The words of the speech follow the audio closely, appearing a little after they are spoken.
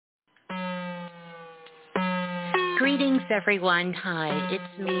Greetings, everyone. Hi,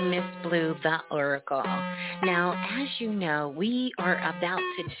 it's me, Miss Blue, the Oracle. Now, as you know, we are about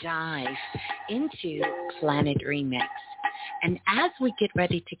to dive into Planet Remix. And as we get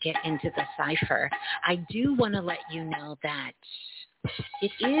ready to get into the cipher, I do want to let you know that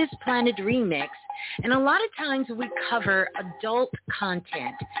it is Planet Remix, and a lot of times we cover adult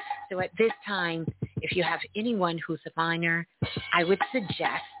content. So at this time, if you have anyone who's a minor, I would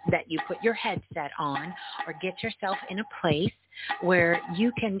suggest that you put your headset on or get yourself in a place where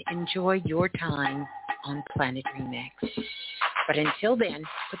you can enjoy your time on Planet Remix. But until then,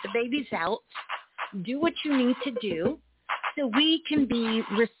 put the babies out, do what you need to do so we can be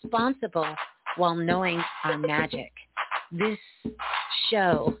responsible while knowing our magic. This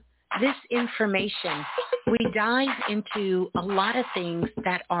show, this information, we dive into a lot of things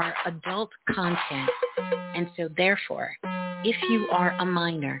that are adult content. And so therefore, if you are a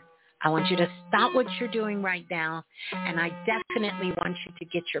minor, I want you to stop what you're doing right now. And I definitely want you to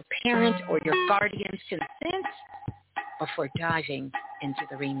get your parent or your guardian's consent before diving into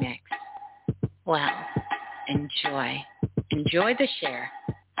the remix. Well, enjoy. Enjoy the share.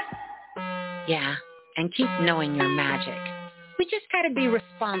 Yeah, and keep knowing your magic. We just got to be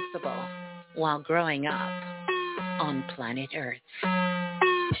responsible while growing up on planet Earth.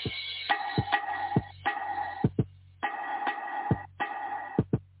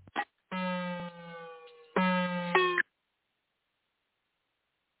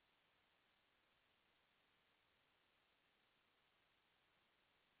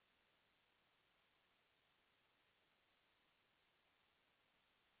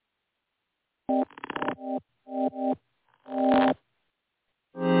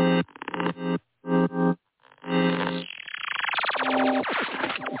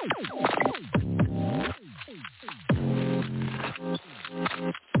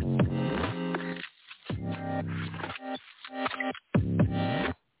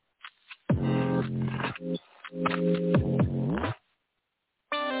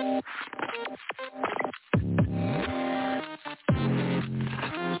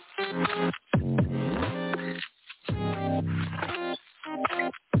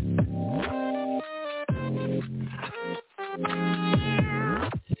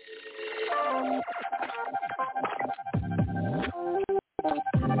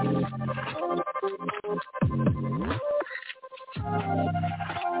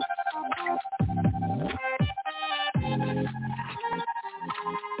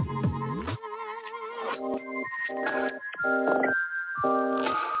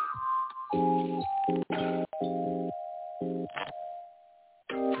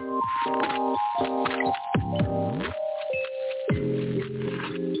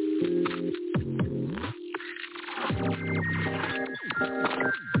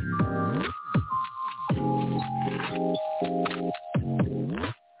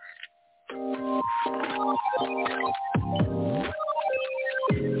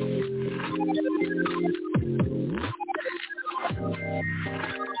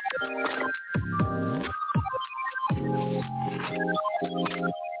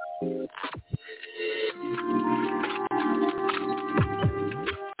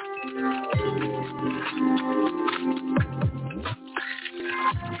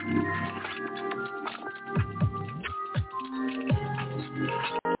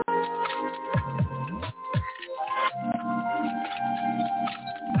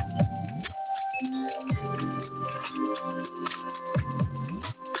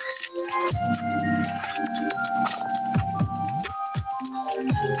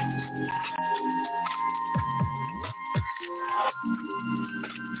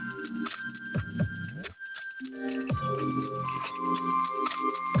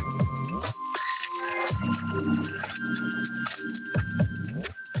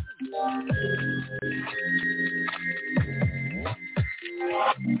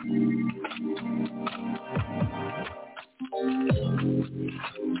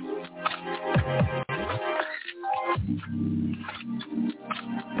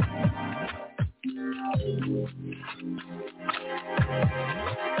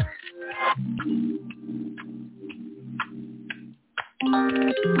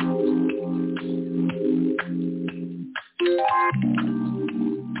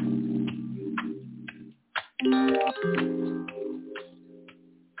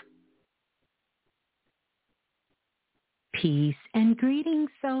 Peace and greetings,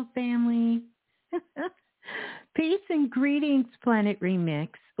 soul family. Peace and greetings, Planet Remix.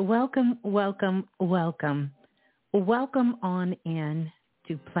 Welcome, welcome, welcome. Welcome on in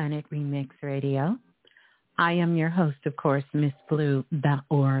to Planet Remix Radio. I am your host, of course, Miss Blue, the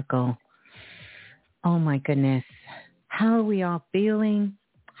Oracle. Oh my goodness. How are we all feeling?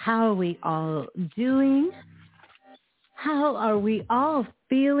 How are we all doing? How are we all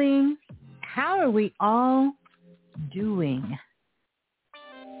feeling? How are we all doing?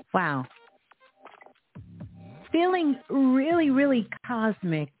 Wow. Feeling really, really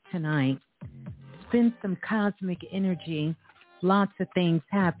cosmic tonight. It's been some cosmic energy. Lots of things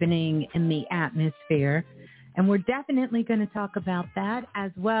happening in the atmosphere. And we're definitely going to talk about that,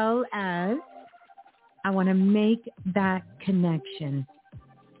 as well as I want to make that connection,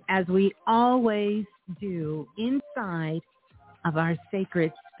 as we always do inside of our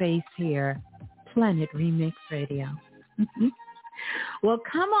sacred space here, Planet Remix Radio. Well,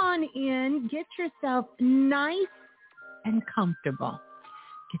 come on in. Get yourself nice and comfortable.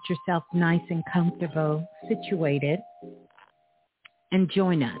 Get yourself nice and comfortable, situated, and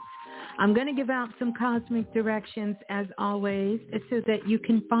join us. I'm going to give out some cosmic directions, as always, so that you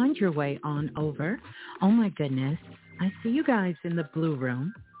can find your way on over. Oh, my goodness. I see you guys in the blue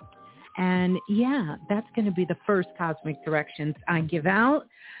room. And, yeah, that's going to be the first cosmic directions I give out.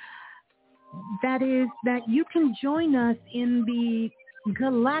 That is that you can join us in the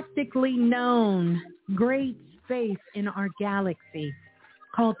galactically known great space in our galaxy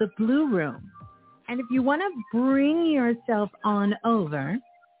called the Blue Room. And if you want to bring yourself on over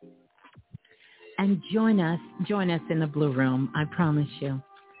and join us in the Blue Room, I promise you,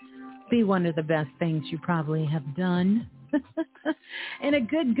 be one of the best things you probably have done in a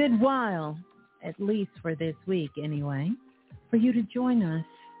good while, at least for this week anyway, for you to join us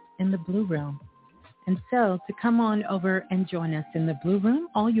in the Blue Room. And so to come on over and join us in the Blue Room,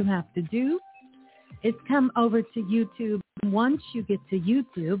 all you have to do is come over to YouTube. Once you get to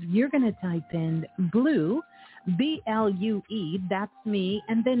YouTube, you're going to type in Blue, B-L-U-E, that's me,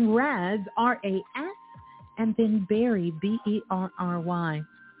 and then Raz, R-A-S, and then Berry, B-E-R-R-Y.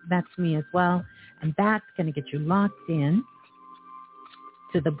 That's me as well. And that's going to get you locked in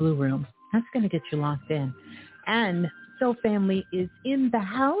to the Blue Room. That's going to get you locked in. And Soul Family is in the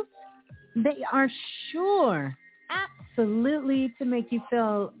house. They are sure, absolutely, to make you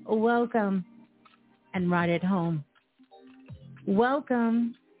feel welcome and right at home.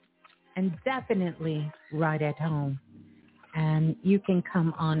 Welcome and definitely right at home. And you can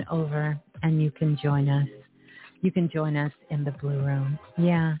come on over and you can join us. You can join us in the Blue Room.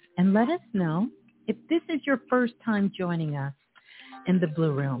 Yeah, and let us know if this is your first time joining us in the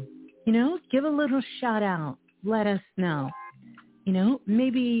Blue Room. You know, give a little shout out. Let us know. You know,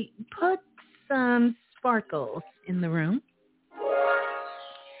 maybe put some sparkles in the room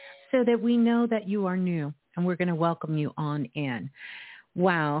so that we know that you are new, and we're going to welcome you on in.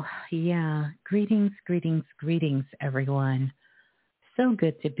 Wow. Yeah. Greetings, everyone. So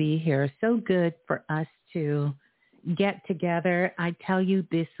good to be here. So good for us to get together. I tell you,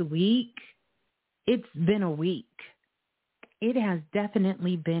 this week, it's been a week. It has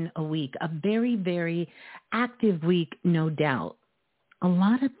definitely been a week, a very, very active week, no doubt. A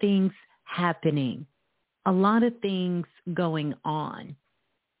lot of things happening, a lot of things going on.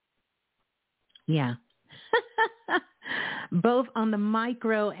 Yeah. Both on the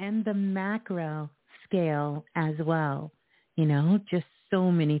micro and the macro scale as well. You know, just so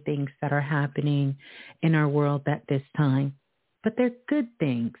many things that are happening in our world at this time. But they're good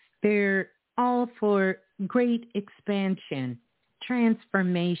things. They're all for great expansion,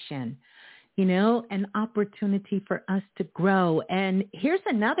 transformation, you know, an opportunity for us to grow. And here's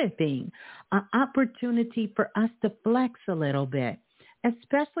another thing, an opportunity for us to flex a little bit,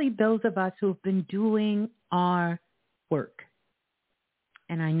 especially those of us who've been doing our work.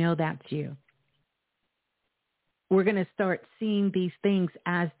 And I know that's you. We're going to start seeing these things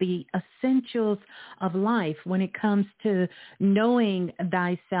as the essentials of life when it comes to knowing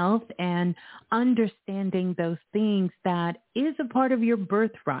thyself and understanding those things that is a part of your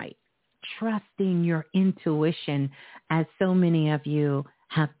birthright, trusting your intuition as so many of you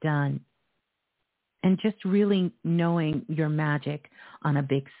have done, and just really knowing your magic on a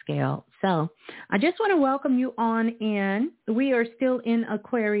big scale. So I just want to welcome you on in. We are still in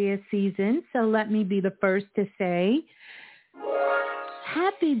Aquarius season, so let me be the first to say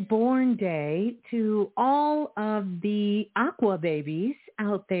happy born day to all of the aqua babies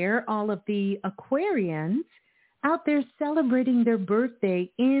out there, all of the Aquarians out there celebrating their birthday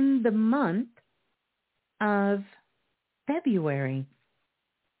in the month of February.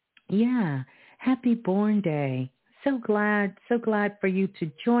 Yeah. Happy born day. So glad for you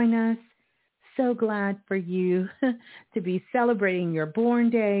to join us. So glad for you to be celebrating your born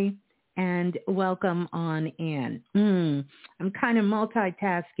day, and welcome on in. I'm kind of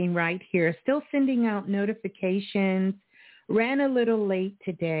multitasking right here. Still sending out notifications. Ran a little late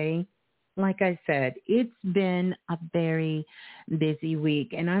today. like I said, it's been a very busy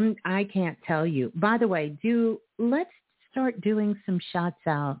week, and I can't tell you. By the way, let's start doing some shots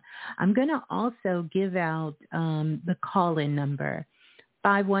out. I'm going to also give out the call-in number,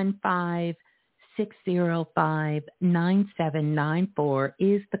 515-605-9794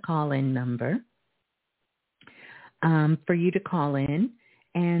 is the call-in number for you to call in,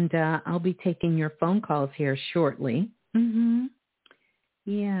 and I'll be taking your phone calls here shortly. Mm-hmm.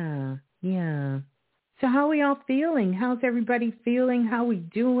 Yeah. Yeah. So how are we all feeling? How's everybody feeling? How we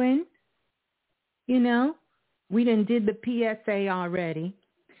doing? You know, we done did the PSA already.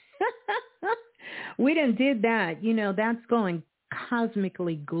 We done did that. You know, that's going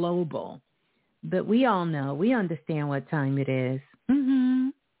cosmically global. But we all know, we understand what time it is. Mm-hmm.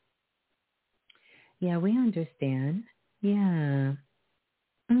 Yeah, we understand. Yeah.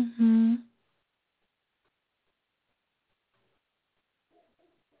 Mm-hmm.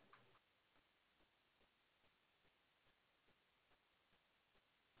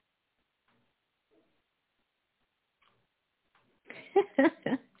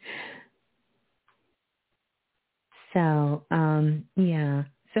 So, yeah.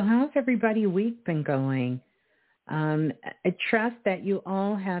 So how's everybody's week been going? I trust that you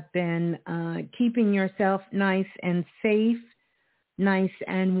all have been keeping yourself nice and safe, nice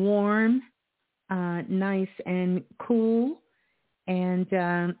and warm, nice and cool, and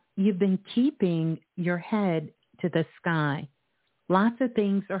you've been keeping your head to the sky. Lots of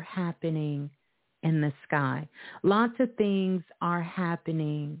things are happening in the sky. Lots of things are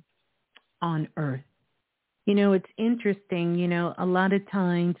happening on Earth. You know, it's interesting, you know, a lot of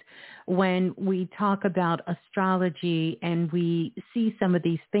times when we talk about astrology and we see some of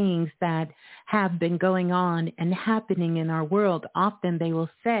these things that have been going on and happening in our world, often they will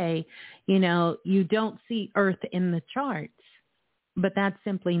say, you know, you don't see Earth in the charts, but that's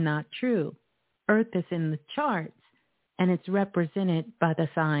simply not true. Earth is in the charts and it's represented by the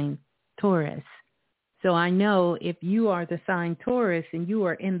sign Taurus. So I know if you are the sign Taurus and you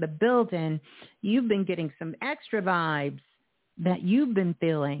are in the building, you've been getting some extra vibes that you've been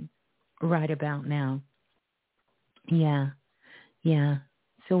feeling right about now. Yeah, yeah.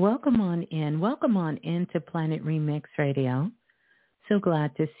 So welcome on in. Welcome on into Planet Remix Radio. So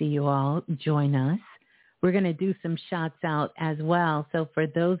glad to see you all join us. We're going to do some shots out as well. So for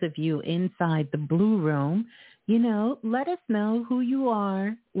those of you inside the Blue Room, you know, let us know who you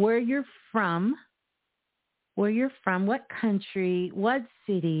are, where you're from. What country, what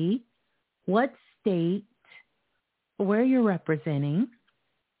city, what state, where you're representing.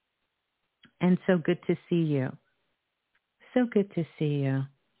 And so good to see you. So good to see you.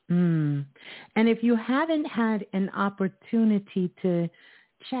 And if you haven't had an opportunity to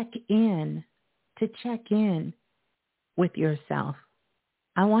check in with yourself,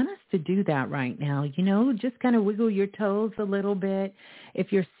 I want us to do that right now. You know, just kind of wiggle your toes a little bit.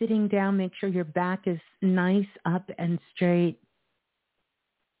 If you're sitting down, make sure your back is nice, up and straight.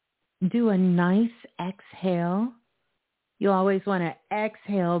 Do a nice exhale. You always want to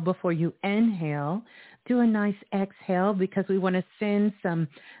exhale before you inhale. Do a nice exhale because we want to send some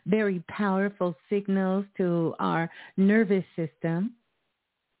very powerful signals to our nervous system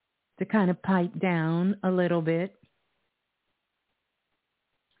to kind of pipe down a little bit.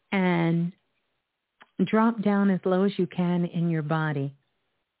 And drop down as low as you can in your body.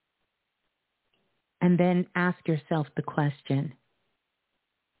 And then ask yourself the question,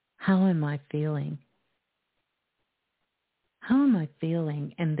 how am I feeling? How am I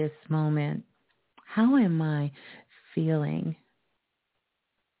feeling in this moment? How am I feeling?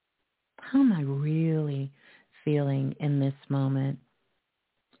 How am I really feeling in this moment?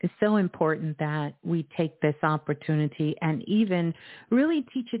 It's so important that we take this opportunity and even really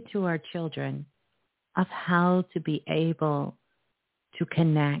teach it to our children of how to be able to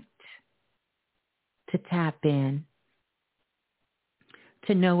connect, to tap in,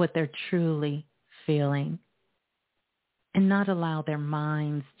 to know what they're truly feeling, and not allow their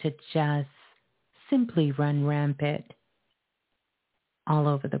minds to just simply run rampant all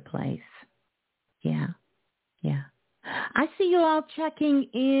over the place. Yeah, yeah. I see you all checking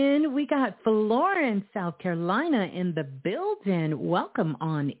in. We got Florence, South Carolina in the building. Welcome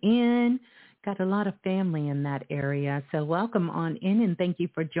on in. Got a lot of family in that area. So welcome on in and thank you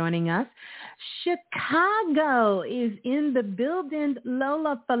for joining us. Chicago is in the building.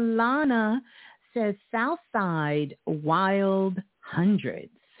 Lola Falana says Southside Wild Hundreds.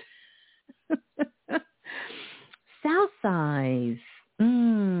 Southside.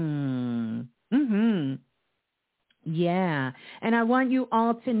 Mm-hmm. Yeah. And I want you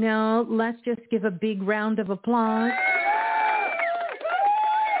all to know, let's just give a big round of applause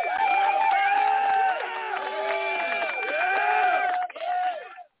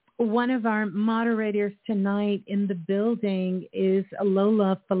one of our moderators tonight in the building is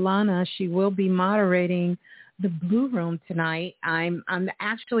Lola Falana. She will be moderating the Blue Room tonight. I'm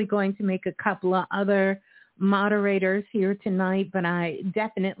actually going to make a couple of other moderators here tonight, but I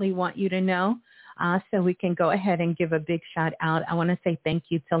definitely want you to know so we can go ahead and give a big shout out. I want to say thank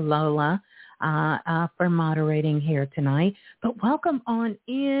you to Lola for moderating here tonight. But welcome on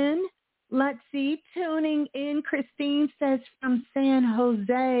in. Let's see, tuning in, Christine says from San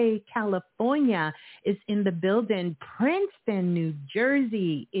Jose, California is in the building. Princeton, New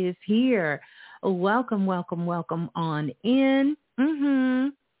Jersey is here. Welcome, welcome, welcome on in.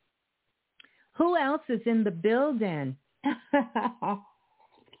 Who else is in the building?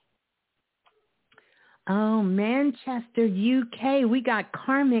 Oh, Manchester, UK. We got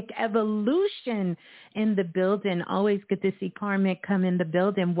Karmic Evolution in the building. Always good to see Karmic come in the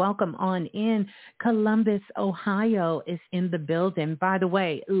building. Welcome on in. Columbus, Ohio is in the building. By the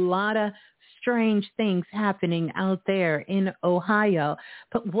way, a lot of strange things happening out there in Ohio.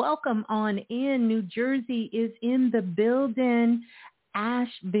 But welcome on in. New Jersey is in the building.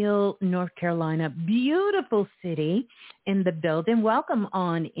 Asheville, North Carolina, beautiful city in the building. Welcome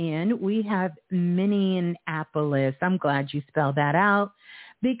on in. We have Minneapolis. I'm glad you spelled that out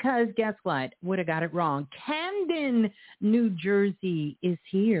because guess what? Would have got it wrong. Camden, New Jersey is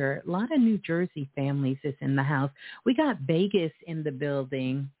here. A lot of New Jersey families is in the house. We got Vegas in the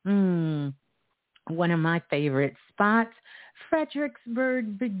building. One of my favorite spots.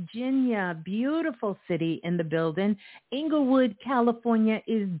 Fredericksburg, Virginia, beautiful city in the building. Inglewood, California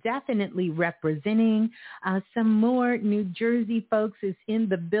is definitely representing. Some more New Jersey folks is in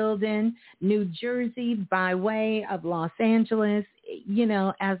the building. New Jersey by way of Los Angeles. You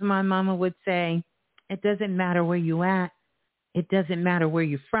know, as my mama would say, it doesn't matter where you at. It doesn't matter where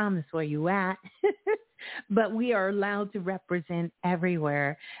you're from. It's where you at. But we are allowed to represent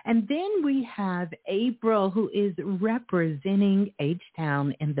everywhere. And then we have April, who is representing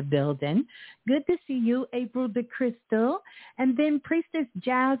H-Town in the building. Good to see you, April de Crystal. And then Priestess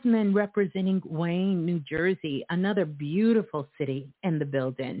Jasmine representing Wayne, New Jersey, another beautiful city in the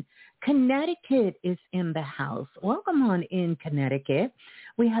building. Connecticut is in the house. Welcome on in, Connecticut.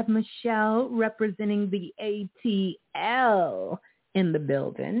 We have Michelle representing the ATL in the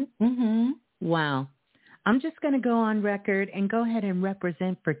building. Wow. I'm just going to go on record and go ahead and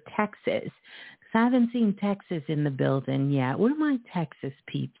represent for Texas. Because I haven't seen Texas in the building yet. Where are my Texas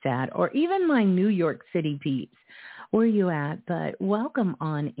peeps at? Or even my New York City peeps. Where are you at? But welcome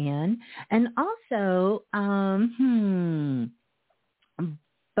on in. And also,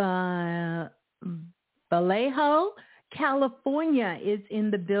 Vallejo, California is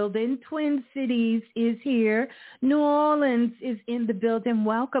in the building. Twin Cities is here. New Orleans is in the building.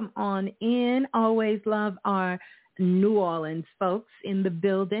 Welcome on in. Always love our New Orleans folks in the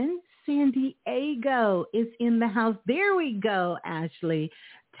building. San Diego is in the house. There we go, Ashley.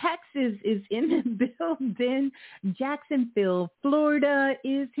 Texas is in the building. Jacksonville, Florida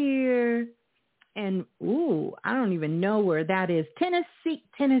is here. And, I don't even know where that is. Tennessee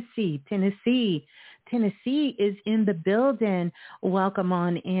is in the building. Welcome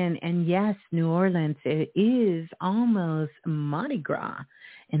on in. And yes, New Orleans, it is almost Mardi Gras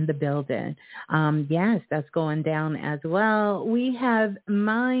in the building. Yes, that's going down as well. We have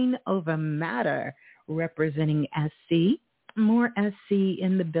Mind Over Matter representing SC. More SC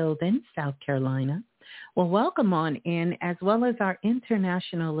in the building, South Carolina. Well, welcome on in, as well as our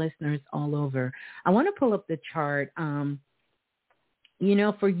international listeners all over. I want to pull up the chart. You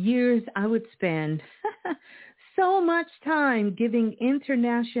know, for years, I would spend so much time giving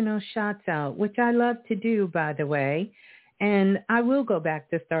international shots out, which I love to do, by the way. And I will go back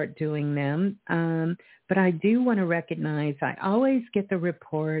to start doing them. But I do want to recognize I always get the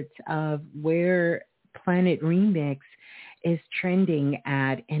reports of where Planet Remix is trending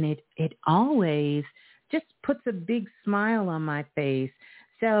at. And it always just puts a big smile on my face.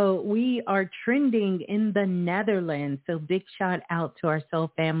 So we are trending in the Netherlands. So big shout out to our soul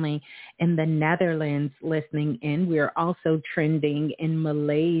family in the Netherlands listening in. We are also trending in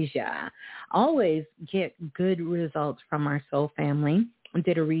Malaysia. Always get good results from our soul family. I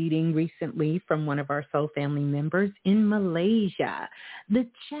did a reading recently from one of our soul family members in Malaysia, the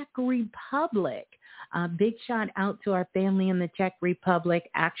Czech Republic. Big shout out to our family in the Czech Republic.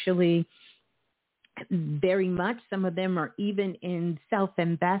 Actually, very much. Some of them are even in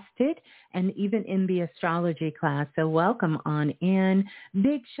Self-Invested and even in the astrology class. So welcome on in.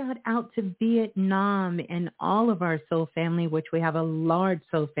 Big shout out to Vietnam and all of our soul family, which we have a large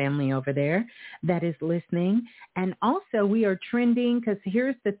soul family over there that is listening. And also we are trending, because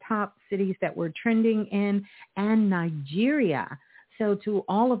here's the top cities that we're trending in, and Nigeria. also to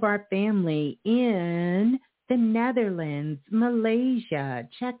all of our family in the Netherlands, Malaysia,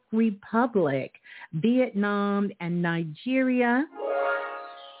 Czech Republic, Vietnam, and Nigeria.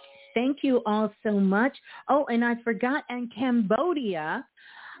 Thank you all so much. Oh, and I forgot, and Cambodia.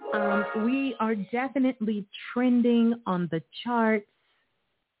 We are definitely trending on the charts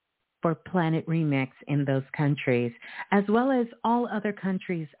for Planet Remix in those countries, as well as all other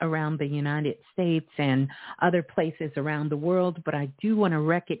countries around the United States and other places around the world. But I do want to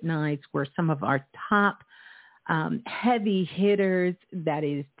recognize where some of our top heavy hitters that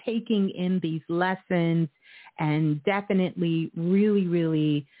is taking in these lessons and definitely really,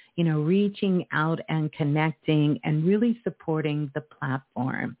 really, reaching out and connecting and really supporting the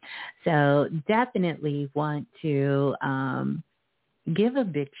platform. So definitely want to give a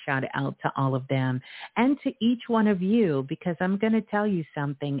big shout out to all of them and to each one of you, because I'm going to tell you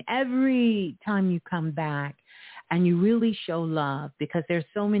something. Every time you come back and you really show love, because there's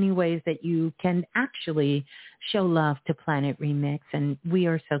so many ways that you can actually show love to Planet Remix, and we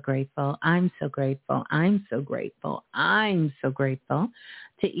are so grateful. I'm so grateful. I'm so grateful. I'm so grateful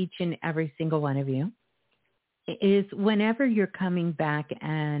to each and every single one of you. Is whenever you're coming back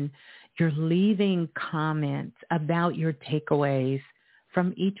and you're leaving comments about your takeaways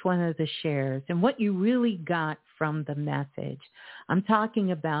from each one of the shares and what you really got from the message. I'm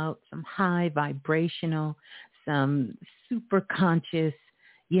talking about some high vibrational, some super conscious,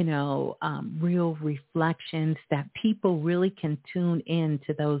 real reflections that people really can tune in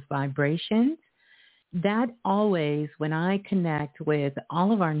to those vibrations. That always, when I connect with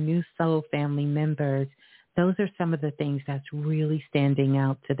all of our new soul family members, those are some of the things that's really standing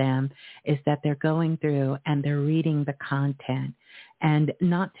out to them, is that they're going through and they're reading the content. And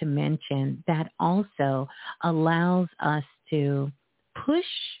not to mention that also allows us to push,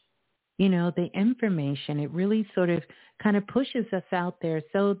 the information. It really sort of kind of pushes us out there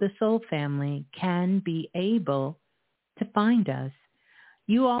so the soul family can be able to find us.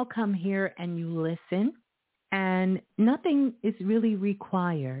 You all come here and you listen, and nothing is really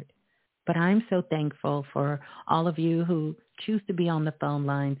required. But I'm so thankful for all of you who choose to be on the phone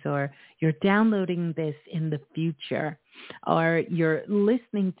lines, or you're downloading this in the future, or you're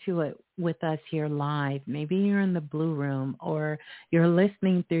listening to it with us here live. Maybe you're in the Blue Room, or you're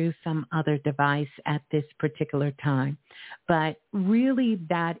listening through some other device at this particular time. But really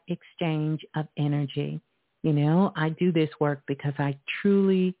that exchange of energy, I do this work because I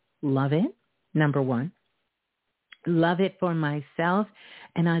truly love it, number one. Love it for myself,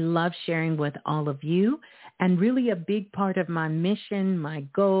 and I love sharing with all of you. And really a big part of my mission, my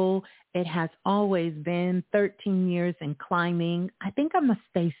goal, it has always been 13 years and climbing. I think I'm going to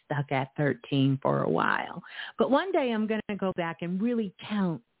stay stuck at 13 for a while. But one day I'm going to go back and really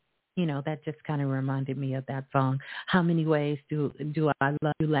count. That just kind of reminded me of that song, How Many Ways Do I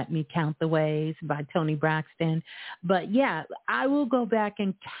Love You? Let Me Count the Ways by Toni Braxton. But yeah, I will go back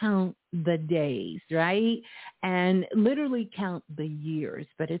and count the days, right? And literally count the years.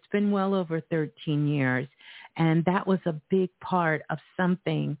 But it's been well over 13 years. And that was a big part of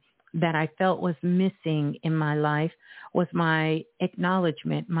something that I felt was missing in my life, was my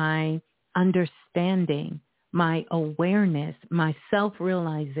acknowledgement, my understanding, my awareness, my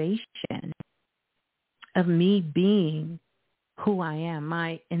self-realization of me being who I am,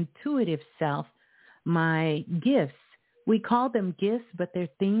 my intuitive self, my gifts. We call them gifts, but they're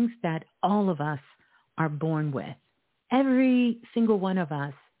things that all of us are born with, every single one of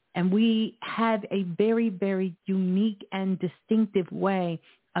us. And we have a very, very unique and distinctive way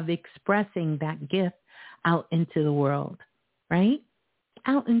of expressing that gift out into the world, right?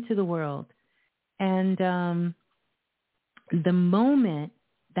 Out into the world. And the moment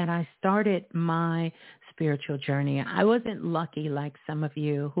that I started my spiritual journey, I wasn't lucky like some of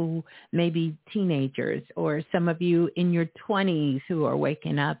you who may be teenagers, or some of you in your 20s who are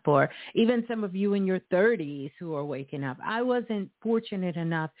waking up, or even some of you in your 30s who are waking up. I wasn't fortunate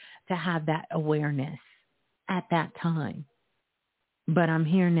enough to have that awareness at that time. But I'm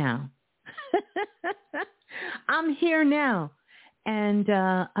here now. I'm here now. And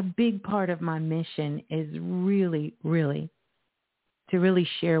a big part of my mission is really, really to really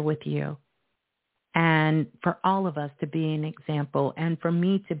share with you, and for all of us to be an example, and for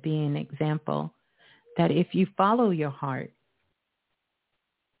me to be an example, that if you follow your heart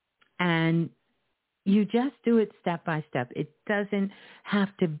and you just do it step by step, it doesn't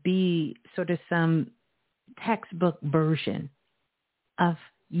have to be sort of some textbook version of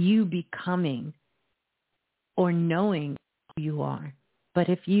you becoming or knowing who you are. But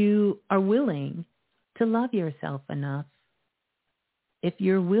if you are willing to love yourself enough, if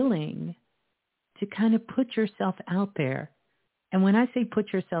you're willing to kind of put yourself out there And when I say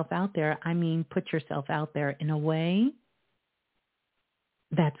put yourself out there, I mean put yourself out there in a way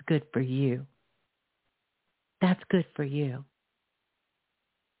that's good for you. That's good for you.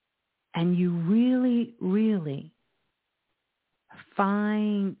 And you really, really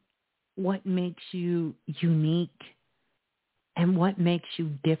find what makes you unique and what makes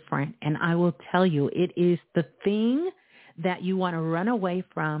you different. And I will tell you, it is the thing that you want to run away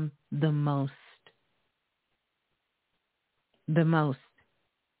from the most. The most.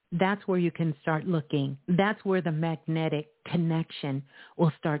 That's where you can start looking. That's where the magnetic connection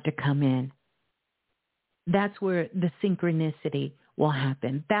will start to come in. That's where the synchronicity will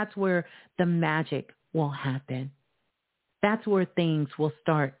happen. That's where the magic will happen. That's where things will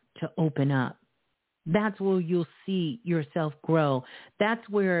start to open up. That's where you'll see yourself grow. That's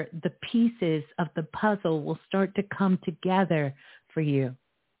where the pieces of the puzzle will start to come together for you.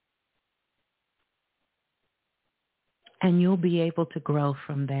 And you'll be able to grow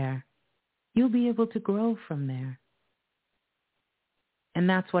from there. You'll be able to grow from there. And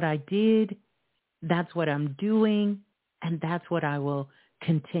that's what I did. That's what I'm doing. And that's what I will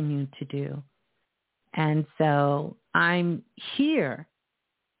continue to do. And so I'm here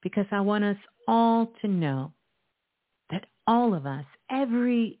because I want us all to know that all of us,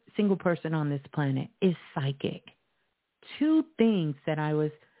 every single person on this planet is psychic. Two things that I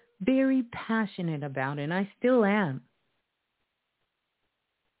was very passionate about, and I still am,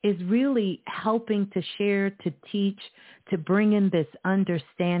 is really helping to share, to teach, to bring in this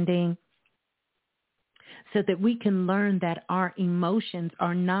understanding so that we can learn that our emotions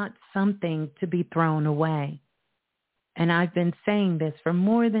are not something to be thrown away. And I've been saying this for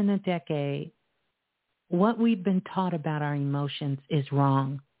more than a decade. What we've been taught about our emotions is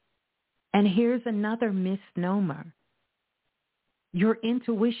wrong. And here's another misnomer. Your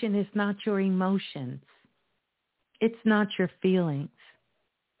intuition is not your emotions. It's not your feelings.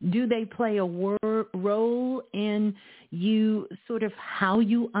 Do they play a role in you, sort of how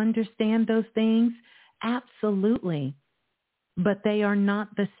you understand those things? Absolutely. But they are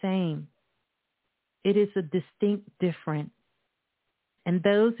not the same. It is a distinct difference. And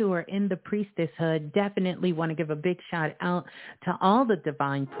those who are in the priestesshood definitely want to give a big shout out to all the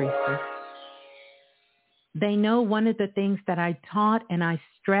divine priestess. They know one of the things that I taught and I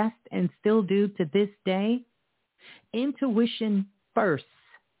stressed and still do to this day, intuition first,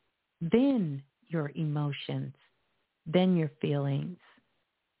 then your emotions, then your feelings.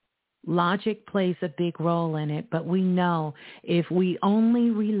 Logic plays a big role in it, but we know if we only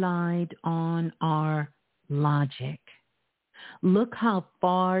relied on our logic, look how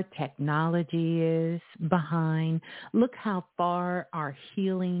far technology is behind. Look how far our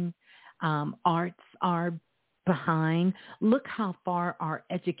healing arts are behind. Look how far our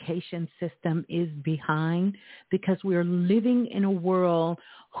education system is behind, because we're living in a world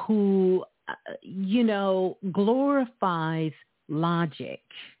who, glorifies logic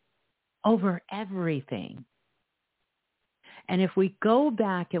over everything. And if we go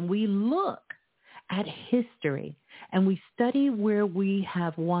back and we look at history and we study where we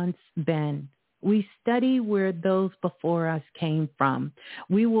have once been, we study where those before us came from,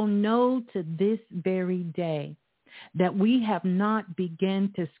 we will know to this very day that we have not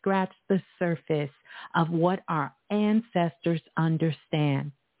begun to scratch the surface of what our ancestors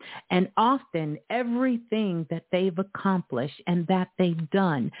understand. And often everything that they've accomplished and that they've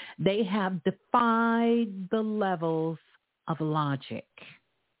done, they have defied the levels of logic.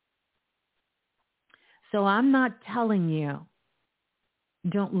 So I'm not telling you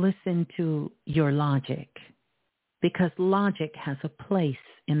don't listen to your logic, because logic has a place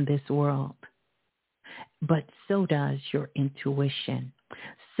in this world. But so does your intuition.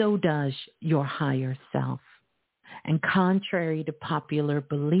 So does your higher self. And contrary to popular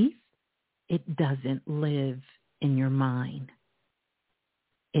belief, it doesn't live in your mind.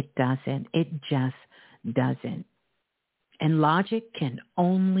 It doesn't. It just doesn't. And logic can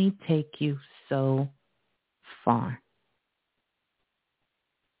only take you so far.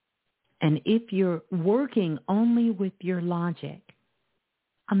 And if you're working only with your logic,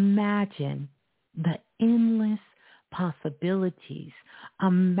 imagine the endless possibilities.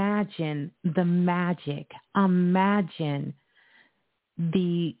 Imagine the magic. Imagine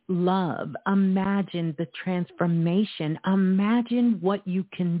the love. Imagine the transformation. Imagine what you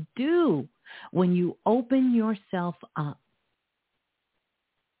can do when you open yourself up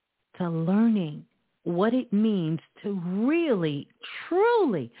to learning what it means to really,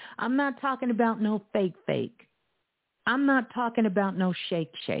 truly, I'm not talking about no fake. I'm not talking about no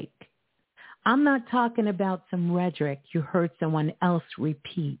shake. I'm not talking about some rhetoric you heard someone else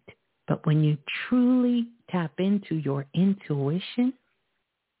repeat. But when you truly tap into your intuition,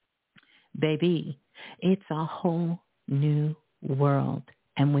 baby, it's a whole new world.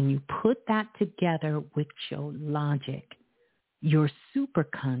 And when you put that together with your logic, your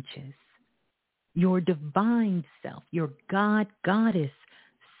superconscious, your divine self, your God, goddess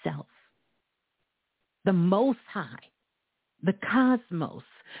self, the Most High, the cosmos,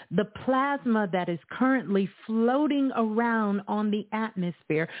 the plasma that is currently floating around on the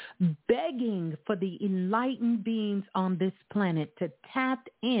atmosphere, begging for the enlightened beings on this planet to tap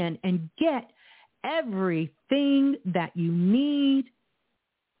in and get everything that you need,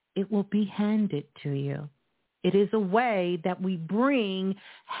 it will be handed to you. It is a way that we bring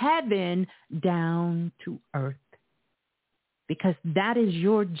heaven down to earth, because that is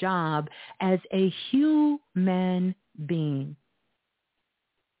your job as a human being.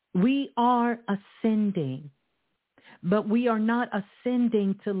 We are ascending, but we are not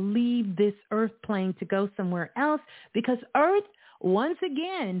ascending to leave this earth plane to go somewhere else, because earth, once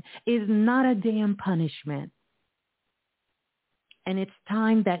again, is not a damn punishment. And it's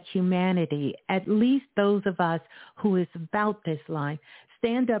time that humanity, at least those of us who is about this life,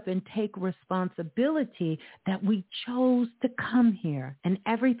 stand up and take responsibility that we chose to come here. And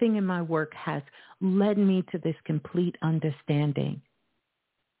everything in my work has led me to this complete understanding.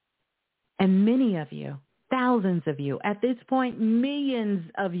 And many of you, thousands of you, at this point, millions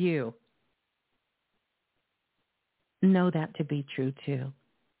of you, know that to be true too.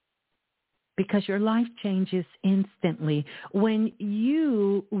 Because your life changes instantly when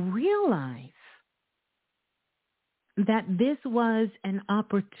you realize that this was an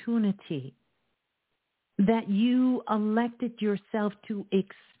opportunity that you elected yourself to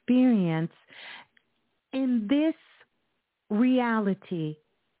experience in this reality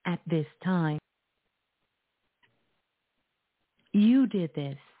at this time. You did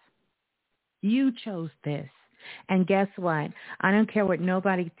this. You chose this. And guess what? I don't care what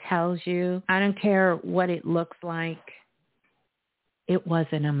nobody tells you. I don't care what it looks like. It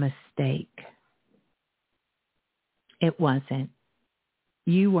wasn't a mistake. It wasn't.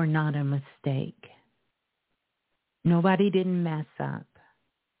 You were not a mistake. Nobody didn't mess up.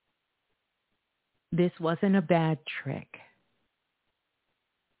 This wasn't a bad trick.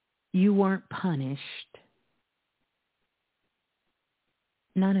 You weren't punished.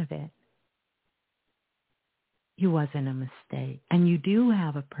 None of it. You wasn't a mistake. And you do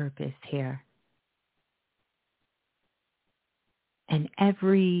have a purpose here. And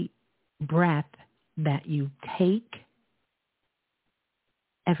every breath that you take,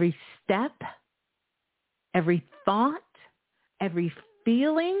 every step, every thought, every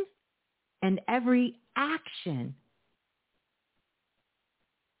feeling, and every action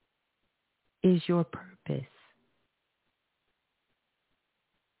is your purpose.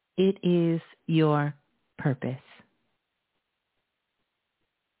 It is your purpose.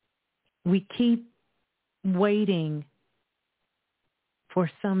 We keep waiting for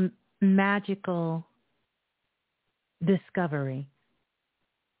some magical discovery,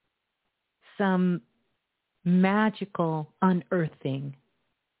 some magical unearthing,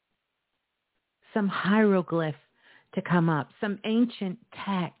 some hieroglyph to come up, some ancient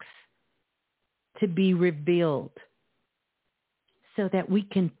text to be revealed so that we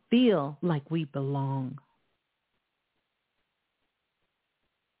can feel like we belong.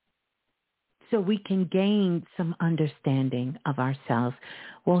 So we can gain some understanding of ourselves.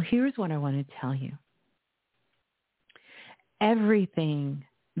 Well, here's what I want to tell you. Everything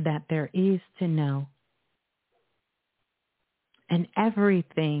that there is to know and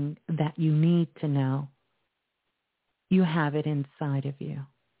everything that you need to know, you have it inside of you.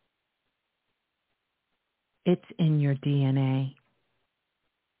 It's in your DNA.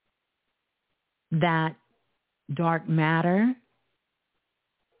 That dark matter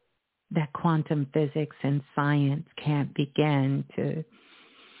that quantum physics and science can't begin to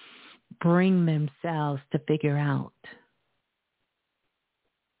bring themselves to figure out.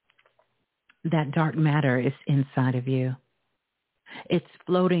 That dark matter is inside of you. It's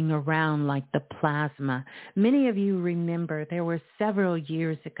floating around like the plasma. Many of you remember there were several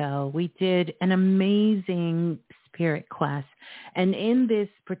years ago, we did an amazing spirit quest. And in this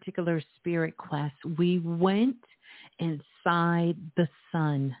particular spirit quest, we went inside the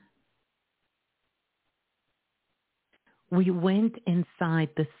sun. We went inside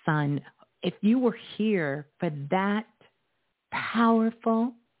the sun. If you were here for that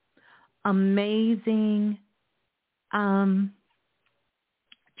powerful, amazing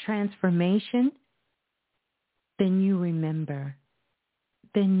transformation, then you remember.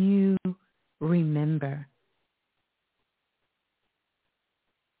 Then you remember.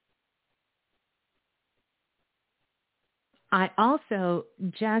 I also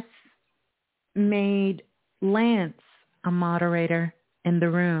just made Lance a moderator in the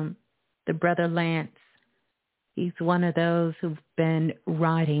room, the brother Lance. He's one of those who've been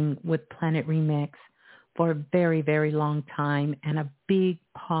riding with Planet Remix for a very, very long time and a big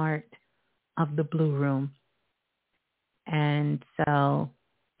part of the Blue Room. And so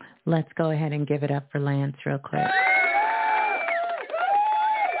let's go ahead and give it up for Lance real quick.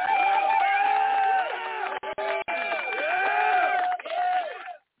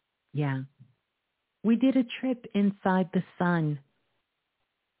 Yeah. We did a trip inside the sun.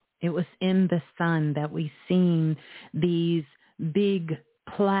 It was in the sun that we seen these big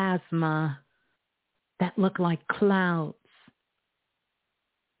plasma that look like clouds.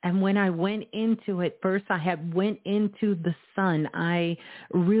 And when I went into it, first I had went into the sun. I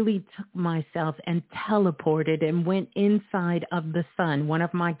really took myself and teleported and went inside of the sun. One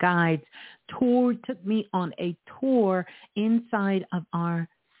of my guides took me on a tour inside of our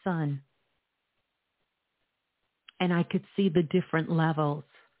sun. And I could see the different levels.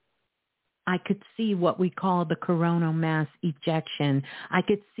 I could see what we call the coronal mass ejection. I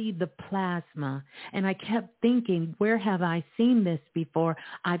could see the plasma. And I kept thinking, where have I seen this before?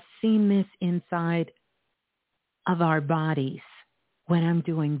 I've seen this inside of our bodies when I'm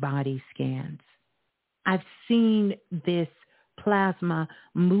doing body scans. I've seen this plasma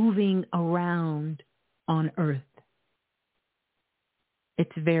moving around on Earth.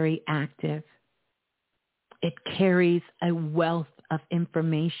 It's very active. It carries a wealth of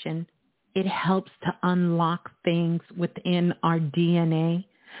information. It helps to unlock things within our DNA,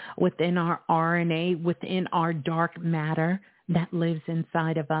 within our RNA, within our dark matter that lives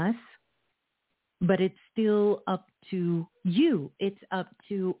inside of us. But it's still up to you. It's up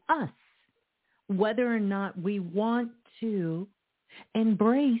to us whether or not we want to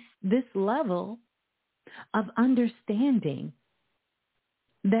embrace this level of understanding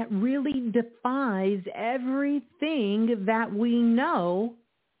that really defies everything that we know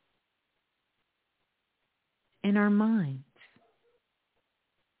in our minds.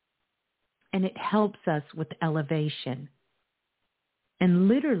 And it helps us with elevation. And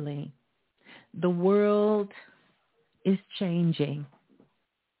literally, the world is changing.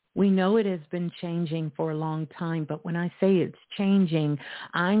 We know it has been changing for a long time, but when I say it's changing,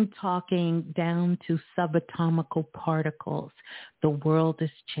 I'm talking down to subatomical particles. The world is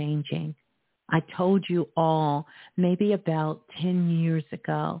changing. I told you all maybe about 10 years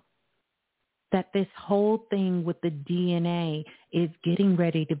ago that this whole thing with the DNA is getting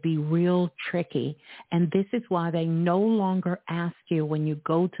ready to be real tricky. And this is why they no longer ask you when you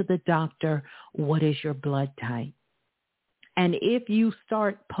go to the doctor, what is your blood type? And if you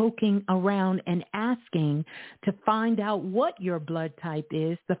start poking around and asking to find out what your blood type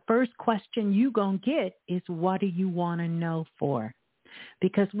is, the first question you're going to get is, what do you want to know for?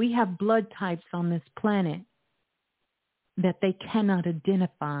 Because we have blood types on this planet that they cannot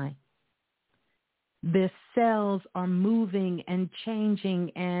identify. The cells are moving and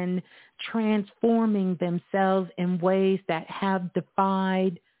changing and transforming themselves in ways that have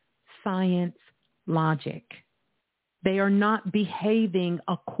defied science logic. They are not behaving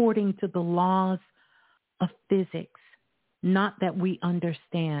according to the laws of physics, not that we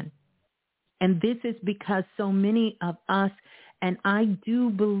understand. And this is because so many of us, and I do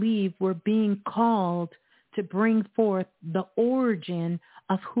believe we're being called to bring forth the origin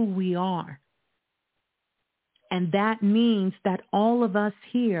of who we are. And that means that all of us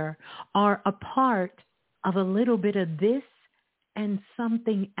here are a part of a little bit of this and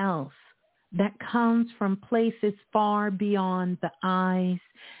something else that comes from places far beyond the eyes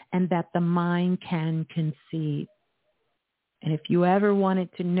and that the mind can conceive. And if you ever wanted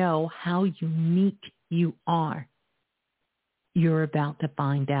to know how unique you are, you're about to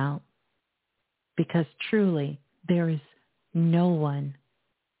find out. Because truly, there is no one,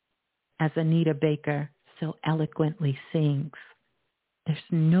 as Anita Baker so eloquently sings, there's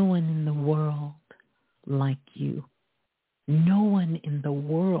no one in the world like you. No one in the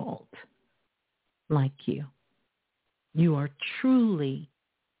world like you. You are truly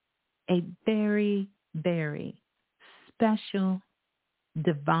a very, very special,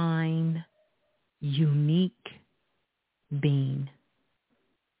 divine, unique being.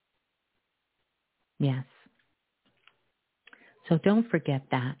 Yes. So don't forget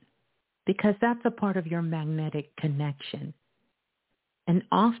that, because that's a part of your magnetic connection. And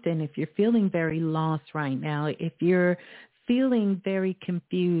often if you're feeling very lost right now, if you're feeling very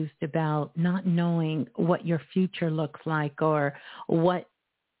confused about not knowing what your future looks like or what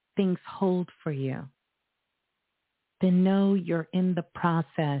things hold for you, then know you're in the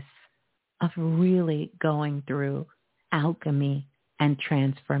process of really going through alchemy, and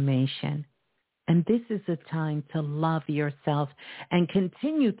transformation. And this is a time to love yourself and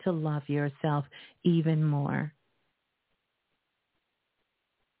continue to love yourself even more.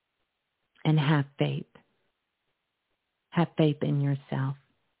 And have faith. Have faith in yourself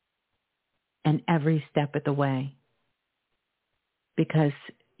and every step of the way, because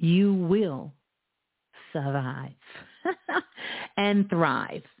you will survive and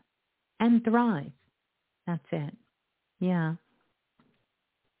thrive. And thrive. That's it. Yeah.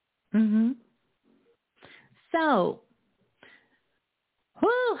 So,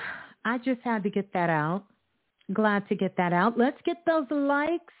 I just had to get that out. Glad to get that out. Let's get those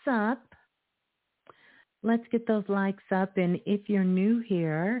likes up. Let's get those likes up. And if you're new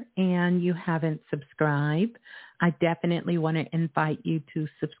here and you haven't subscribed, I definitely want to invite you to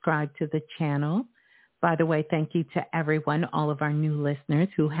subscribe to the channel. By the way, thank you to everyone, all of our new listeners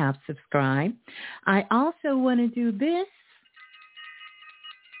who have subscribed. I also want to do this.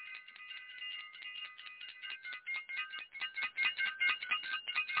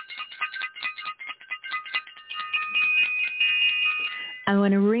 I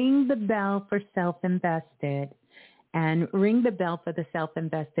want to ring the bell for Self-Invested and ring the bell for the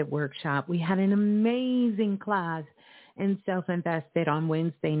Self-Invested workshop. We had an amazing class in Self-Invested on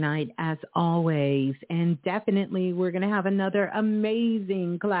Wednesday night, as always. And definitely we're going to have another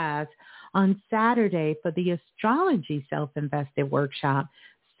amazing class on Saturday for the Astrology Self-Invested workshop.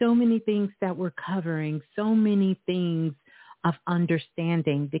 So many things that we're covering, so many things of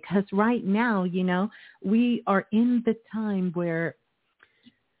understanding, because right now, we are in the time where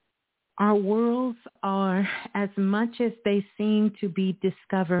our worlds are, as much as they seem to be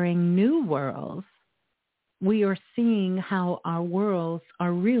discovering new worlds, we are seeing how our worlds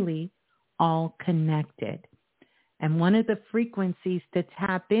are really all connected. And one of the frequencies to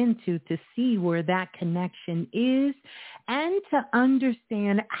tap into to see where that connection is and to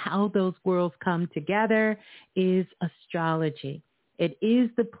understand how those worlds come together is astrology. It is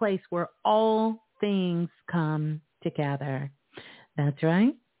the place where all things come together. That's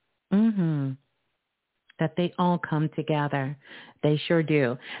right. That they all come together. They sure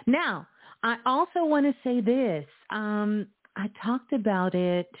do. Now, I also want to say this. I talked about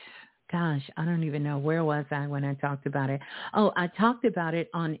it. Gosh, I don't even know. Where was I when I talked about it? Oh, I talked about it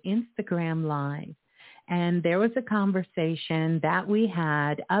on Instagram Live. And there was a conversation that we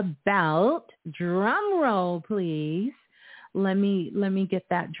had about, drum roll, please. Let me get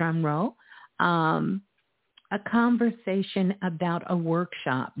that drum roll. A conversation about a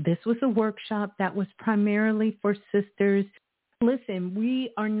workshop. This was a workshop that was primarily for sisters. Listen,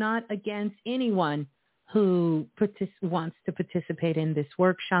 we are not against anyone who wants to participate in this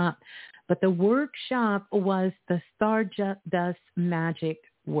workshop, but the workshop was the Stardust Magic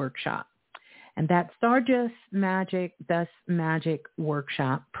Workshop. And that Stardust Dust Magic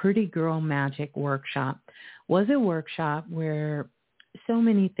Workshop, Pretty Girl Magic Workshop, was a workshop where so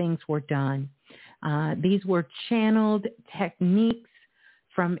many things were done. These were channeled techniques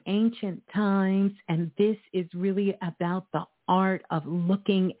from ancient times, and this is really about the art of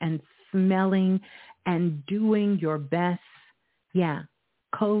looking and smelling and doing your best. Yeah,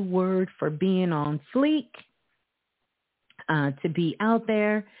 code word for being on fleek, to be out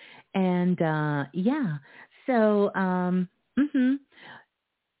there. And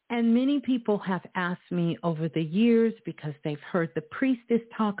And many people have asked me over the years, because they've heard the priestess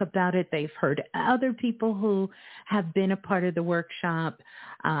talk about it. They've heard other people who have been a part of the workshop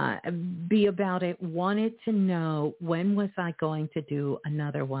be about it, wanted to know, when was I going to do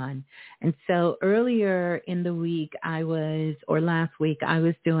another one? And so earlier in the week, last week, I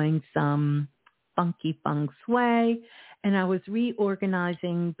was doing some funky feng shui, and I was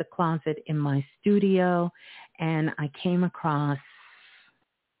reorganizing the closet in my studio, and I came across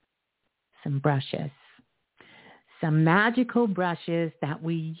some brushes, some magical brushes that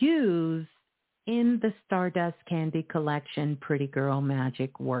we use in the Stardust Candy Collection Pretty Girl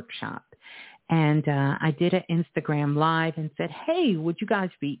Magic Workshop. And I did an Instagram Live and said, hey, would you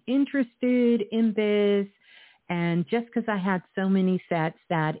guys be interested in this? And just because I had so many sets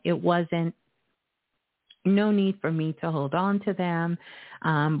that it wasn't no need for me to hold on to them.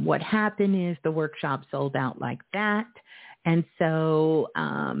 What happened is the workshop sold out like that. And so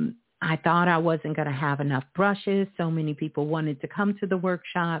I thought I wasn't going to have enough brushes. So many people wanted to come to the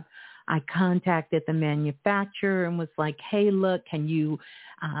workshop. I contacted the manufacturer and was like, hey, look, can you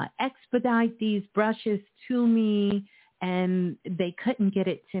expedite these brushes to me? And they couldn't get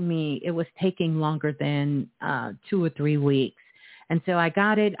it to me. It was taking longer than 2 or 3 weeks. And so I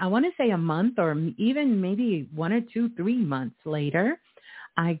got it, I want to say a month or even maybe 1 or 2, 3 months later.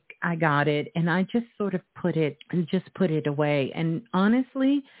 I got it, and I just sort of put it away. And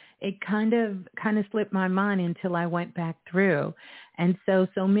honestly, it kind of slipped my mind until I went back through. And so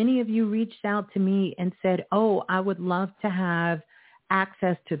many of you reached out to me and said, "Oh, I would love to have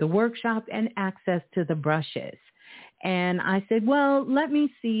access to the workshop and access to the brushes." And I said, well, let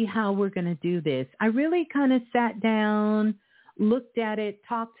me see how we're going to do this. I really kind of sat down, looked at it,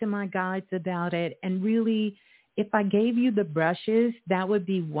 talked to my guides about it, and really, if I gave you the brushes, that would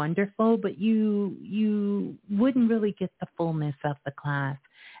be wonderful, but you wouldn't really get the fullness of the class.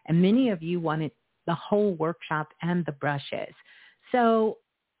 And many of you wanted the whole workshop and the brushes. So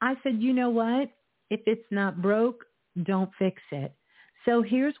I said, you know what? If it's not broke, don't fix it. So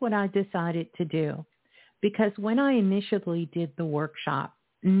here's what I decided to do. Because when I initially did the workshop,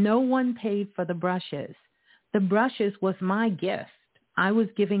 no one paid for the brushes. The brushes was my gift. I was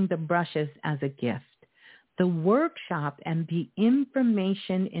giving the brushes as a gift. The workshop and the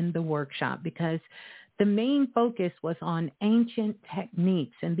information in the workshop, because the main focus was on ancient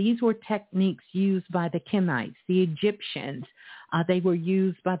techniques, and these were techniques used by the Kemites, the Egyptians. They were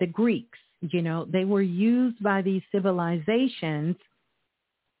used by the Greeks. They were used by these civilizations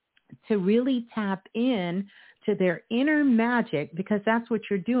to really tap in to their inner magic, because that's what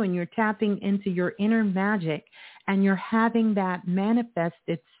you're doing. You're tapping into your inner magic, and you're having that manifest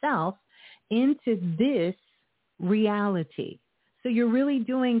itself into this reality. So you're really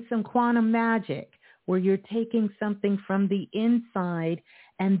doing some quantum magic where you're taking something from the inside,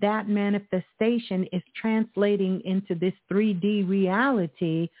 and that manifestation is translating into this 3D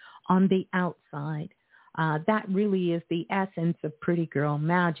reality on the outside. That really is the essence of Pretty Girl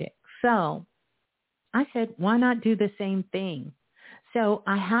Magic. So I said, why not do the same thing? So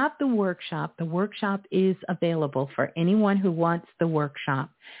I have the workshop. The workshop is available for anyone who wants the workshop.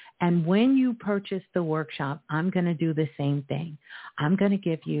 And when you purchase the workshop, I'm going to do the same thing. I'm going to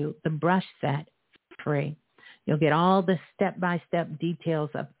give you the brush set free. You'll get all the step-by-step details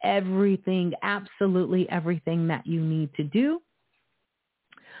of everything, absolutely everything that you need to do.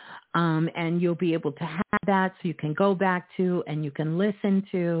 And you'll be able to have that so you can go back to and you can listen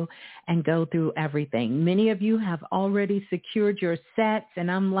to and go through everything. Many of you have already secured your sets, and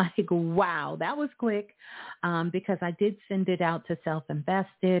I'm like, wow, that was quick, because I did send it out to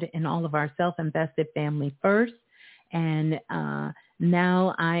Self-Invested and all of our Self-Invested family first. And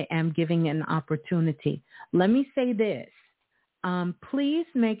now I am giving an opportunity. Let me say this. Please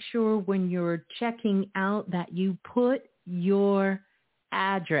make sure when you're checking out that you put your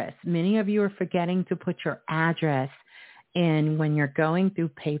address. Many of you are forgetting to put your address in when you're going through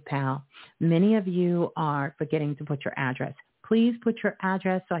PayPal. Many of you are forgetting to put your address. Please put your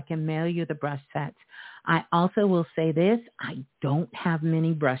address so I can mail you the brush sets. I also will say this, I don't have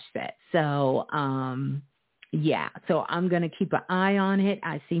many brush sets. So, so I'm going to keep an eye on it.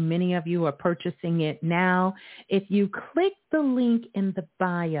 I see many of you are purchasing it now. If you click the link in the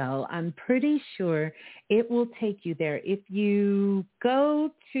bio, I'm pretty sure it will take you there. If you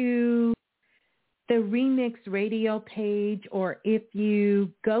go to the Remix Radio page, or if you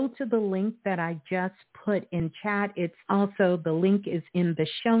go to the link that I just put in chat, it's also, the link is in the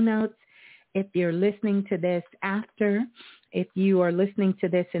show notes. If you're listening to this after, if you are listening to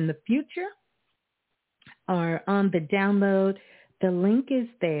this in the future, or on the download, the link is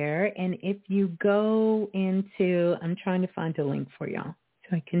there. And if you go into, I'm trying to find a link for y'all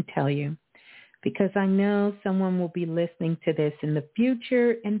so I can tell you, because I know someone will be listening to this in the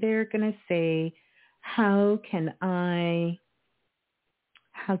future and they're going to say, how can I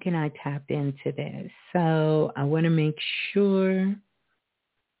tap into this? So I want to make sure.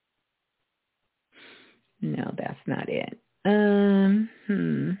 No, that's not it.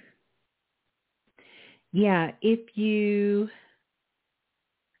 Yeah, if you,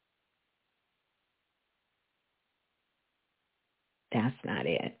 that's not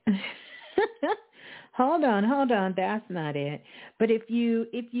it. Hold on, that's not it. But if you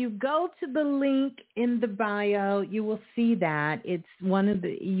go to the link in the bio, you will see that it's one of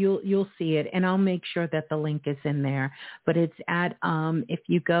the, you'll see it, and I'll make sure that the link is in there. But it's at if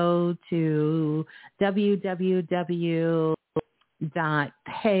you go to www.payhip.com/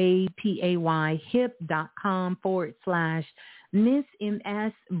 Miss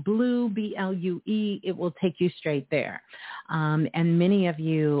MS Blue, BLUE, it will take you straight there. And many of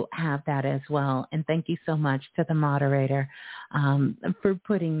you have that as well. And thank you so much to the moderator for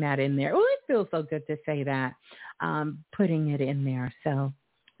putting that in there. Oh, it feels so good to say that, putting it in there. So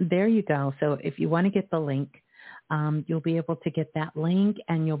there you go. So if you want to get the link, You'll be able to get that link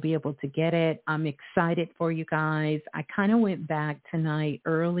and you'll be able to get it. I'm excited for you guys. I kind of went back tonight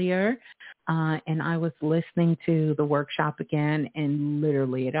earlier and I was listening to the workshop again, and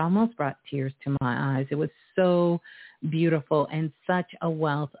literally it almost brought tears to my eyes. It was so beautiful and such a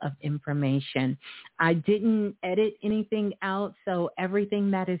wealth of information. I didn't edit anything out, so everything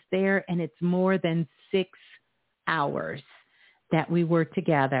that is there, and it's more than 6 hours that we were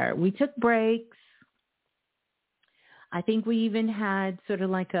together. We took breaks. I think we even had sort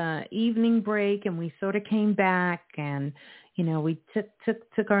of like a evening break, and we sort of came back, and we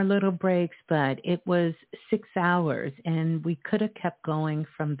took our little breaks, but it was 6 hours, and we could have kept going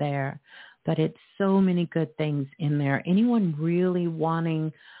from there. But it's so many good things in there. Anyone really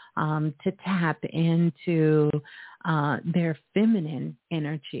wanting to tap into their feminine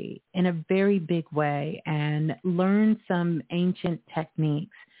energy in a very big way and learn some ancient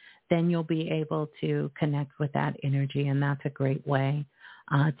techniques, then you'll be able to connect with that energy, and that's a great way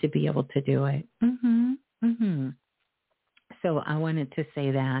to be able to do it. So I wanted to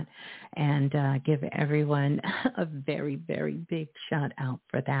say that and give everyone a very, very big shout out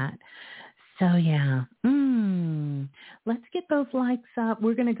for that. So yeah, let's get those likes up.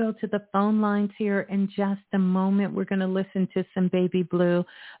 We're going to go to the phone lines here in just a moment. We're going to listen to some Baby Blue.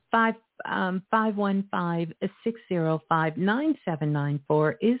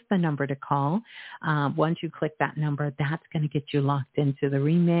 515-605-9794 is the number to call. Once you click that number, that's going to get you locked into the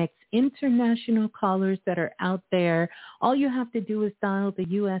remix. International callers that are out there, all you have to do is dial the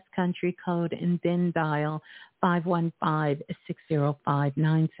U.S. country code and then dial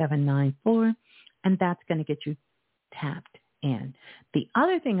 515-605-9794, and that's going to get you tapped in. The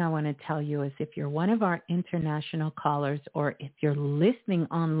other thing I want to tell you is if you're one of our international callers or if you're listening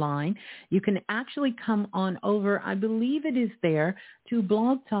online, you can actually come on over, I believe it is there, to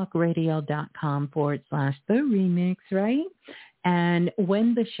blogtalkradio.com/the remix, right? And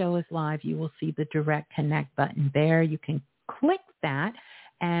when the show is live, you will see the direct connect button there. You can click that,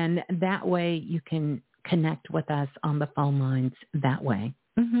 and that way you can connect with us on the phone lines that way.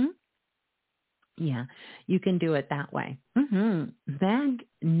 Yeah, you can do it that way.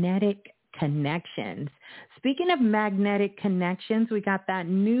 Magnetic connections. Speaking of magnetic connections, we got that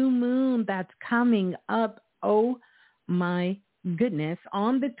new moon that's coming up. Oh my goodness.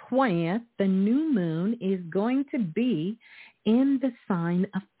 On the 20th, the new moon is going to be in the sign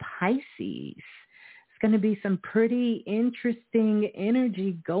of Pisces. It's going to be some pretty interesting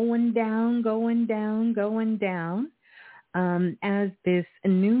energy going down, as this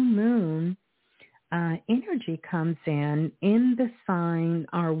new moon energy comes in the sign,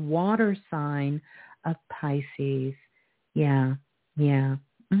 our water sign of Pisces. Yeah. Yeah.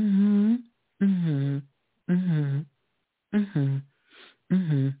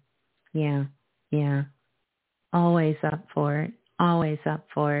 Yeah. Always up for it.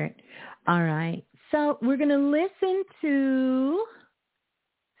 All right. So we're going to listen to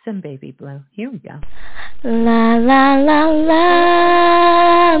some Baby Blue. Here we go. La la la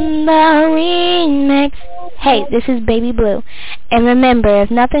la, the remix. Hey, this is Baby Blue. And remember,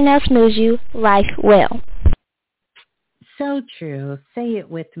 if nothing else moves you, life will. So true. Say it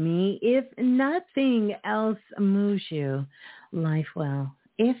with me. If nothing else moves you, life will.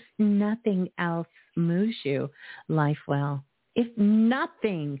 If nothing else moves you, life will. If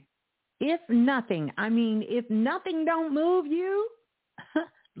nothing, if nothing don't move you,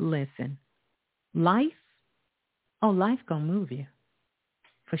 listen, life gonna move you,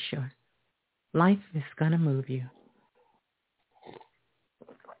 for sure. Life is gonna move you.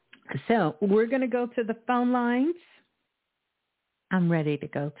 So we're gonna go to the phone lines. I'm ready to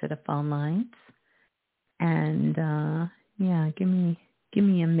go to the phone lines. And give me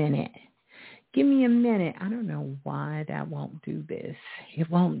a minute. Give me a minute. I don't know why that won't do this. It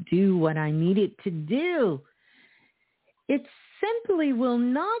won't do what I need it to do. It simply will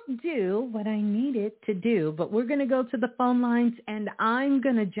not do what I need it to do. But we're going to go to the phone lines, and I'm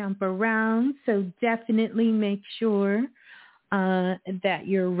going to jump around. So definitely make sure that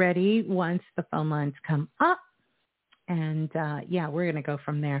you're ready once the phone lines come up. And, we're going to go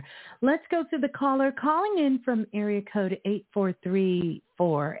from there. Let's go to the caller calling in from area code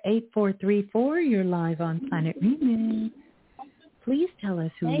 8434. 8434, you're live on Planet Remix. Please tell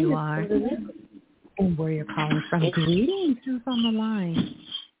us who you are and where you're calling from. Greetings. Who's on the line?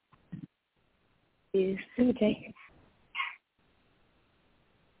 It's CJ.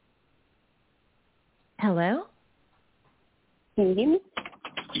 Hello? Can you hear me?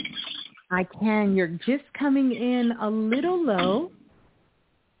 I can. You're just coming in a little low.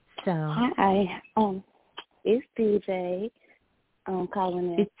 So Hi. It's DJ. I'm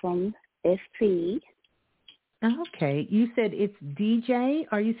calling in from SP. Okay. You said it's DJ.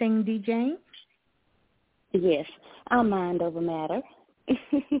 Are you saying DJ? Yes, I'm mind over matter.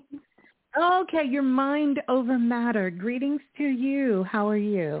 Okay, your mind over matter. Greetings to you. How are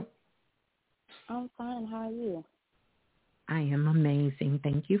you? I'm fine. How are you? I am amazing.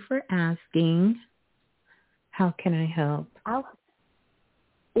 Thank you for asking. How can I help?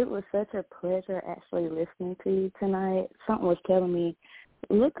 It was such a pleasure actually listening to you tonight. Something was telling me,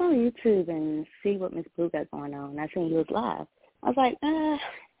 look on YouTube and see what Miss Blue got going on. I seen you was live. I was like,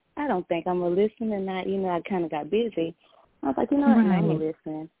 I don't think I'm going to listen tonight. I kind of got busy. I was like, what, I'm going to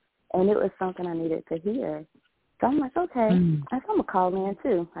listen. And it was something I needed to hear. So I'm like, okay. I said, I'm going to call in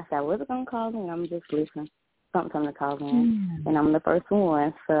too. I said, I wasn't going to call in. I'm just listening. Something to call in. And I'm the first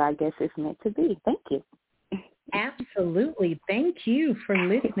one, so I guess it's meant to be. Thank you. Absolutely. Thank you for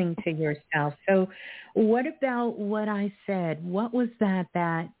listening to yourself. So what about what I said? What was that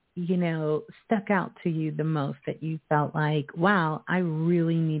stuck out to you the most, that you felt like, wow, I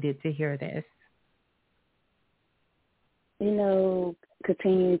really needed to hear this?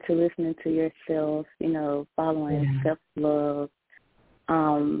 Continue to listen to yourself, following self-love,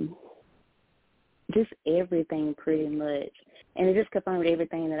 just everything pretty much. And it just confirmed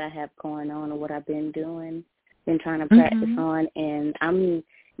everything that I have going on and what I've been doing, been trying to practice on. And I'm,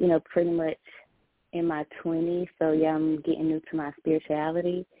 pretty much in my 20s. So, yeah, I'm getting new to my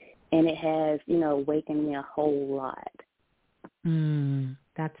spirituality. And it has, awakened me a whole lot.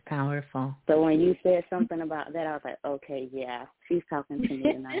 That's powerful. So when you said something about that, I was like, okay, yeah, she's talking to me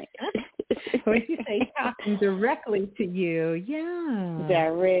tonight. When you say talking directly to you, yeah.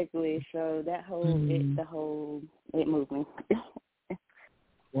 Directly. So that whole, it moved me.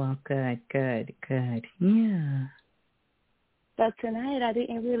 Well, good. Yeah. So tonight I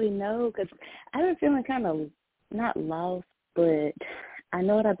didn't really know, because I've been feeling kind of not lost, but I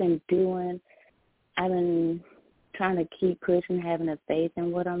know what I've been doing. I've been trying to keep pushing, having a faith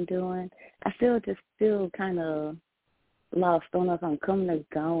in what I'm doing. I feel kind of lost. Don't know if I'm coming or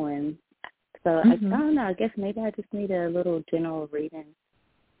going. So I don't know. I guess maybe I just need a little general reading.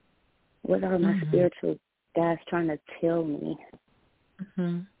 What are my spiritual guides trying to tell me?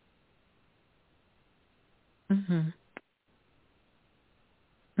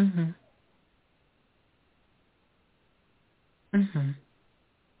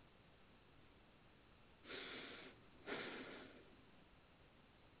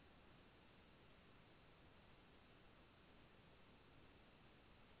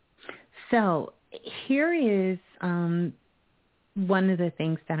 So here is one of the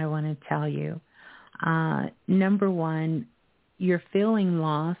things that I want to tell you. Number one, you're feeling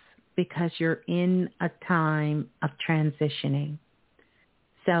lost because you're in a time of transitioning.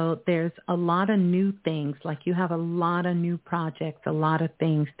 So there's a lot of new things, like you have a lot of new projects, a lot of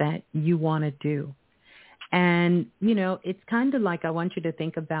things that you want to do. And, it's kind of like I want you to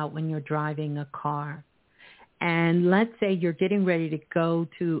think about when you're driving a car. And let's say you're getting ready to go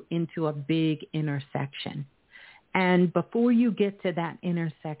into a big intersection. And before you get to that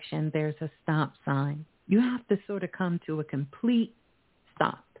intersection, there's a stop sign. You have to sort of come to a complete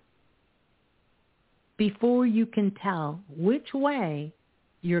stop before you can tell which way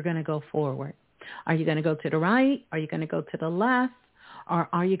you're going to go forward. Are you going to go to the right? Are you going to go to the left? Or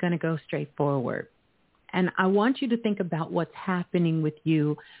are you going to go straight forward? And I want you to think about what's happening with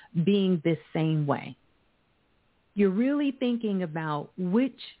you being this same way. You're really thinking about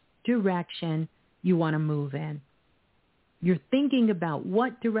which direction you want to move in. You're thinking about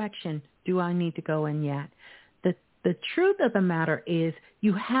what direction do I need to go in yet. The truth of the matter is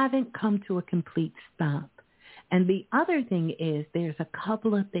you haven't come to a complete stop. And the other thing is there's a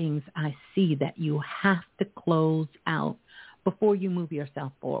couple of things I see that you have to close out before you move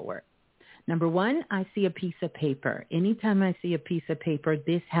yourself forward. Number one, I see a piece of paper. Anytime I see a piece of paper,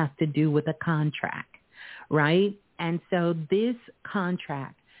 this has to do with a contract, right? And so this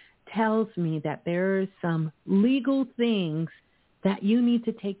contract tells me that there are some legal things that you need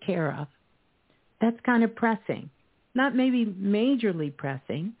to take care of. That's kind of pressing, not maybe majorly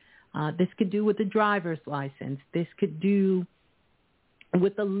pressing. This could do with the driver's license. This could do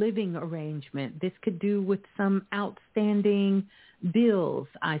with the living arrangement. This could do with some outstanding bills.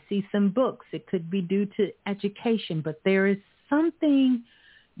 I see some books. It could be due to education, but there is something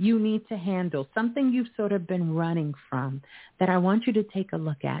you need to handle, something you've sort of been running from that I want you to take a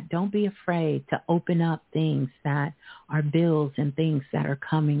look at. Don't be afraid to open up things that are bills and things that are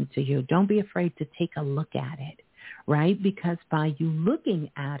coming to you. Don't be afraid to take a look at it, right? Because by you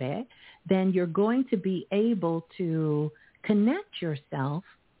looking at it, then you're going to be able to connect yourself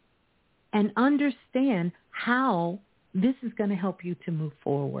and understand how this is going to help you to move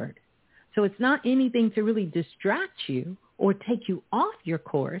forward. So it's not anything to really distract you or take you off your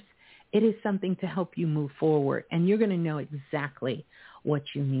course. It is something to help you move forward, and you're going to know exactly what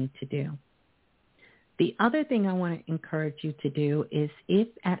you need to do. The other thing I want to encourage you to do is, if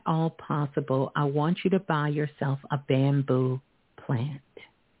at all possible, I want you to buy yourself a bamboo plant.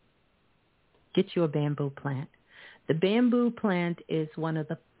 Get you a bamboo plant. The bamboo plant is one of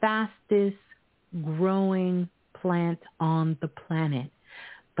the fastest growing plants on the planet.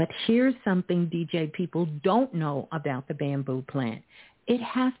 But here's something, DJ, people don't know about the bamboo plant. It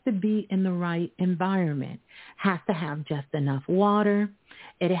has to be in the right environment. Has to have just enough water.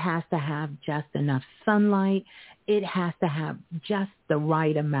 It has to have just enough sunlight. It has to have just the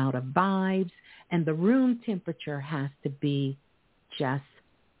right amount of vibes. And the room temperature has to be just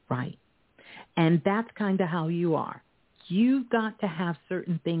right. And that's kind of how you are. You've got to have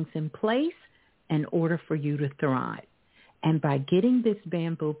certain things in place in order for you to thrive. And by getting this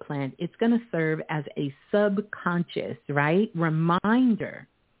bamboo plant, it's going to serve as a subconscious, right, reminder.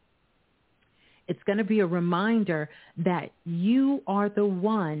 It's going to be a reminder that you are the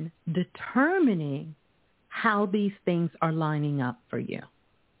one determining how these things are lining up for you.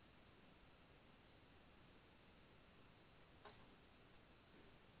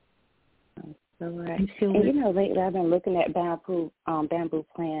 So, right. And lately I've been looking at bamboo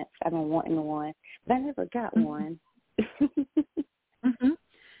plants. I've been wanting one, but I never got one. Mm-hmm.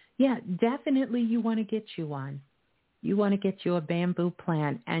 Yeah, definitely you want to get you one. You want to get you a bamboo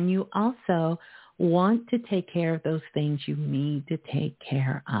plant, and you also want to take care of those things you need to take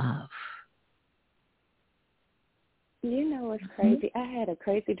care of. You know what's crazy? I had a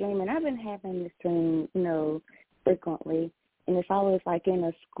crazy dream, and I've been having this dream, frequently. And it's always like in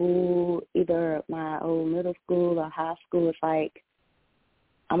a school, either my old middle school or high school. It's like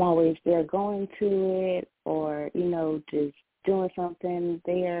I'm always there going to it, or, just doing something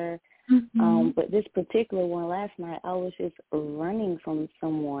there. Mm-hmm. But this particular one last night, I was just running from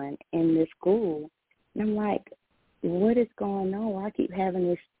someone in this school. And I'm like, what is going on? Why I keep having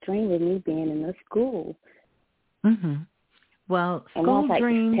this dream of me being in the school? Mm-hmm. Well, school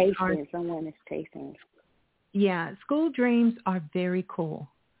dreams are... Someone is chasing. Yeah, school dreams are very cool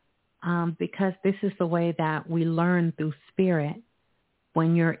because this is the way that we learn through spirit.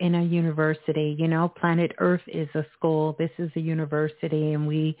 When you're in a university, Planet Earth is a school. This is a university, and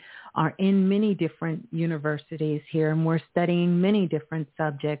we are in many different universities here, and we're studying many different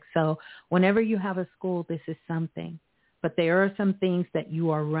subjects. So whenever you have a school, this is something. But there are some things that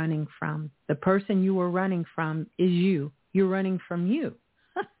you are running from. The person you are running from is you. You're running from you.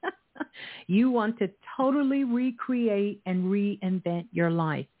 You want to totally recreate and reinvent your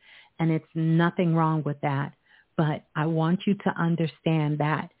life, and it's nothing wrong with that. But I want you to understand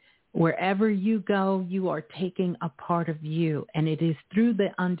that wherever you go, you are taking a part of you, and it is through the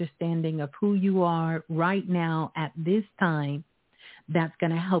understanding of who you are right now at this time that's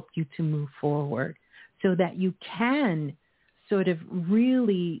going to help you to move forward so that you can sort of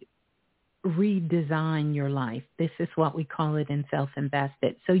really redesign your life. This is what we call it in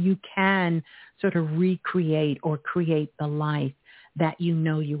Self-Invested. So you can sort of recreate or create the life that you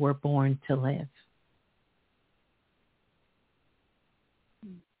know you were born to live.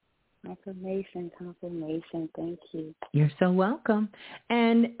 Confirmation. Thank you. You're so welcome.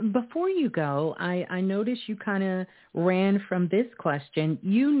 And before you go, I noticed you kind of ran from this question.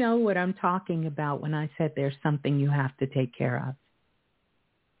 You know what I'm talking about when I said there's something you have to take care of.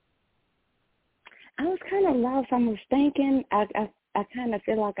 I was kind of lost. I was thinking, I kind of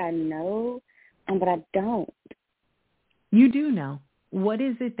feel like I know, but I don't. You do know. What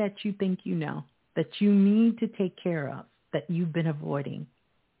is it that you think you know, that you need to take care of, that you've been avoiding?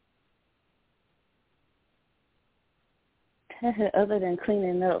 Other than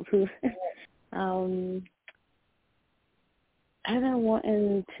cleaning up, I've been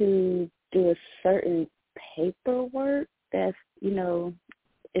wanting to do a certain paperwork that's,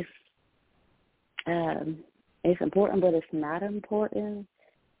 it's important, but it's not important.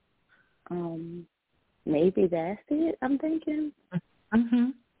 Maybe that's it, I'm thinking. Mm-hmm.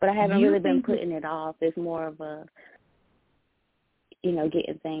 But I haven't really been putting it off. It's more of a,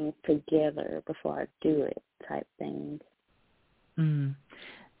 getting things together before I do it type thing.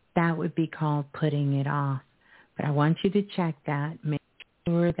 That would be called putting it off. But I want you to check that. Make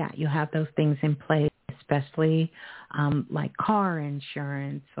sure that you have those things in place, especially like car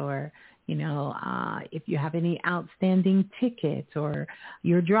insurance, or, if you have any outstanding tickets, or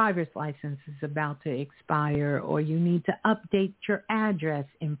your driver's license is about to expire, or you need to update your address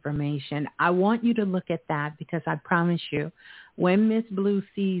information. I want you to look at that, because I promise you, when Miss Blue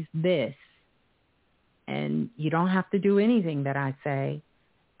sees this, and you don't have to do anything that I say,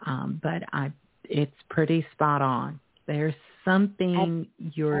 but it's pretty spot on. There's something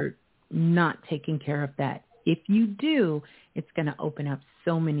you're not taking care of that. If you do, it's going to open up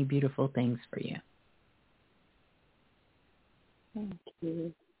so many beautiful things for you. Thank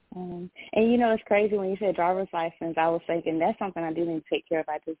you. And it's crazy when you said driver's license. I was thinking that's something I do need to take care of.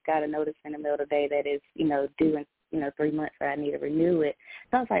 I just got a notice in the middle of the day that is, due in 3 months, that I need to renew it.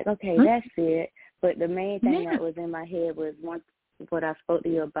 So I was like, okay, that's it. But the main thing that was in my head was what I spoke to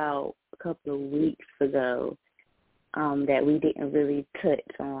you about a couple of weeks ago, that we didn't really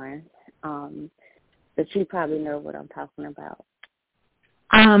touch on. But you probably know what I'm talking about.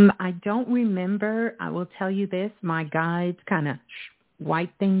 I don't remember. I will tell you this. My guides kind of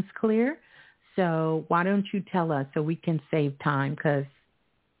wipe things clear. So why don't you tell us so we can save time?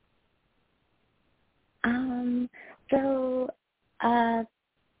 So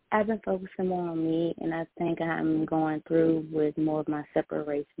I've been focusing more on me, and I think I'm going through with more of my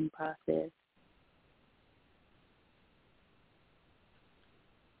separation process.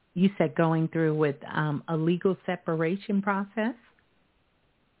 You said going through with a legal separation process?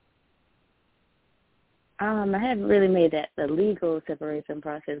 I haven't really made that the legal separation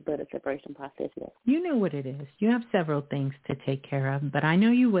process, but a separation process, yes. You know what it is. You have several things to take care of, but I know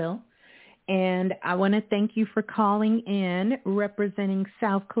you will. And I want to thank you for calling in, representing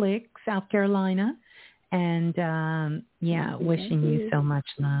South Click, South Carolina. And, wishing you so much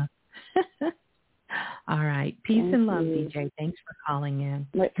love. All right. Peace and love, DJ. Thanks for calling in.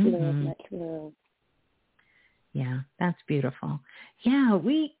 Much love. Yeah, that's beautiful. Yeah,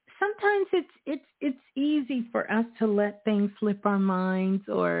 sometimes it's easy for us to let things slip our minds,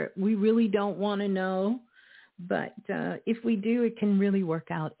 or we really don't want to know. But if we do, it can really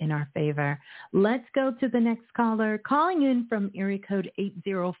work out in our favor. Let's go to the next caller. Calling in from area code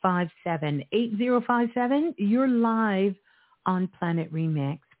 8057. 8057, you're live on Planet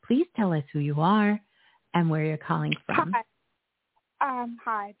Remix. Please tell us who you are and where you're calling from.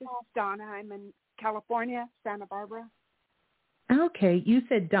 Hi, this is Donna. I'm in California, Santa Barbara. Okay, you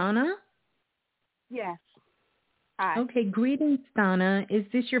said Donna? Yes. Hi. Okay, greetings, Donna. Is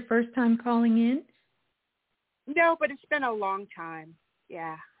this your first time calling in? No, but it's been a long time.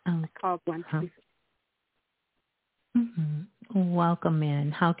 Yeah. Oh, I called once before. Mm-hmm. Welcome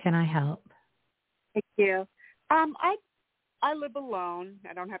in. How can I help? Thank you. I live alone.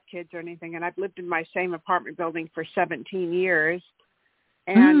 I don't have kids or anything, and I've lived in my same apartment building for 17 years,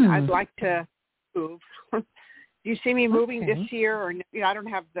 and I'd like to move. Do you see me moving this year? Or I don't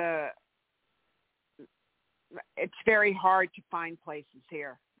have it's very hard to find places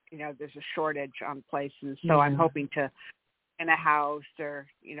here. There's a shortage on places, so I'm hoping to in a house, or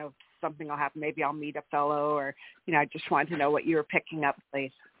something will happen. Maybe I'll meet a fellow, or I just wanted to know what you were picking up,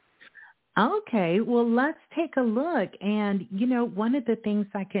 please. Okay, well, let's take a look. And one of the things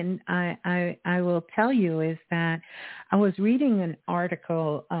I will tell you is that I was reading an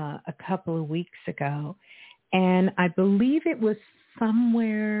article a couple of weeks ago, and I believe it was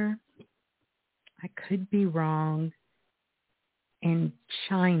somewhere, I could be wrong, in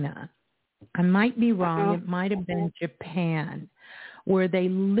China. I might be wrong. It might have been Japan, where they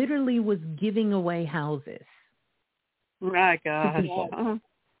literally was giving away houses. My God.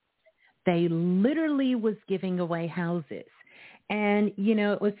 They literally was giving away houses. And,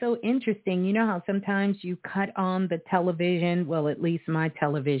 it was so interesting. You know how sometimes you cut on the television? Well, at least my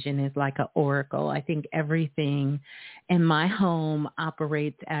television is like an oracle. I think everything in my home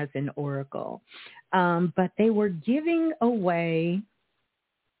operates as an oracle. But they were giving away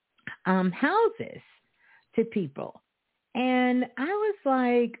houses to people. And I was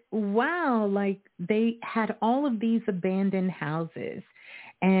like, wow, like they had all of these abandoned houses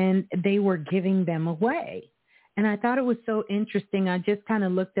and they were giving them away. And I thought it was so interesting. I just kind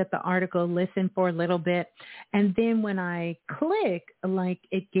of looked at the article, listened for a little bit. And then when I click,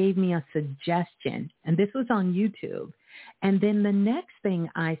 it gave me a suggestion. And this was on YouTube. And then the next thing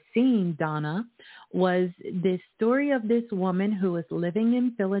I seen, Donna, was this story of this woman who was living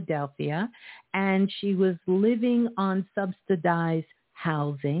in Philadelphia, and she was living on subsidized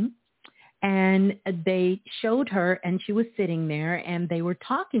housing. And they showed her, and she was sitting there, and they were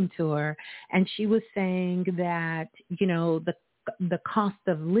talking to her, and she was saying that, the cost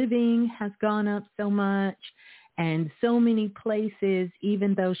of living has gone up so much, and so many places,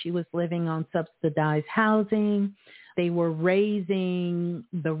 even though she was living on subsidized housing, they were raising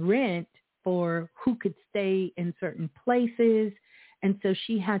the rent for who could stay in certain places, and so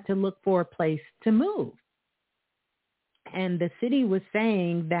she had to look for a place to move. And the city was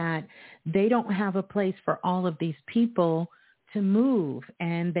saying that they don't have a place for all of these people to move,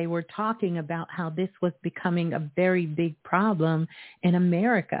 and they were talking about how this was becoming a very big problem in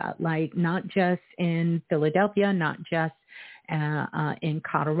America, like not just in Philadelphia, not just in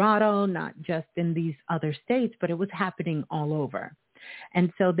Colorado, not just in these other states, but it was happening all over.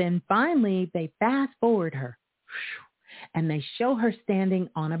 And so then finally they fast forward her and they show her standing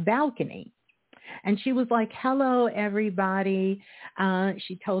on a balcony. And she was like, hello, everybody.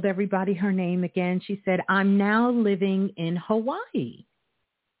 She told everybody her name again. She said, I'm now living in Hawaii.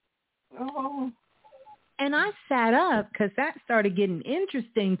 Oh. And I sat up because that started getting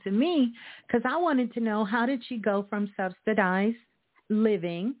interesting to me, because I wanted to know, how did she go from subsidized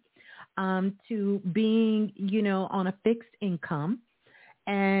living to being, on a fixed income,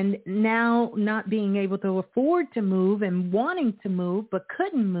 and now not being able to afford to move and wanting to move but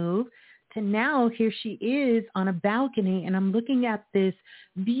couldn't move, to now here she is on a balcony, and I'm looking at this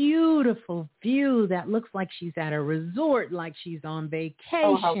beautiful view that looks like she's at a resort, like she's on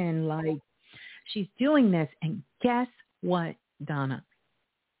vacation, like she's doing this. And guess what, Donna?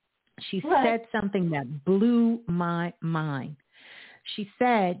 She said something that blew my mind. She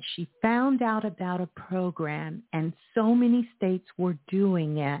said she found out about a program, and so many states were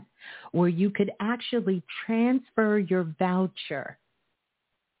doing it, where you could actually transfer your voucher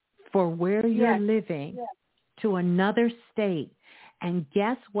for where you're living to another state. And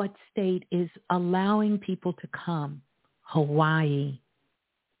guess what state is allowing people to come? Hawaii.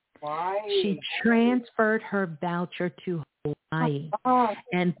 She transferred her voucher to Hawaii.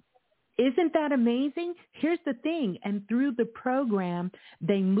 And isn't that amazing? Here's the thing. And through the program,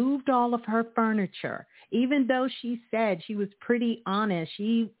 they moved all of her furniture. Even though she said she was pretty honest,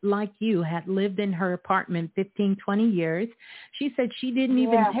 she, like you, had lived in her apartment 15, 20 years. She said she didn't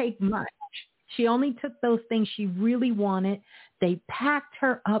even take much. She only took those things she really wanted. They packed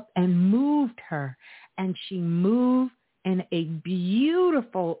her up and moved her. And she moved in a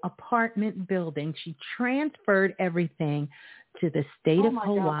beautiful apartment building. She transferred everything to the state of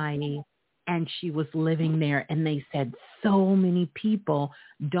Hawaii, and she was living there. And they said so many people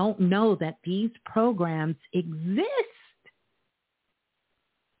don't know that these programs exist.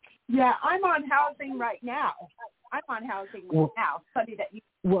 Yeah, I'm on housing right now. Funny that you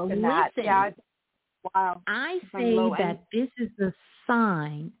mentioned that. Listen, yeah, wow. I say that this is a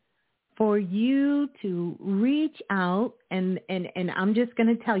sign for you to reach out, and I'm just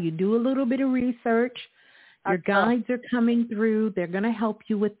going to tell you, do a little bit of research. Your guides are coming through. They're going to help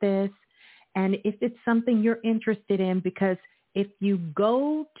you with this. And if it's something you're interested in, because if you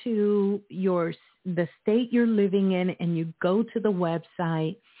go to the state you're living in and you go to the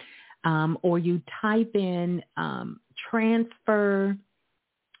website, or you type in transfer,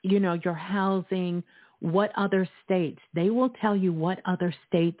 your housing, what other states, they will tell you what other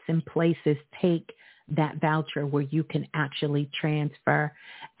states and places take that voucher where you can actually transfer.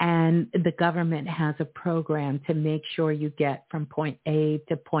 And the government has a program to make sure you get from point A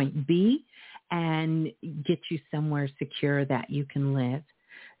to point B and get you somewhere secure that you can live.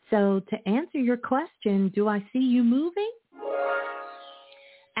 So to answer your question, do I see you moving?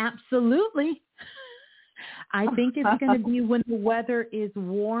 Absolutely. I think it's going to be when the weather is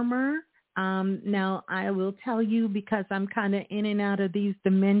warmer. Now, I will tell you, because I'm kind of in and out of these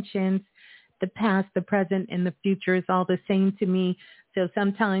dimensions, the past, the present, and the future is all the same to me. So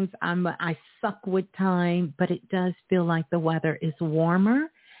sometimes I suck with time, but it does feel like the weather is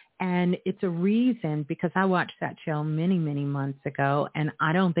warmer. And it's a reason, because I watched that show many, many months ago, and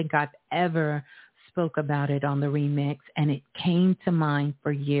I don't think I've ever spoke about it on the remix, and it came to mind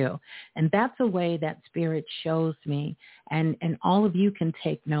for you. And that's a way that Spirit shows me. And all of you can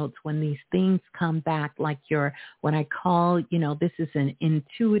take notes when these things come back, like what I call, this is an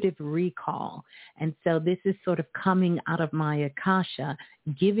intuitive recall. And so this is sort of coming out of my Akasha,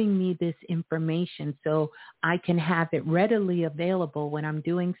 giving me this information so I can have it readily available when I'm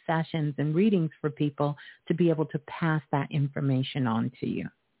doing sessions and readings for people, to be able to pass that information on to you.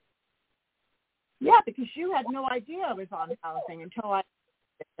 Yeah, because you had no idea I was on housing until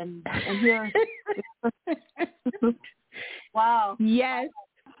and here. Wow. Yes.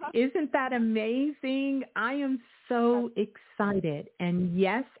 Isn't that amazing? I am so excited. And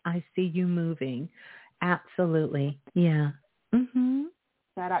yes, I see you moving. Absolutely. Yeah. Mm-hmm.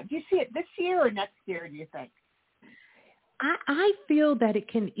 Do you see it this year or next year, do you think? I feel that it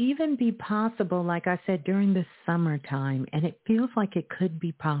can even be possible, like I said, during the summertime, and it feels like it could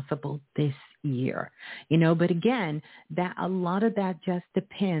be possible this year, you know, but again, that a lot of that just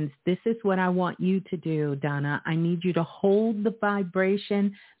depends. This is what I want you to do, Donna. I need you to hold the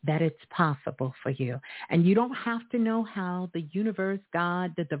vibration that it's possible for you. And you don't have to know how. The universe,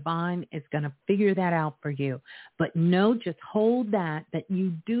 God, the divine is going to figure that out for you. But no, just hold that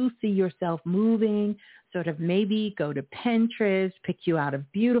you do see yourself moving, sort of maybe go to Pinterest, pick you out a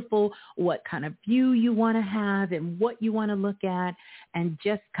beautiful, what kind of view you want to have and what you want to look at, and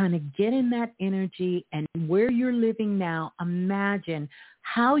just kind of get in that energy. And where you're living now, imagine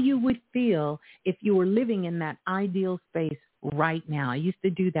how you would feel if you were living in that ideal space right now. I used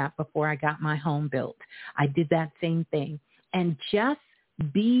to do that before I got my home built. I did that same thing. And just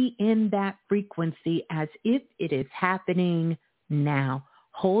be in that frequency as if it is happening now.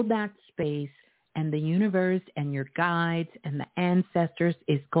 Hold that space, and the universe and your guides and the ancestors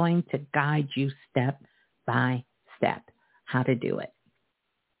is going to guide you step by step how to do it.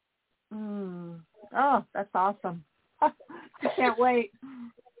 Oh, that's awesome. I can't wait.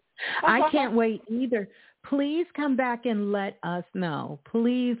 I can't wait either. Please come back and let us know.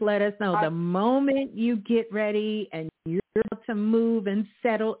 Please let us know the moment you get ready and you're able to move and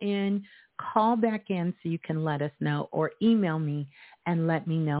settle in. Call back in so you can let us know, or email me and let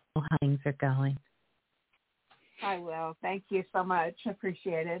me know how things are going. I will. Thank you so much.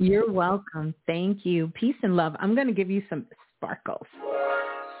 Appreciate it. You're welcome. Thank you. Peace and love. I'm going to give you some sparkles.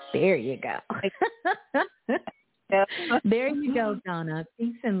 There you go. There you go, Donna.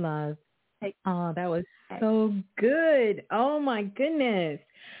 Peace and love. Oh, that was so good. Oh, my goodness.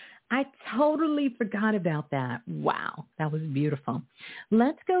 I totally forgot about that. Wow, that was beautiful.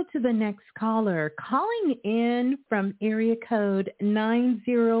 Let's go to the next caller. Calling in from area code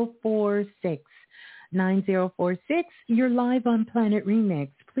 9046. 9046, you're live on Planet Remix.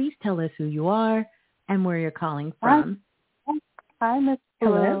 Please tell us who you are and where you're calling from. Hi, Miss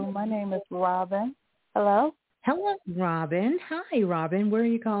Blue. Hello. My name is Robin. Hello? Hello, Robin. Hi, Robin. Where are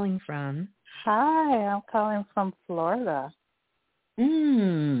you calling from? Hi, I'm calling from Florida.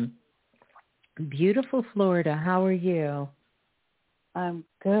 Beautiful Florida. How are you? I'm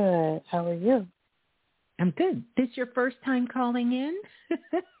good. How are you? I'm good. This your first time calling in?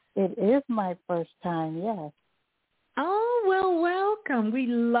 It is my first time, yes. Oh, well, welcome. We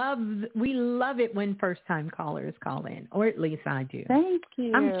love it when first-time callers call in, or at least I do. Thank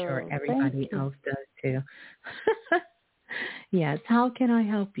you. I'm sure everybody else does too. Yes. How can I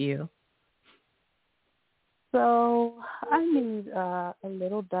help you? So I need a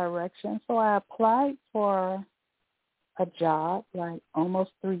little direction. So I applied for a job like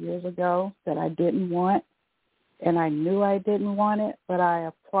almost 3 years ago that I didn't want, and I knew I didn't want it, but I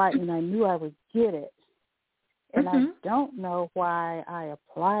applied and I knew I would get it. And I don't know why I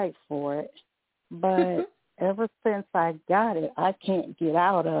applied for it, but ever since I got it, I can't get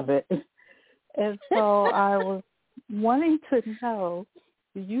out of it. And so I was wanting to know,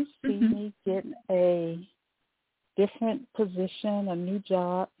 do you see me getting a different position, a new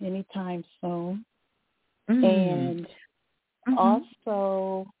job anytime soon? And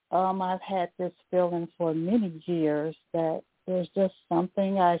also, I've had this feeling for many years that there's just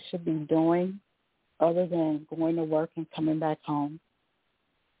something I should be doing other than going to work and coming back home.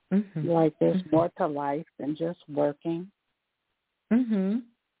 Like there's more to life than just working. Could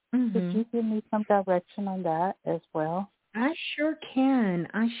you give me some direction on that as well? I sure can.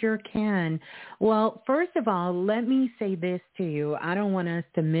 Well, first of all, let me say this to you. I don't want us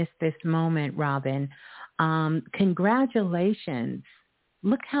to miss this moment, Robin. Congratulations.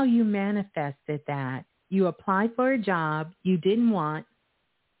 Look how you manifested that. You applied for a job you didn't want.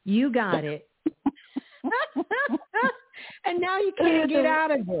 You got it. And now you can't get out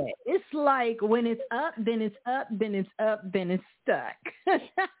of it. It's like when it's up, then it's up, then it's up, then it's stuck.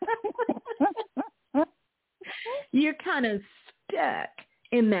 You're kind of stuck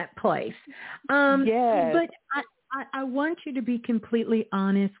in that place. Yes. But I want you to be completely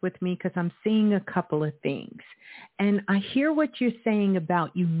honest with me because I'm seeing a couple of things. And I hear what you're saying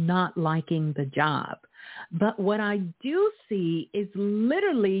about you not liking the job. But what I do see is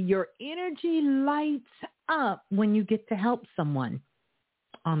literally your energy lights up when you get to help someone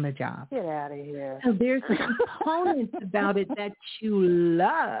on the job. Get out of here. So there's a component about it that you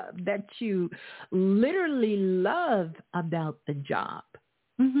love, that you literally love about the job.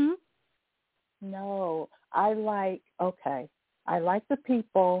 No, I like the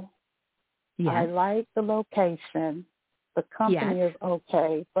people. Yes. I like the location. The company is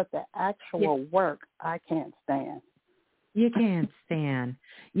okay, but the actual work I can't stand. You can't stand.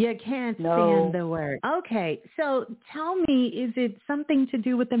 You can't stand the work. Okay, so tell me, is it something to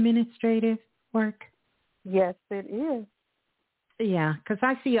do with administrative work? Yes, it is. Yeah, because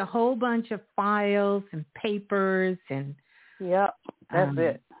I see a whole bunch of files and papers and. Yep, that's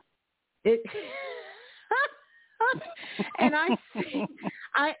it. And I'm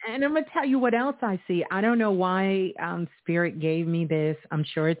gonna tell you what else I see. I don't know why Spirit gave me this. I'm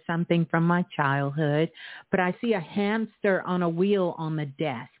sure it's something from my childhood, but I see a hamster on a wheel on the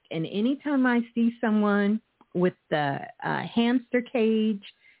desk. And anytime I see someone with the hamster cage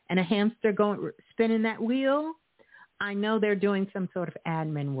and a hamster spinning that wheel, I know they're doing some sort of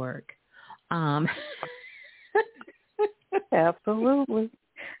admin work. Absolutely.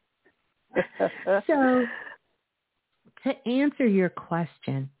 So to answer your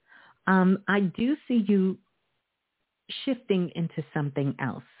question, I do see you shifting into something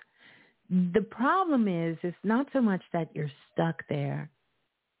else. The problem is not so much that you're stuck there.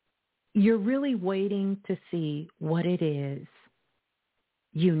 You're really waiting to see what it is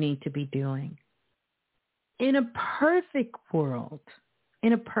you need to be doing. In a perfect world,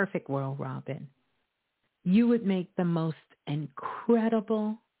 Robin, you would make the most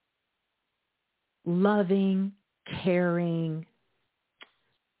incredible, loving, caring,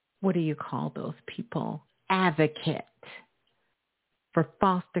 what do you call those people? Advocate for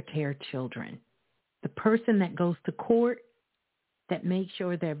foster care children. The person that goes to court, that makes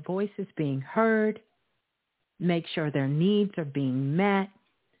sure their voice is being heard, make sure their needs are being met,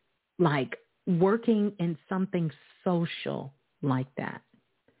 like working in something social like that.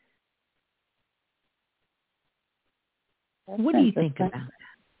 What do you think about that?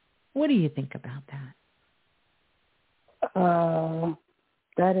 What do you think about that?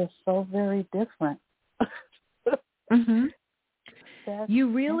 That is so very different. Mm-hmm. You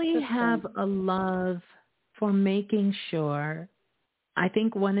really have a love for making sure. I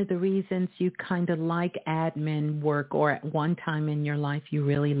think one of the reasons you kind of like admin work, or at one time in your life you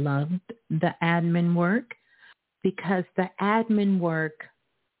really loved the admin work, because the admin work,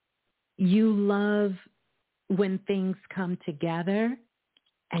 you love when things come together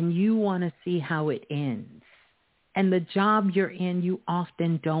and you want to see how it ends. And the job you're in, you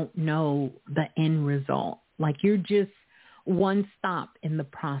often don't know the end result. Like you're just one stop in the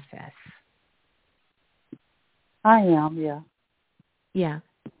process. I am, yeah. Yeah.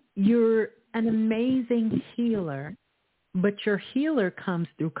 You're an amazing healer, but your healer comes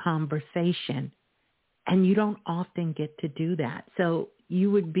through conversation, and you don't often get to do that. So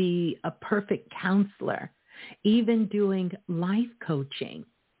you would be a perfect counselor, even doing life coaching.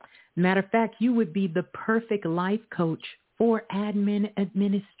 Matter of fact, you would be the perfect life coach for admin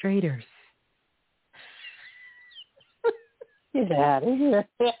administrators. Get out of here.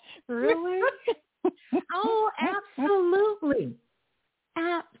 Really? Oh, absolutely.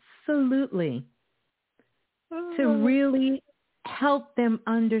 Absolutely. To really help them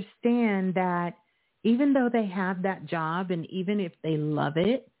understand that even though they have that job and even if they love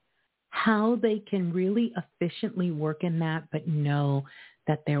it, how they can really efficiently work in that, but know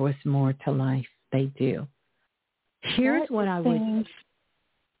that there was more to life. They do. Here's what I would...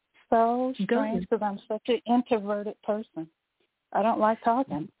 So strange because I'm such an introverted person. I don't like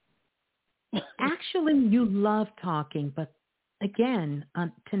talking. Actually, you love talking, but again,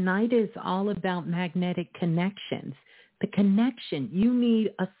 tonight is all about magnetic connections. The connection, you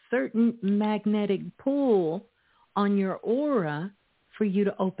need a certain magnetic pull on your aura for you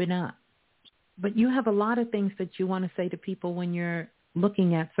to open up. But you have a lot of things that you want to say to people when you're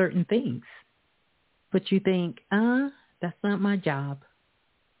looking at certain things. But you think, that's not my job.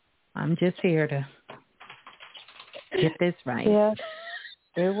 I'm just here to get this right. Yeah.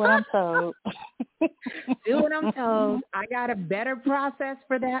 Do what I'm told. Do what I'm told. I got a better process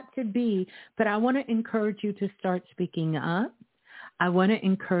for that to be. But I want to encourage you to start speaking up. I want to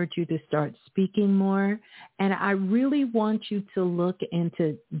encourage you to start speaking more. And I really want you to look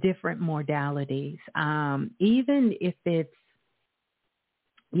into different modalities. Even if it's,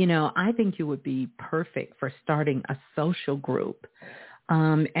 I think you would be perfect for starting a social group.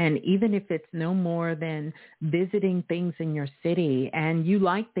 And even if it's no more than visiting things in your city and you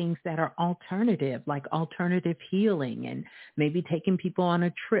like things that are alternative, like alternative healing and maybe taking people on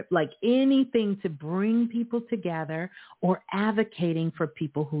a trip, like anything to bring people together or advocating for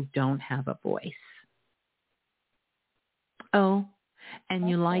people who don't have a voice. Oh, and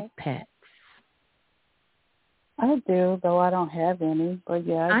you like pets. I do, though I don't have any, but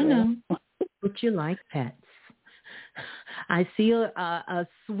yeah, I do. know, but you like pets. I see a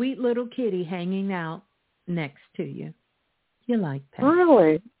sweet little kitty hanging out next to you. You like pets.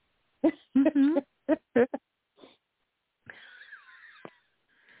 Really? Mm-hmm.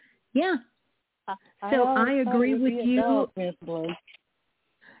 Yeah. So I agree with you.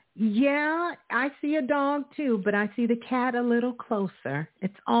 Yeah, I see a dog too, but I see the cat a little closer.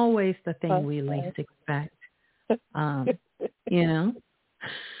 It's always the thing we least expect. You know?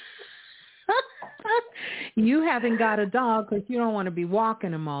 You haven't got a dog because you don't want to be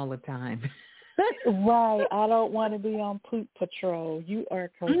walking them all the time. Right. I don't want to be on poop patrol. You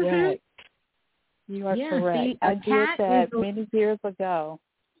are correct. You are correct. See, I did that many years ago.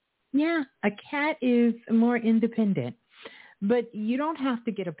 Yeah, a cat is more independent, but you don't have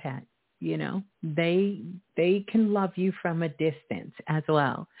to get a pet. You know, they can love you from a distance as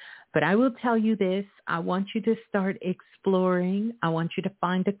well. But I will tell you this, I want you to start exploring. I want you to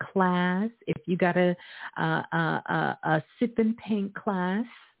find a class. If you got a sip and paint class,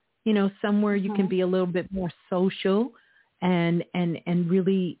 you know, somewhere you can be a little bit more social and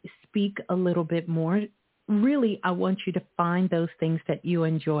really speak a little bit more. Really, I want you to find those things that you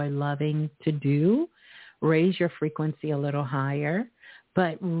enjoy loving to do. Raise your frequency a little higher.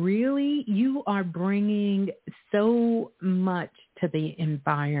 But really, you are bringing so much to the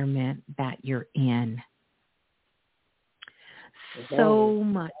environment that you're in. So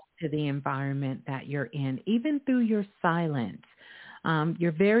much to the environment that you're in, even through your silence.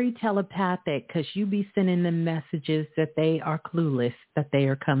 You're very telepathic because you be sending them messages that they are clueless that they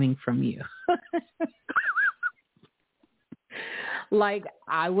are coming from you. Like,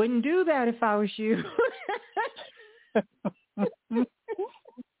 I wouldn't do that if I was you.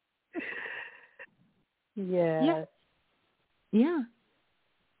 Yes. Yeah.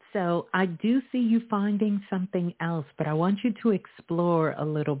 So I do see you finding something else, but I want you to explore a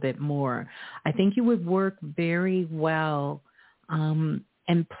little bit more. I think you would work very well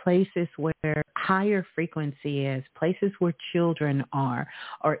in places where higher frequency is, places where children are,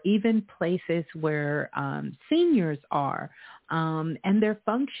 or even places where seniors are, and they're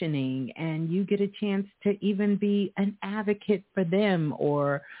functioning, and you get a chance to even be an advocate for them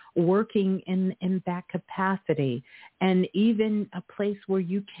or working in that capacity, and even a place where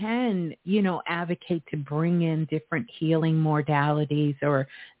you can, you know, advocate to bring in different healing modalities or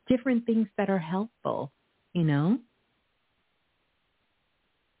different things that are helpful, you know?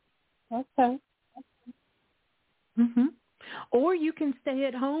 Okay. Mm-hmm. Or you can stay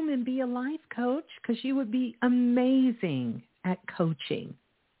at home and be a life coach because you would be amazing at coaching,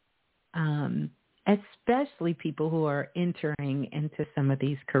 especially people who are entering into some of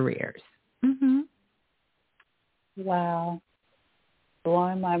these careers. Mm-hmm. Wow.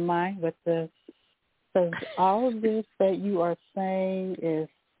 Blowing my mind with this. So all of this that you are saying is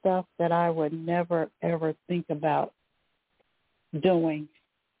stuff that I would never, ever think about doing.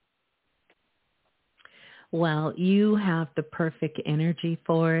 Well, you have the perfect energy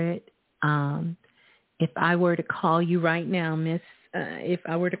for it. If I were to call you right now, Miss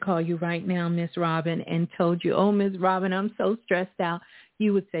Robin, and told you, oh, Miss Robin, I'm so stressed out,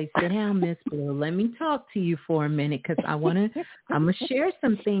 you would say, sit down, Miss Blue. Let me talk to you for a minute because I'm going to share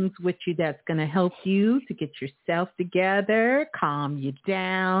some things with you that's going to help you to get yourself together, calm you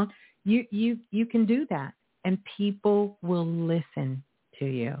down. You can do that, and people will listen to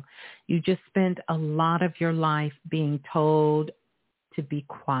you. You just spent a lot of your life being told to be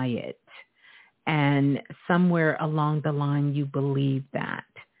quiet. And somewhere along the line, you believe that.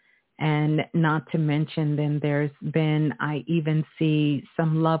 And not to mention, then there's been, I even see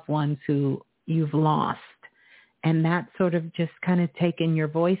some loved ones who you've lost. And that sort of just kind of taken your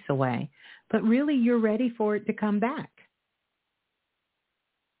voice away. But really, you're ready for it to come back.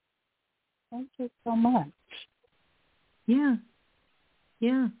 Thank you so much. Yeah.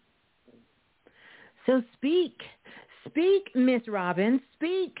 Yeah. So speak, Miss Robin,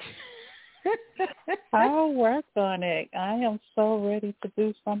 speak. I'll work on it. I am so ready to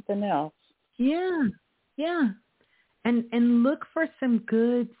do something else. Yeah. And look for some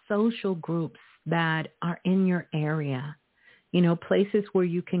good social groups that are in your area. You know, places where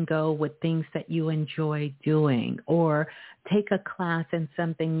you can go with things that you enjoy doing, or take a class in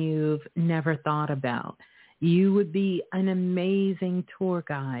something you've never thought about. You would be an amazing tour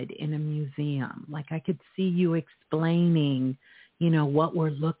guide in a museum. Like, I could see you explaining, you know, what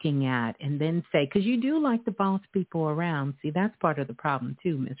we're looking at, and then say, because you do like to boss people around. See, that's part of the problem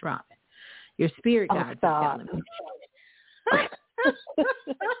too, Miss Robin. Your spirit guides are telling me.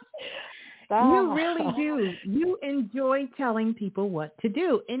 You really do. You enjoy telling people what to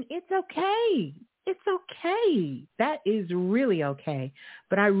do, and it's okay. It's okay. That is really okay.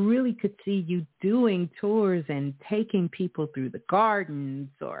 But I really could see you doing tours and taking people through the gardens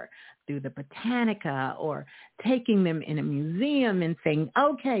or through the Botanica, or taking them in a museum and saying,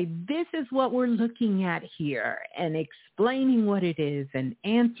 okay, this is what we're looking at here, and explaining what it is and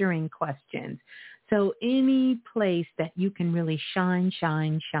answering questions. So any place that you can really shine,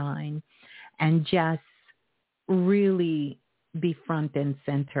 and just really be front and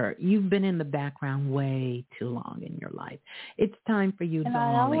center. You've been in the background way too long in your life. It's time for you, and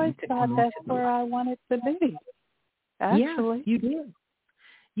darling, I always to thought come that's into the where light. I wanted to be. Actually. Yeah, you did.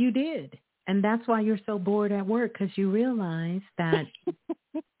 You did. And that's why you're so bored at work, because you realize that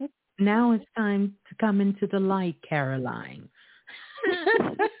now it's time to come into the light, Caroline.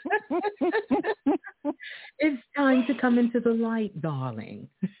 It's time to come into the light, darling.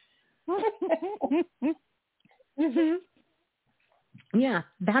 Mm-hmm. Yeah,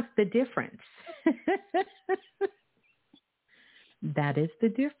 that's the difference. That is the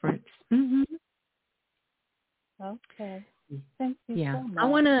difference. Mm-hmm. Okay. Thank you so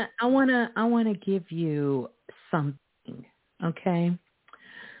much. I wanna give you something. Okay.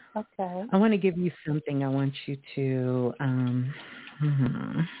 Okay. I want to give you something. I want you to.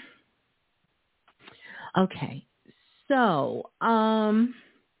 Okay. So, I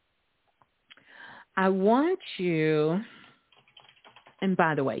want you. And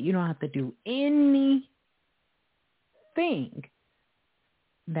by the way, you don't have to do anything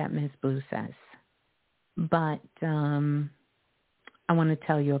that Ms. Blue says, but I want to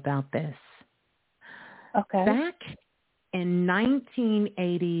tell you about this. Okay. Back in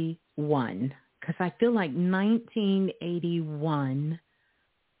 1981, because I feel like 1981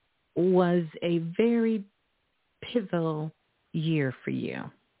 was a very pivotal year for you.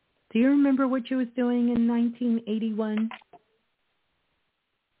 Do you remember what you was doing in 1981?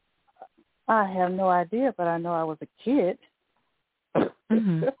 I have no idea, but I know I was a kid.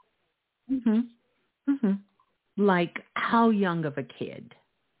 Mm-hmm. Mm-hmm. Mm-hmm. Like how young of a kid?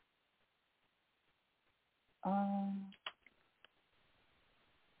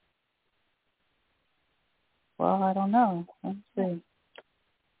 Well, I don't know. Let's see.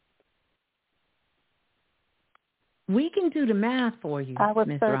 We can do the math for you, I was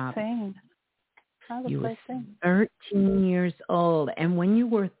Ms. 13. Robin. You were 13. 13 years old. And when you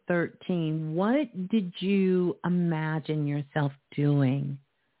were 13, what did you imagine yourself doing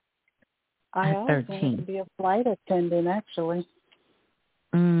I at always 13? wanted to be a flight attendant, actually.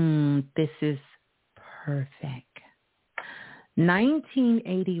 This is perfect.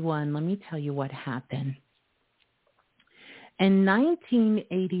 1981, let me tell you what happened. In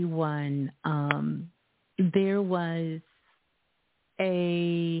 1981, there was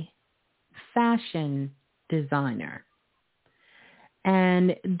a fashion designer.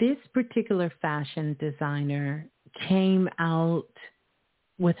 And this particular fashion designer came out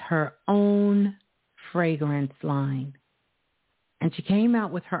with her own fragrance line. And she came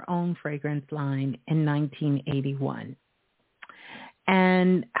out with her own fragrance line in 1981.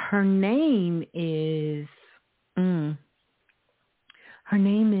 And her name is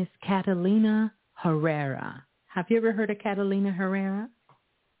Catalina Herrera. Have you ever heard of Catalina Herrera?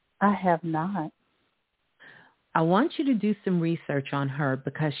 I have not. I want you to do some research on her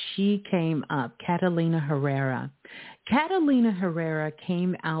because she came up, Catalina Herrera. Catalina Herrera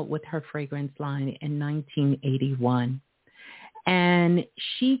came out with her fragrance line in 1981. And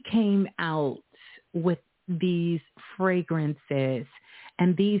she came out with these fragrances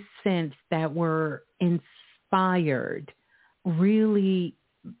and these scents that were inspired really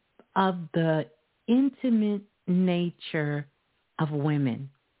of the intimate nature of women.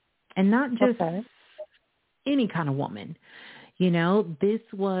 And not just any kind of woman. You know, this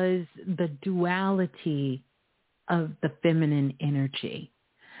was the duality of the feminine energy,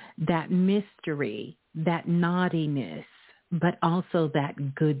 that mystery, that naughtiness, but also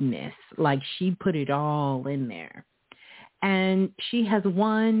that goodness. Like she put it all in there. And she has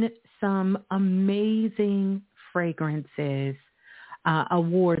won some amazing fragrances,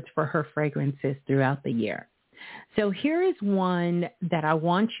 awards for her fragrances throughout the year. So here is one that I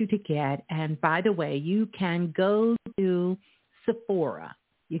want you to get. And by the way, you can go to Sephora.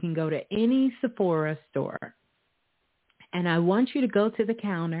 You can go to any Sephora store. And I want you to go to the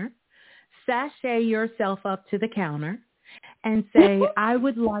counter, sashay yourself up to the counter, and say, I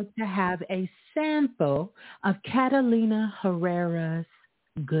would like to have a sample of Catalina Herrera's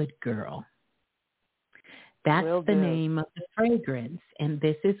Good Girl. That's the name of the fragrance. And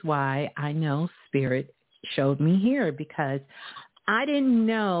this is why I know Spirit showed me here, because I didn't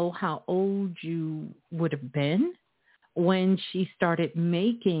know how old you would have been when she started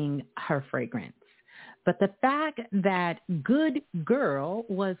making her fragrance. But the fact that Good Girl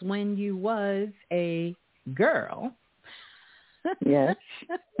was when you was a girl, yes,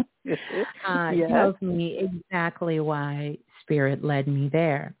 tells me exactly why Spirit led me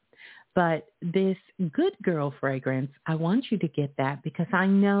there. But this Good Girl fragrance, I want you to get that because I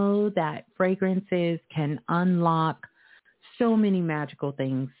know that fragrances can unlock so many magical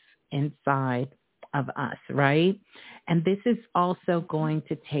things inside of us, right? And this is also going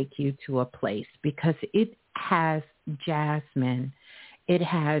to take you to a place because it has jasmine, it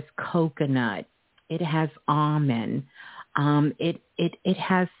has coconut, it has almond, it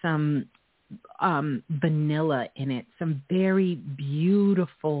has some vanilla in it, some very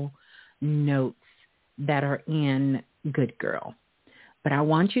beautiful notes that are in Good Girl. But I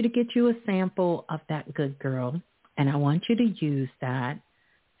want you to get you a sample of that Good Girl, and I want you to use that,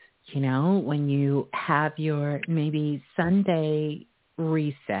 when you have your maybe Sunday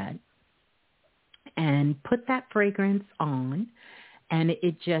reset, and put that fragrance on. And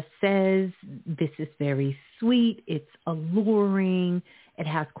it just says, this is very sweet, it's alluring, it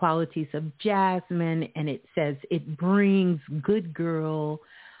has qualities of jasmine, and it says it brings Good Girl,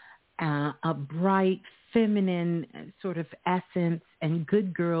 a bright, feminine sort of essence, and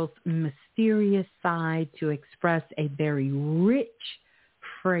Good Girl's mysterious side to express a very rich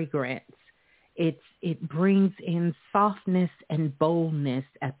fragrance. It brings in softness and boldness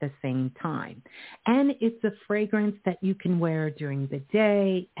at the same time. And it's a fragrance that you can wear during the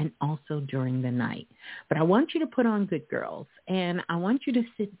day and also during the night. But I want you to put on Good Girls, and I want you to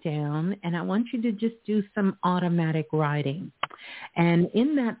sit down, and I want you to just do some automatic writing. And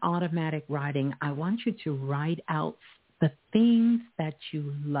in that automatic writing, I want you to write out the things that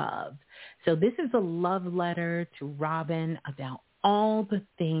you love. So this is a love letter to Robin about all the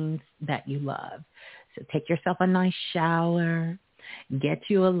things that you love. So take yourself a nice shower, get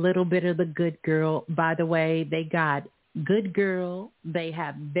you a little bit of the Good Girl. By the way, they got Good Girl. They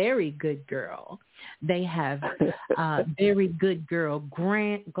have Very Good Girl. They have Very Good Girl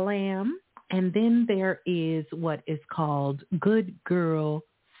Glam. And then there is what is called Good Girl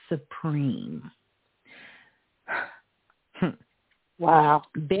Supreme. Wow.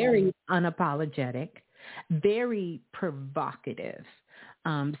 Very unapologetic, very provocative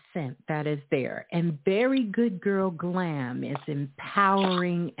scent that is there. And Very Good Girl Glam is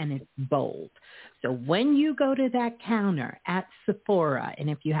empowering and it's bold. So when you go to that counter at Sephora, and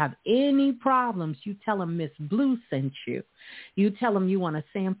if you have any problems, you tell them Miss Blue sent you. You tell them you want a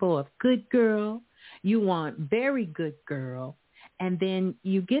sample of Good Girl, you want Very Good Girl, and then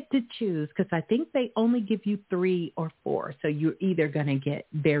you get to choose, because I think they only give you 3 or 4. So you're either going to get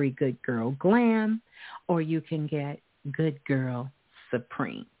Very Good Girl Glam, or you can get Good Girl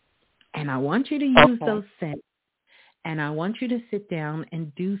Supreme. And I want you to use those scents, and I want you to sit down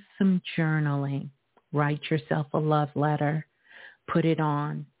and do some journaling. Write yourself a love letter. Put it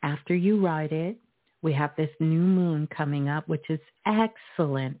on. After you write it, we have this new moon coming up, which is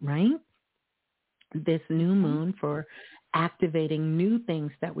excellent, right? This new moon for activating new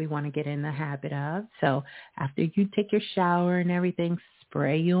things that we want to get in the habit of. So after you take your shower and everything,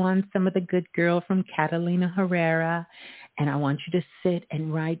 spray you on some of the Good Girl from Catalina Herrera. And I want you to sit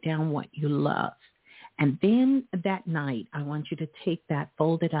and write down what you love. And then that night, I want you to take that,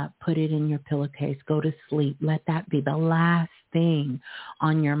 fold it up, put it in your pillowcase, go to sleep. Let that be the last thing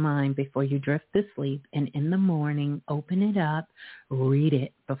on your mind before you drift to sleep. And in the morning, open it up, read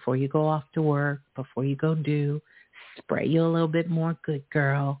it before you go off to work, before you go do. Spray you a little bit more Good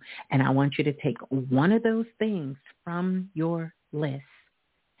Girl. And I want you to take one of those things from your list.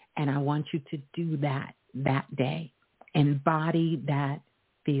 And I want you to do that day. Embody that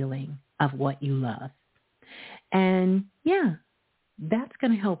feeling of what you love. And yeah, that's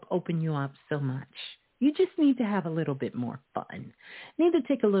going to help open you up so much. You just need to have a little bit more fun. Need to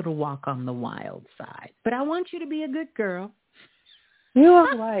take a little walk on the wild side. But I want you to be a good girl. You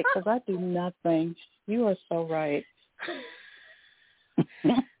are right, because I do nothing. You are so right.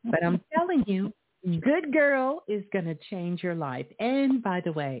 But I'm telling you, Good Girl is going to change your life. And by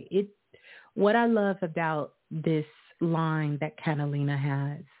the way, what I love about this line that Catalina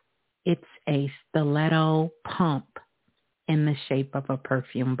has, it's a stiletto pump in the shape of a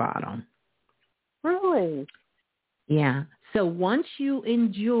perfume bottle. Really? Yeah. So once you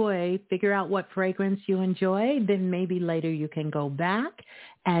figure out what fragrance you enjoy, then maybe later you can go back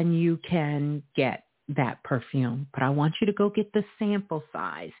and you can get that perfume. But I want you to go get the sample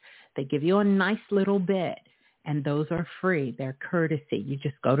size. They give you a nice little bit, and those are free. They're courtesy. You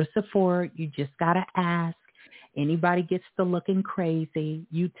just go to Sephora. You just got to ask. Anybody gets to looking crazy,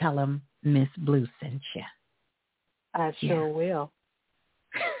 you tell them Miss Blue sent you. I sure will.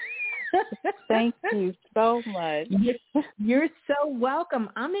 Thank you so much. You're so welcome.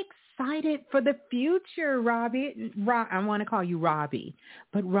 I'm excited for the future, Robbie. I want to call you Robbie.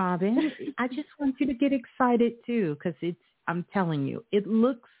 But Robin, I just want you to get excited too, because I'm telling you, it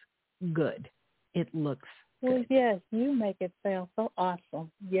looks good. It looks Well, good. yes, you make it sound so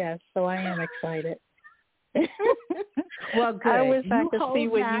awesome. Yes, so I am excited. Well, good. I wish I You could see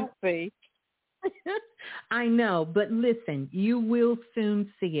hold what that. you see. I know, but listen, you will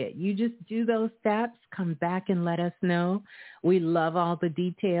soon see it. You just do those steps, come back and let us know. We love all the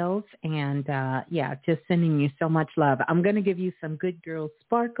details, and just sending you so much love. I'm going to give you some Good Girl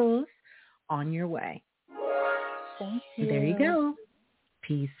Sparkles on your way. Thank you. There you go.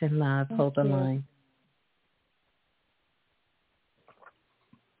 Peace and love. Hold the line.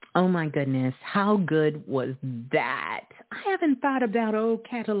 Oh, my goodness. How good was that? I haven't thought about old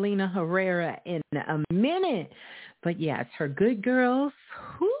Catalina Herrera in a minute. But, yes, her Good Girls,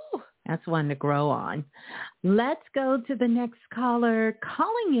 whew, that's one to grow on. Let's go to the next caller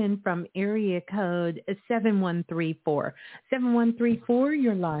calling in from area code 7134. 7134,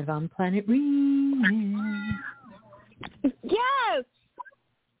 you're live on Planet Remix. Yes!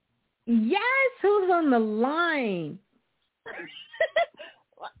 Yes, who's on the line?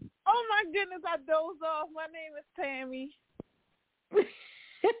 Oh, my goodness, I dozed off. My name is Tammy.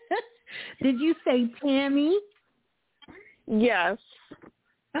 Did you say Tammy? Yes.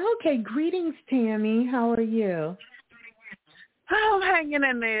 Okay, greetings, Tammy. How are you? I'm hanging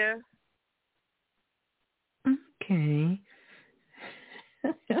in there. Okay.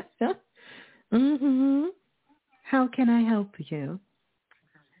 How can I help you?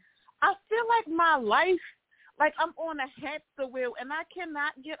 I feel like my life, like I'm on a hamster wheel, and I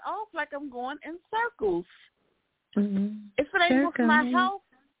cannot get off, like I'm going in circles. Mm-hmm. If it ain't with my health,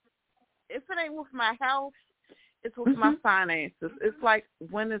 it's with my finances. It's like,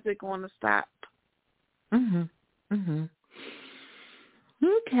 when is it going to stop?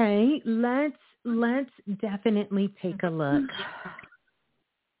 Okay, let's definitely take a look.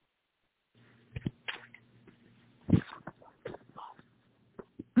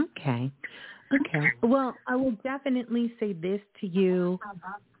 Okay. Well, I will definitely say this to you.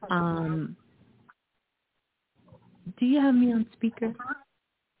 Do you have me on speaker?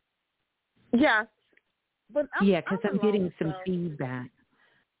 Yes. But because I'm getting some feedback.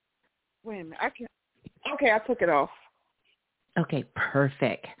 Wait a minute. Okay, I took it off. Okay,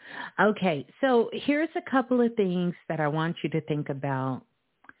 perfect. Okay, so here's a couple of things that I want you to think about.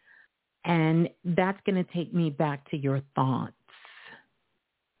 And that's going to take me back to your thoughts.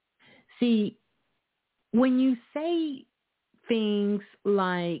 See, when you say things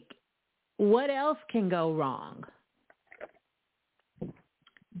like, what else can go wrong?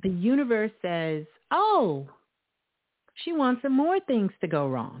 The universe says, oh, she wants some more things to go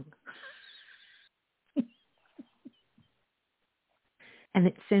wrong. And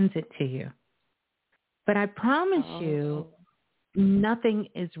it sends it to you. But I promise you, nothing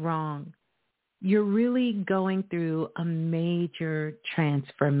is wrong. You're really going through a major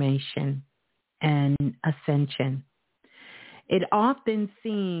transformation and ascension. It often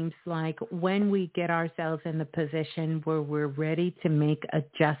seems like when we get ourselves in the position where we're ready to make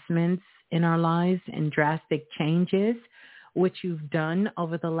adjustments in our lives and drastic changes, which you've done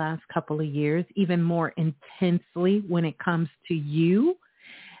over the last couple of years, even more intensely when it comes to you,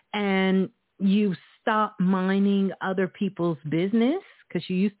 and you stop minding other people's business, because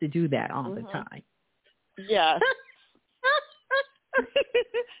you used to do that all the time. Yes.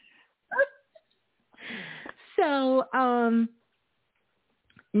 So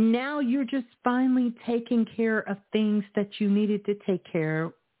now you're just finally taking care of things that you needed to take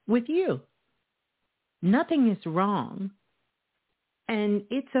care with you. Nothing is wrong. And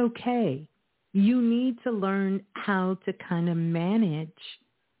it's okay. You need to learn how to kind of manage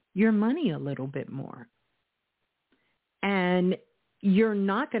your money a little bit more. And you're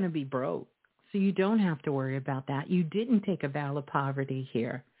not going to be broke, so you don't have to worry about that. You didn't take a vow of poverty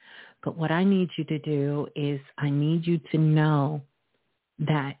here. But what I need you to do is I need you to know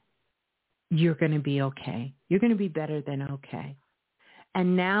that you're going to be okay. You're going to be better than okay.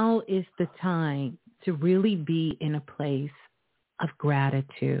 And now is the time to really be in a place of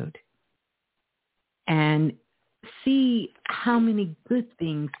gratitude and see how many good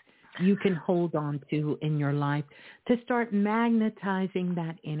things you can hold on to in your life to start magnetizing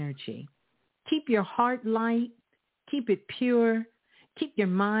that energy. Keep your heart light. Keep it pure. Keep your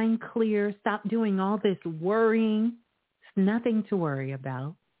mind clear. Stop doing all this worrying. It's nothing to worry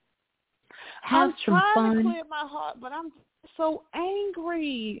about. Have some fun. I'm trying to clear my heart, but I'm so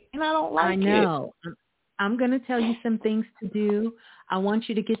angry, and I don't like it. I know. I'm going to tell you some things to do. I want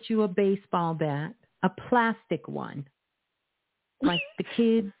you to get you a baseball bat, a plastic one, like the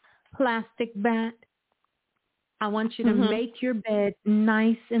kids' plastic bat. I want you to make your bed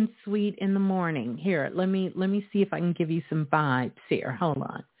nice and sweet in the morning. Here, let me see if I can give you some vibes here. Hold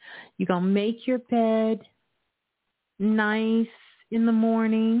on. You're going to make your bed nice in the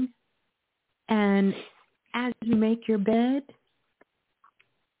morning. And as you make your bed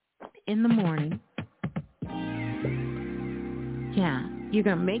in the morning, you're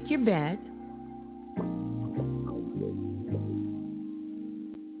going to make your bed.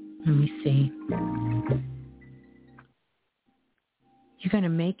 Let me see. You're going to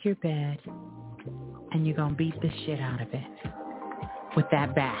make your bed and you're going to beat the shit out of it with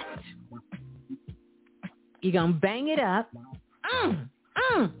that bat. You're going to bang it up and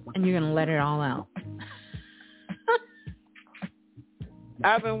you're going to let it all out.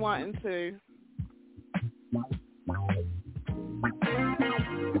 I've been wanting to.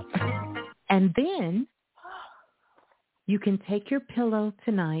 And then you can take your pillow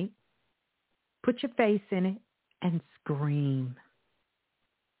tonight, put your face in it, and scream.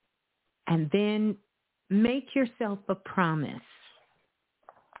 And then make yourself a promise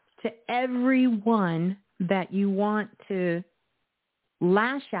to everyone that you want to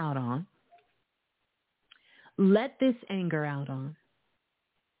lash out on, let this anger out on.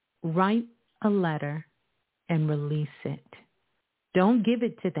 Write a letter and release it. Don't give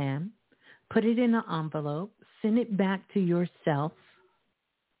it to them. Put it in an envelope. Send it back to yourself.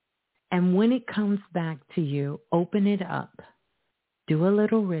 And when it comes back to you, open it up. Do a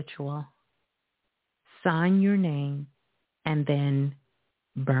little ritual. Sign your name and then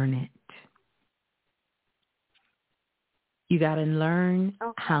burn it. You got to learn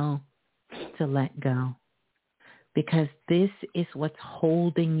how to let go, because this is what's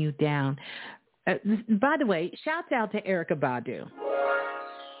holding you down. By the way, shouts out to Erykah Badu.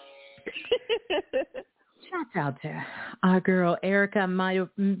 Shouts out to our girl Erykah.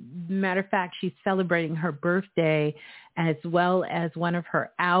 Matter of fact, she's celebrating her birthday as well as one of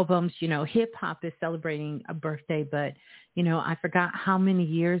her albums. You know, hip hop is celebrating a birthday, but, you know, I forgot how many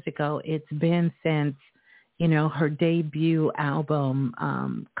years ago it's been since, you know, her debut album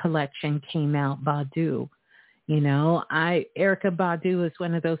collection came out, Badu. You know, Erykah Badu is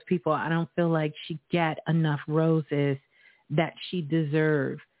one of those people I don't feel like she get enough roses that she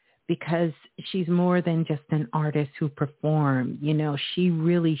deserves, because she's more than just an artist who performed. You know, she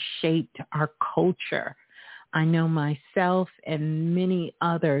really shaped our culture. I know myself and many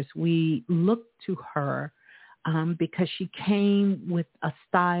others, we look to her because she came with a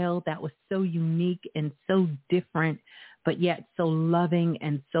style that was so unique and so different, but yet so loving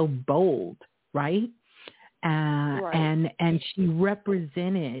and so bold, right? Right. And she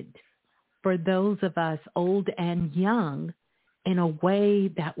represented, for those of us old and young, in a way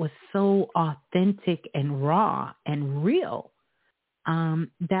that was so authentic and raw and real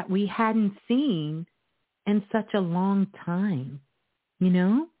that we hadn't seen in such a long time, you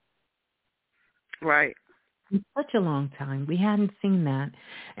know? Right. In such a long time. We hadn't seen that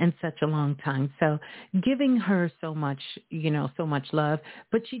in such a long time. So giving her so much, you know, so much love.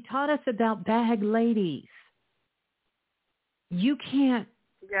 But she taught us about bag ladies. You can't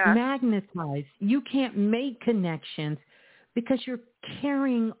magnetize. You can't make connections because you're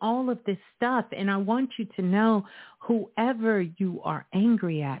carrying all of this stuff. And I want you to know, whoever you are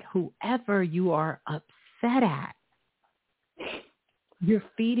angry at, whoever you are upset at, you're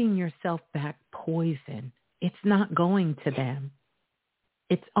feeding yourself back poison. It's not going to them.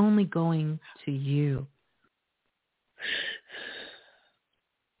 It's only going to you.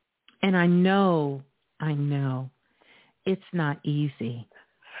 And I know, it's not easy.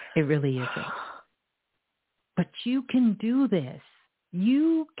 It really isn't. But you can do this.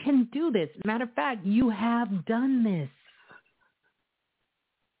 You can do this. Matter of fact, you have done this.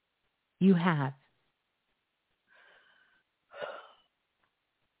 You have.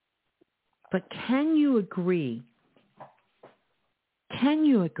 But can you agree? Can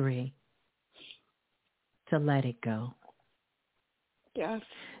you agree to let it go? Yes.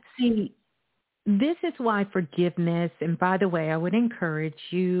 See, this is why forgiveness, and by the way, I would encourage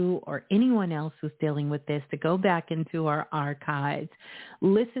you or anyone else who's dealing with this to go back into our archives,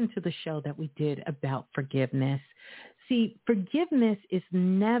 listen to the show that we did about forgiveness. See, forgiveness is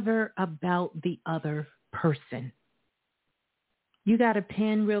never about the other person. You got a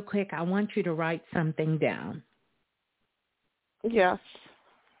pen real quick? I want you to write something down. Yes.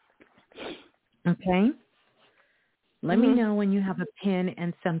 Okay? Let me know when you have a pen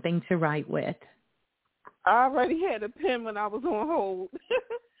and something to write with. I already had a pen when I was on hold.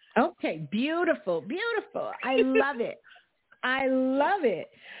 Okay, beautiful, beautiful. I love it. I love it.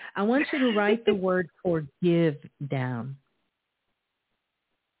 I want you to write the word forgive down.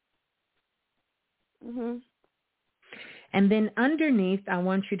 Mm-hmm. And then underneath, I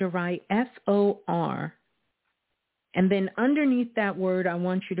want you to write FOR, And then underneath that word, I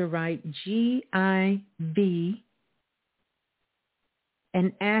want you to write G-I-V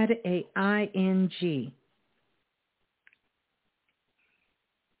and add a I-N-G.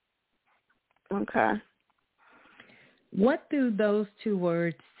 Okay. What do those two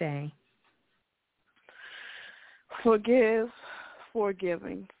words say? Forgive,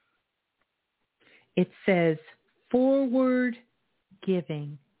 forgiving. It says forward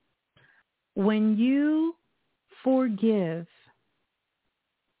giving. When you forgive,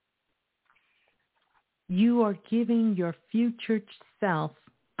 you are giving your future self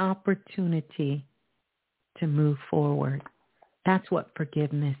opportunity to move forward. That's what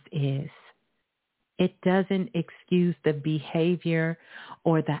forgiveness is. It doesn't excuse the behavior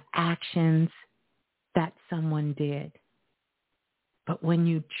or the actions that someone did. But when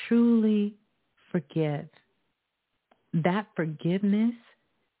you truly forgive, that forgiveness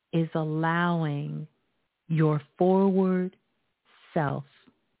is allowing your forward self,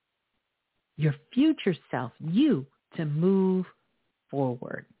 your future self, you, to move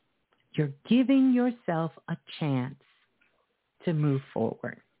forward. You're giving yourself a chance to move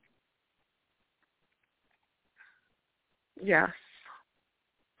forward. Yes.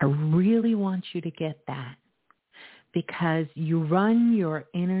 I really want you to get that, because you run your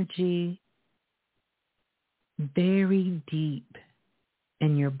energy very deep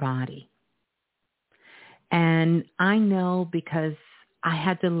in your body. And I know, because I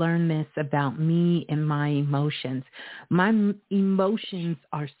had to learn this about me and my emotions. My emotions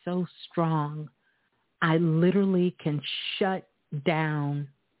are so strong, I literally can shut down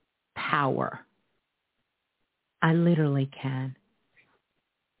power. I literally can.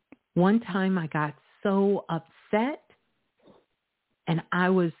 One time I got so upset, and I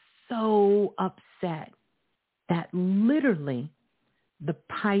was so upset that literally the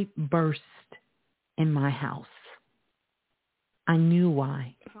pipe burst in my house. I knew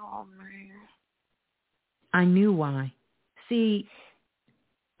why. Oh, man. I knew why. See,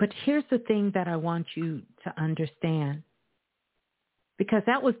 but here's the thing that I want you to understand, because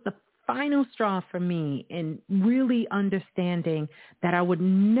that was the final straw for me in really understanding that I would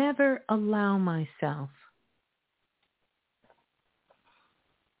never allow myself,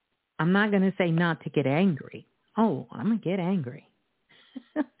 I'm not going to say not to get angry. Oh, I'm going to get angry.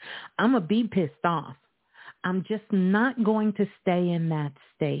 I'm going to be pissed off. I'm just not going to stay in that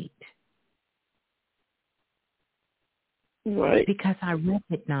state. Right. Because I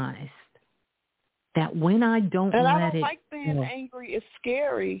recognized that when I don't and let it... And I don't like being angry. It's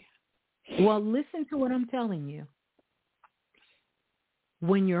scary. Well, listen to what I'm telling you.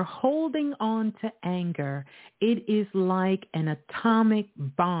 When you're holding on to anger, it is like an atomic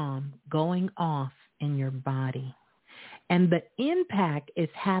bomb going off in your body. And the impact is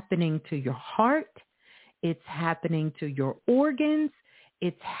happening to your heart. It's happening to your organs.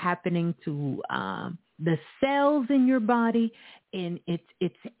 It's happening to the cells in your body. And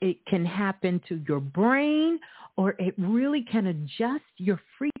it can happen to your brain, or it really can adjust your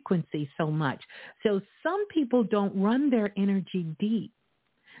frequency so much. So some people don't run their energy deep.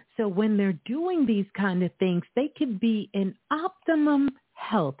 So when they're doing these kind of things, they could be in optimum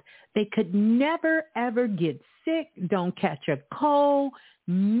health. They could never, ever get sick, don't catch a cold.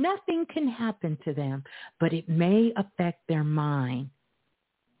 Nothing can happen to them, but it may affect their mind.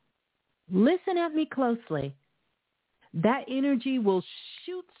 Listen at me closely. That energy will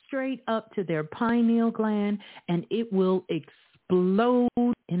shoot straight up to their pineal gland, and it will explode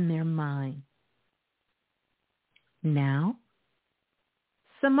in their mind. Now,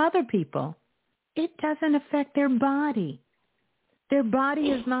 some other people, it doesn't affect their body. Their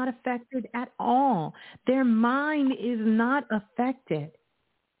body is not affected at all. Their mind is not affected.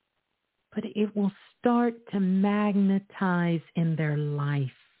 But it will start to magnetize in their life.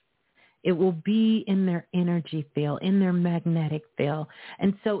 It will be in their energy field, in their magnetic field.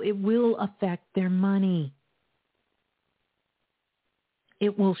 And so it will affect their money.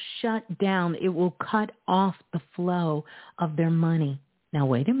 It will shut down. It will cut off the flow of their money. Now,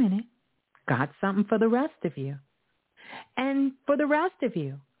 wait a minute. Got something for the rest of you. And for the rest of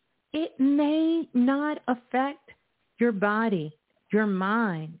you, it may not affect your body, your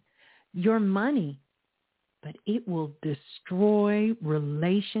mind, your money, but it will destroy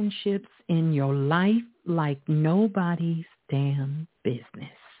relationships in your life like nobody's damn business.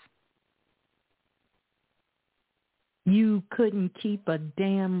 You couldn't keep a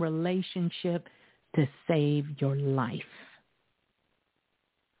damn relationship to save your life.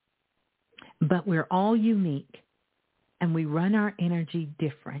 But we're all unique, and we run our energy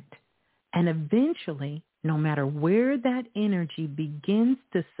different. And eventually, no matter where that energy begins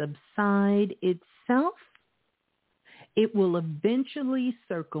to subside itself, it will eventually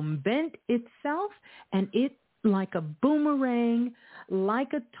circumvent itself, and it, like a boomerang,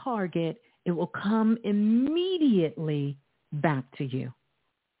 like a target, it will come immediately back to you.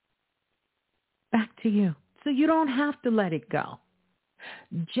 Back to you. So you don't have to let it go.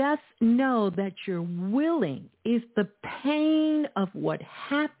 Just know that you're willing. Is the pain of what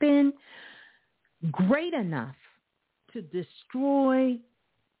happened great enough to destroy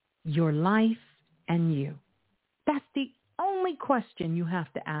your life and you? That's the only question you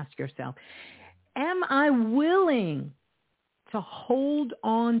have to ask yourself. Am I willing to hold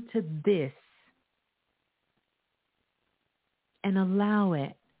on to this and allow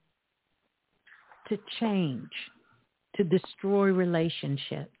it to change, to destroy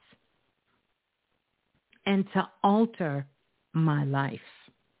relationships, and to alter my life?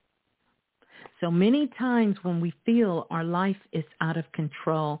 So many times when we feel our life is out of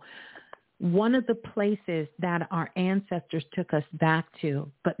control, one of the places that our ancestors took us back to,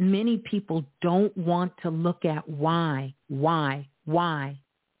 but many people don't want to look at why.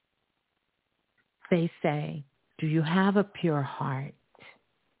 They say, do you have a pure heart?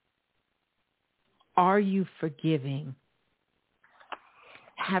 Are you forgiving?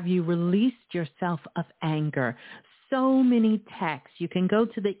 Have you released yourself of anger? So many texts. You can go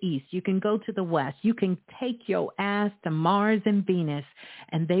to the east. You can go to the west. You can take your ass to Mars and Venus,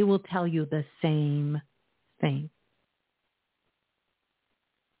 and they will tell you the same thing.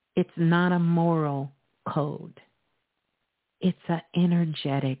 It's not a moral code. It's an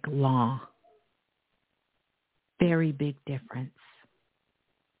energetic law. Very big difference.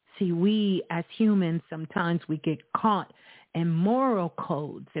 See, we as humans, sometimes we get caught in moral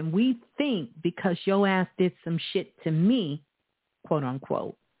codes, and we think because your ass did some shit to me, quote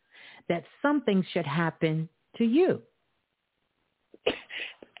unquote, that something should happen to you.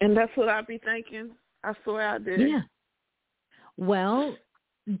 And that's what I be thinking. I swear I did. Yeah. Well,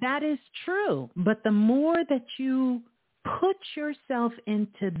 that is true. But the more that you put yourself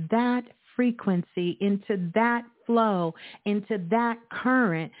into that frequency, into that flow, into that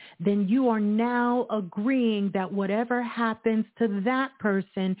current, then you are now agreeing that whatever happens to that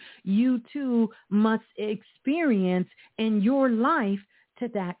person, you too must experience in your life to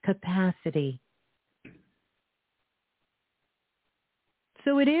that capacity.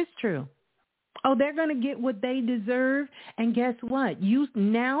 So it is true. Oh, they're going to get what they deserve. And guess what? You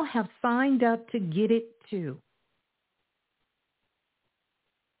now have signed up to get it too.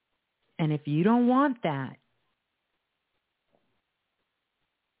 And if you don't want that,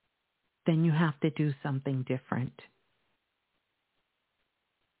 then you have to do something different.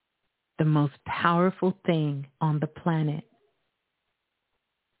 The most powerful thing on the planet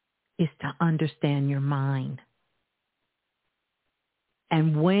is to understand your mind.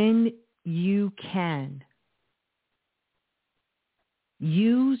 And when you can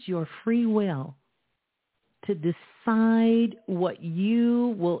use your free will to decide what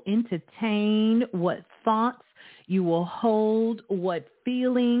you will entertain, what thoughts you will hold, what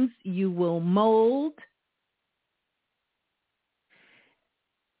feelings you will mold,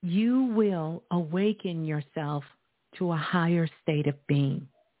 you will awaken yourself to a higher state of being.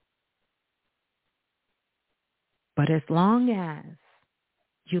 But as long as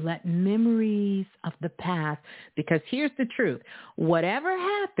you let memories of the past, because here's the truth, whatever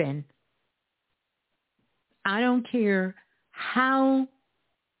happened, I don't care how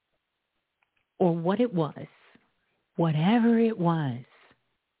or what it was, whatever it was,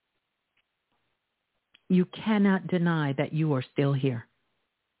 you cannot deny that you are still here.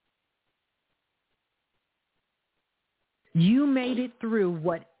 You made it through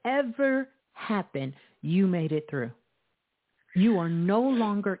whatever happened. You made it through. You are no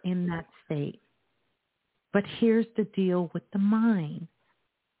longer in that state. But here's the deal with the mind.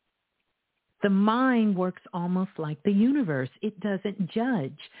 The mind works almost like the universe. It doesn't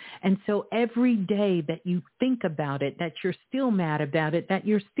judge. And so every day that you think about it, that you're still mad about it, that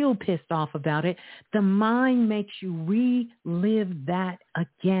you're still pissed off about it, the mind makes you relive that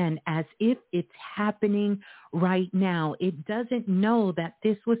again as if it's happening right now. It doesn't know that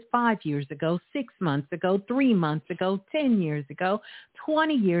this was 5 years ago, 6 months ago, 3 months ago, 10 years ago,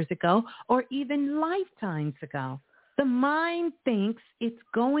 20 years ago, or even lifetimes ago. The mind thinks it's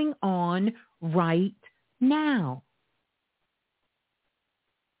going on right now.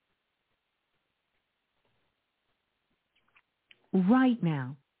 Right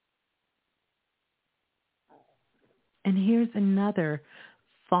now. And here's another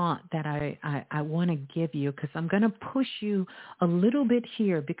thought that I want to give you, because I'm going to push you a little bit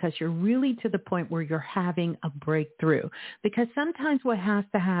here, because you're really to the point where you're having a breakthrough. Because sometimes what has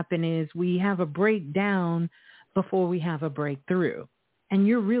to happen is we have a breakdown before we have a breakthrough. And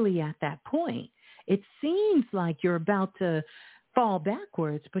you're really at that point. It seems like you're about to fall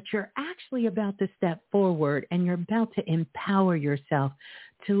backwards, but you're actually about to step forward, and you're about to empower yourself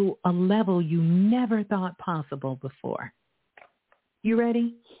to a level you never thought possible before. You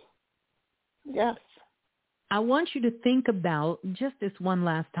ready? Yes. I want you to think about, just this one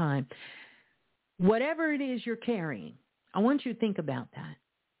last time, whatever it is you're carrying, I want you to think about that.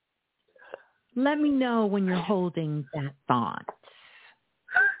 Let me know when you're holding that thought.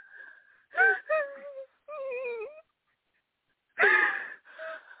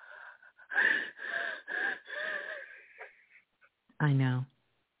 I know.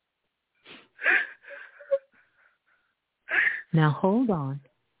 Now hold on.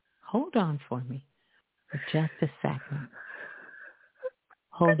 Hold on for me for just a second.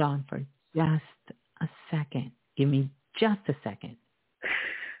 Hold on for just a second. Give me just a second.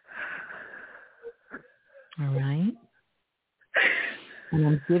 All right? And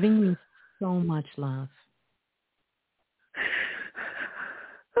I'm giving you so much love.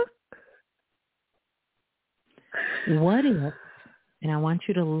 What if, and I want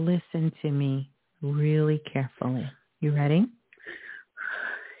you to listen to me really carefully. You ready?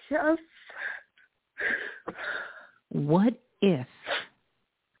 Yes. What if,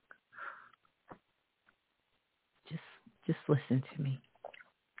 just listen to me.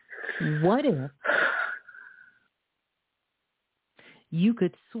 What if you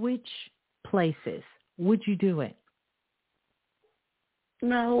could switch places? Would you do it?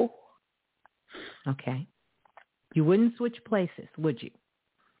 No. Okay. You wouldn't switch places, would you?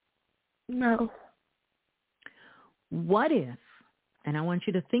 No. What if, and I want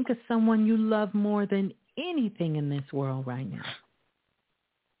you to think of someone you love more than anything in this world right now.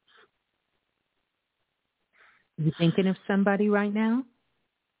 You thinking of somebody right now?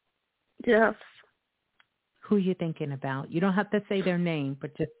 Yes. Who you thinking about? You don't have to say their name,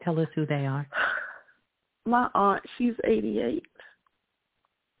 but just tell us who they are. My aunt, she's 88.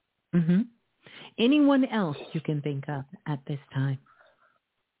 Mm-hmm. Anyone else you can think of at this time?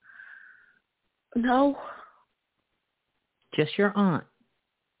 No. Just your aunt.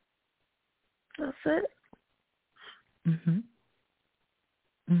 That's it. Mm-hmm.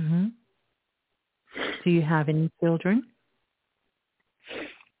 Mm-hmm. Do you have any children?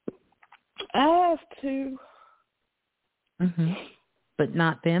 I have two. Mm-hmm. But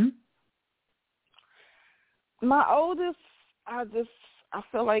not them? My oldest, I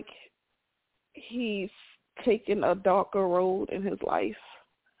feel like he's taken a darker road in his life.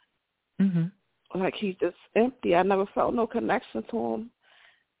 Mm-hmm. Like he's just empty. I never felt no connection to him.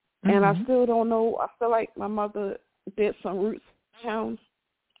 Mm-hmm. And I still don't know. I feel like my mother did some roots down.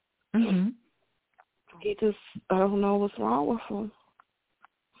 Mm-hmm. He just, I don't know what's wrong with him.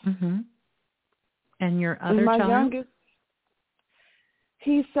 Mm-hmm. And your other and my child? youngest,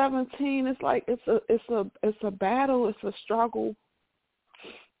 he's 17. It's like it's a battle. It's a struggle.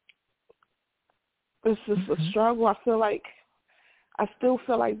 It's just a struggle. I still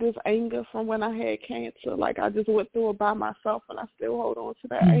feel like there's anger from when I had cancer. Like I just went through it by myself, and I still hold on to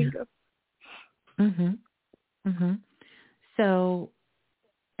that anger. Mhm. Mhm. So,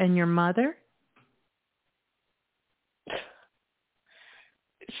 and your mother?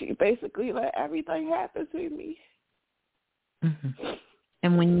 She basically let everything happen to me. Mhm.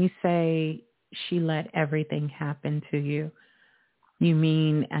 And when you say she let everything happen to you, you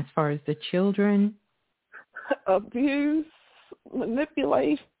mean as far as the children? Abuse,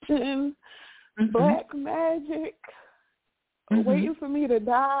 manipulation, black magic, waiting for me to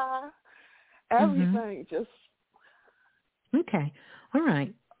die, everything just... Okay. All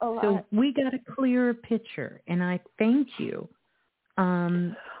right. So we got a clearer picture, and I thank you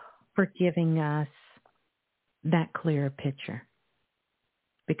for giving us that clearer picture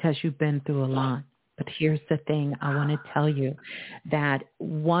because you've been through a lot. But here's the thing. I want to tell you that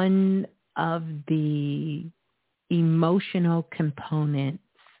one of the emotional components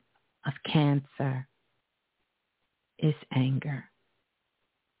of cancer is anger.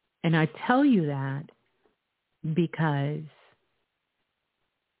 And I tell you that because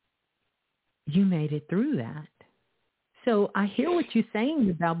you made it through that. So I hear what you're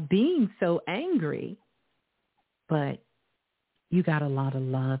saying about being so angry, but you got a lot of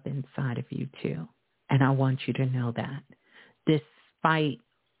love inside of you too. And I want you to know that despite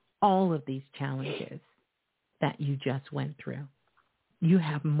all of these challenges that you just went through, you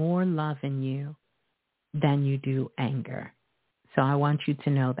have more love in you than you do anger. So I want you to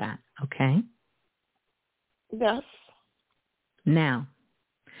know that, okay? Yes. Now,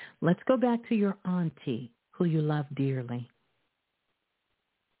 let's go back to your auntie who you love dearly.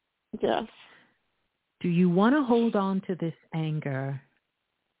 Yes. Do you want to hold on to this anger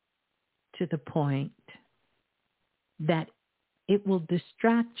to the point that it will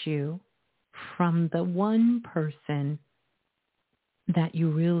distract you from the one person that you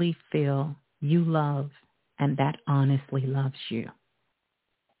really feel you love and that honestly loves you?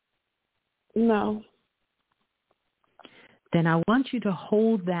 No. Then I want you to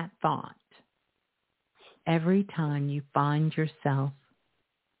hold that thought every time you find yourself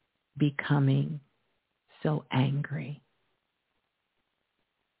becoming so angry.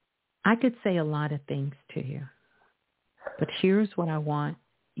 I could say a lot of things to you, but here's what I want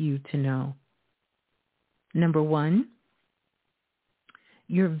you to know. Number one,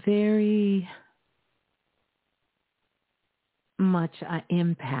 you're very much an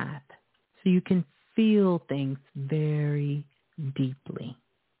empath, so you can feel things very deeply.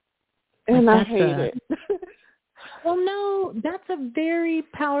 And I hate it. Well, no, that's a very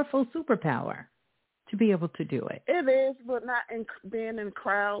powerful superpower to be able to do it. It is, but not in being in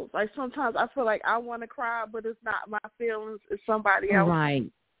crowds. Like sometimes I feel like I want to cry, but it's not my feelings, it's somebody else.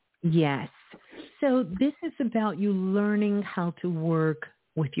 Right. Yes. So this is about you learning how to work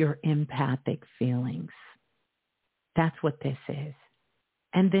with your empathic feelings. That's what this is.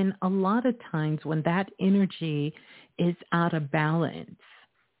 And then a lot of times when that energy is out of balance,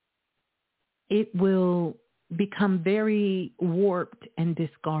 it will become very warped and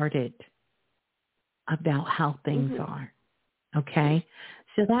discarded about how things are. Okay?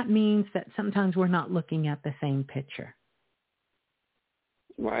 So that means that sometimes we're not looking at the same picture.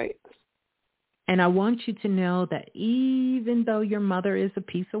 Right. And I want you to know that even though your mother is a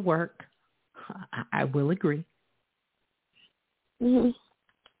piece of work, I will agree.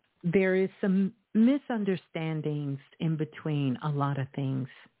 There is some misunderstandings in between a lot of things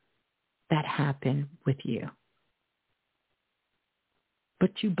that happen with you.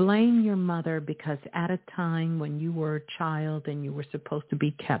 But you blame your mother because at a time when you were a child and you were supposed to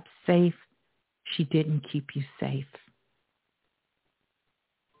be kept safe, she didn't keep you safe.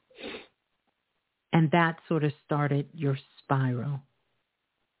 And that sort of started your spiral.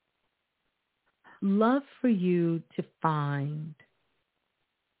 Love for you to find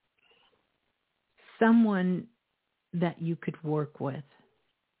someone that you could work with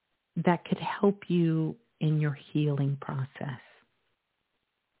that could help you in your healing process.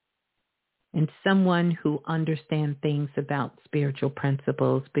 And someone who understands things about spiritual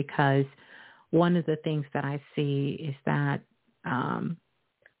principles, because one of the things that I see is that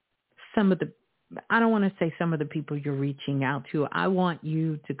I don't want to say some of the people you're reaching out to, I want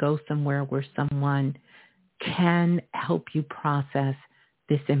you to go somewhere where someone can help you process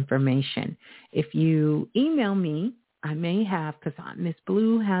this information. If you email me, I may have, because Miss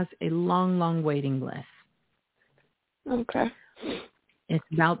Blue has a long, long waiting list. Okay. It's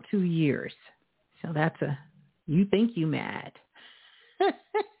about 2 years. So you think you mad.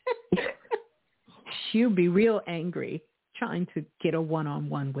 She'll be real angry trying to get a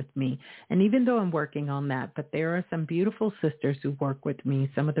one-on-one with me. And even though I'm working on that, but there are some beautiful sisters who work with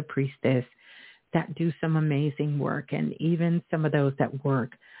me, some of the priestess that do some amazing work, and even some of those that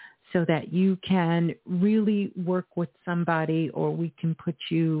work so that you can really work with somebody, or we can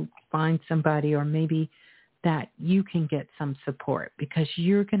find somebody, or maybe that you can get some support, because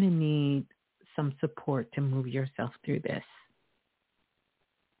you're going to need some support to move yourself through this.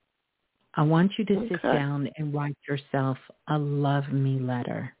 I want you to sit down and write yourself a love me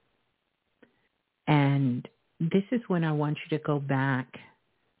letter. And this is when I want you to go back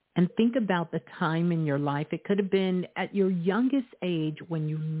and think about the time in your life. It could have been at your youngest age when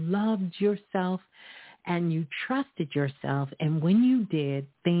you loved yourself and you trusted yourself. And when you did,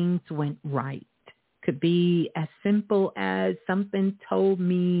 things went right. Could be as simple as something told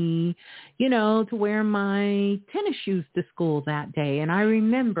me, to wear my tennis shoes to school that day. And I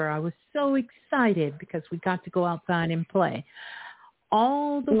remember I was so excited because we got to go outside and play.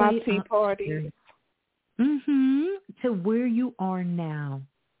 All the way tea party. To where you are now.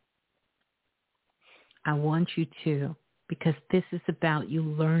 I want you to, because this is about you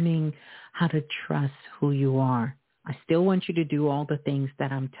learning how to trust who you are. I still want you to do all the things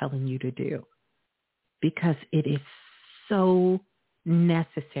that I'm telling you to do, because it is so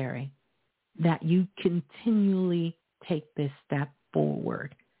necessary that you continually take this step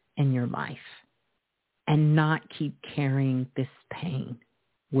forward in your life and not keep carrying this pain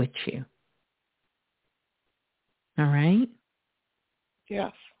with you. All right?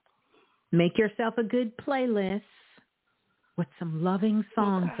 Yes. Make yourself a good playlist with some loving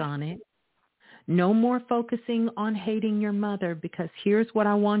songs on it. No more focusing on hating your mother, because here's what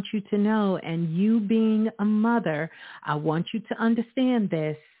I want you to know, and you being a mother, I want you to understand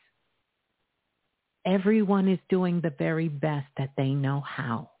this. Everyone is doing the very best that they know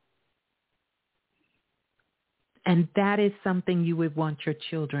how. And that is something you would want your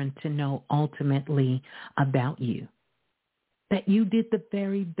children to know ultimately about you. That you did the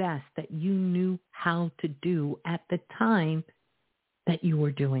very best that you knew how to do at the time that you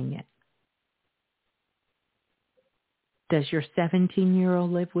were doing it. Does your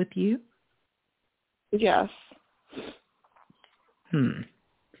 17-year-old live with you? Yes.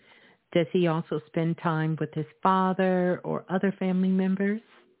 Does he also spend time with his father or other family members?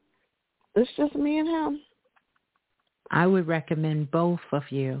 It's just me and him. I would recommend both of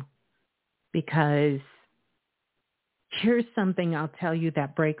you, because here's something I'll tell you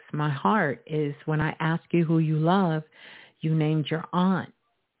that breaks my heart is when I ask you who you love, you named your aunt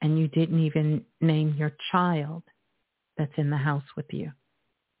and you didn't even name your child that's in the house with you.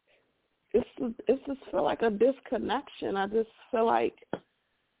 It's just feel like a disconnection. I just feel like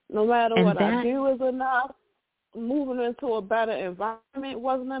no matter what I do is enough. Moving into a better environment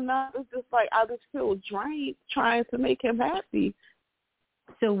wasn't enough. It's just like I just feel drained trying to make him happy.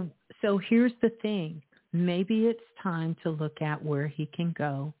 So here's the thing. Maybe it's time to look at where he can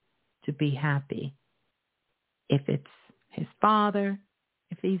go to be happy. If it's his father,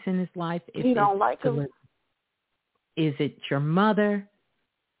 if he's in his life. If you don't like him. Is it your mother?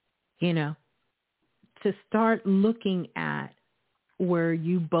 You know, to start looking at where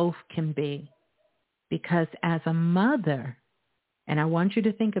you both can be. Because as a mother, and I want you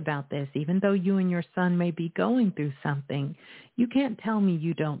to think about this, even though you and your son may be going through something, you can't tell me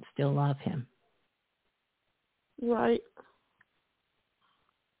you don't still love him. Right.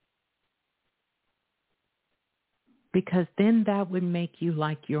 Because then that would make you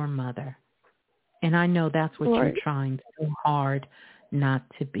like your mother. And I know that's what right. you're trying so hard not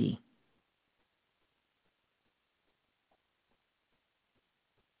to be.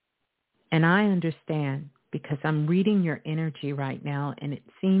 And I understand because I'm reading your energy right now, and it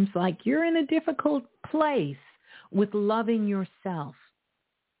seems like you're in a difficult place with loving yourself.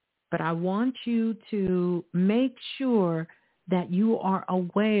 But I want you to make sure that you are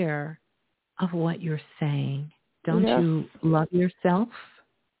aware of what you're saying. Don't you love yourself?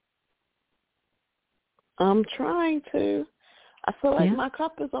 I'm trying to. I feel like my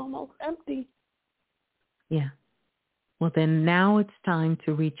cup is almost empty. Yeah. Well, then now it's time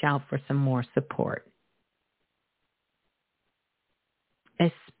to reach out for some more support.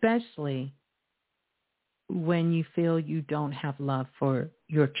 Especially when you feel you don't have love for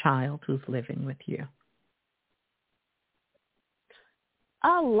your child who's living with you.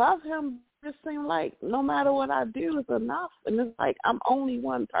 I love him. It seems like no matter what I do is enough. And it's like I'm only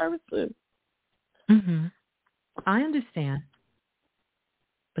one person. Mm-hmm. I understand.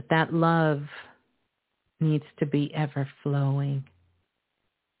 But that love needs to be ever flowing.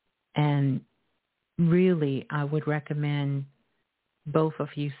 And really, I would recommend both of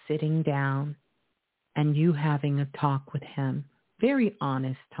you sitting down and you having a talk with him, very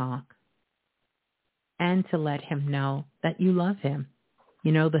honest talk, and to let him know that you love him.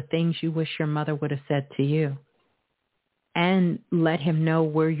 You know, the things you wish your mother would have said to you. And let him know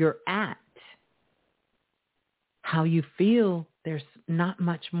where you're at, how you feel there's not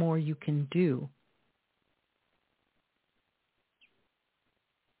much more you can do.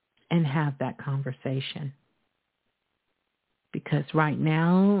 And have that conversation. Because right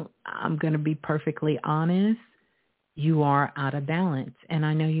now, I'm going to be perfectly honest, you are out of balance. And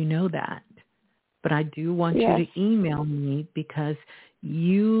I know you know that. But I do want you to email me because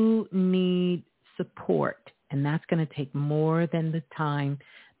you need support. And that's going to take more than the time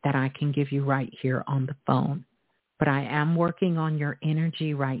that I can give you right here on the phone. But I am working on your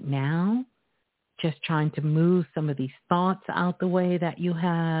energy right now, just trying to move some of these thoughts out the way that you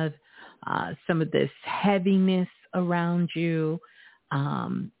have, some of this heaviness around you,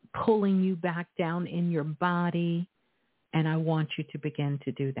 pulling you back down in your body. And I want you to begin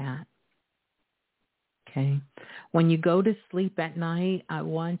to do that. Okay. When you go to sleep at night, I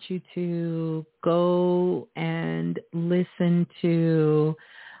want you to go and listen to,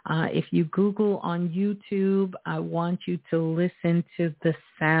 if you Google on YouTube, I want you to listen to the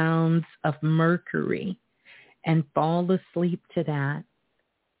sounds of Mercury and fall asleep to that.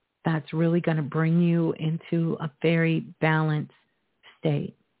 That's really going to bring you into a very balanced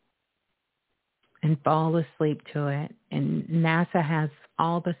state. And fall asleep to it. And NASA has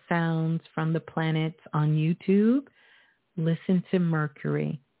all the sounds from the planets on YouTube. Listen to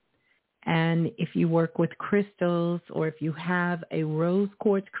Mercury. And if you work with crystals or if you have a rose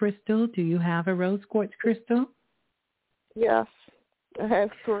quartz crystal, do you have a rose quartz crystal? Yes, I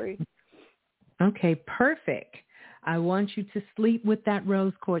have 3. Okay, perfect. I want you to sleep with that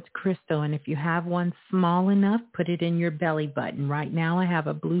rose quartz crystal. And if you have one small enough, put it in your belly button. Right now I have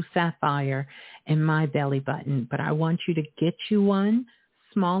a blue sapphire in my belly button, but I want you to get you one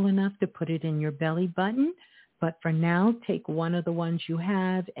small enough to put it in your belly button. But for now, take one of the ones you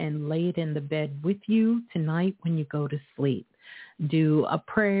have and lay it in the bed with you tonight when you go to sleep. Do a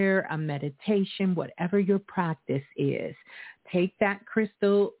prayer, a meditation, whatever your practice is. Take that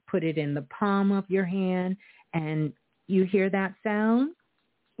crystal, put it in the palm of your hand, and you hear that sound?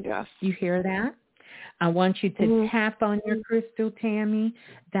 Yes. You hear that? I want you to tap on your crystal, Tammy.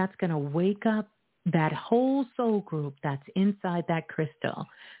 That's going to wake up that whole soul group that's inside that crystal,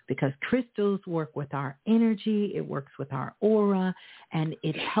 because crystals work with our energy, it works with our aura, and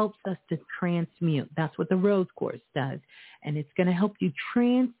it helps us to transmute. That's what the rose quartz does. And it's going to help you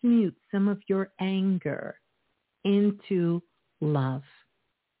transmute some of your anger into love.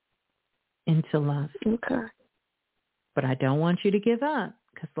 Into love. Okay. But I don't want you to give up,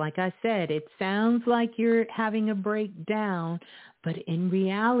 because like I said, it sounds like you're having a breakdown, but in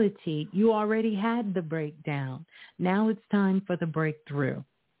reality, you already had the breakdown. Now it's time for the breakthrough.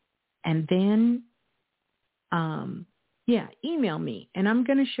 And then, email me, and I'm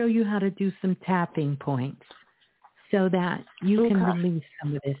going to show you how to do some tapping points so that you can release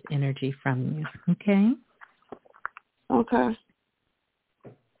some of this energy from you, okay? Okay.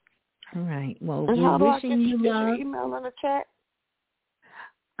 All right. Well, and we're wishing you love. love. Your email in the chat?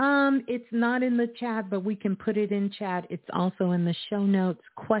 It's not in the chat, but we can put it in chat. It's also in the show notes.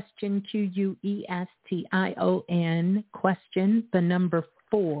 Question, Question, question, the number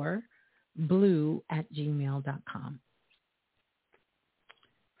 4, blue@gmail.com.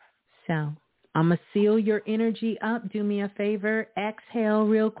 So I'm going to seal your energy up. Do me a favor. Exhale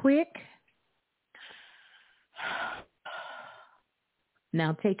real quick.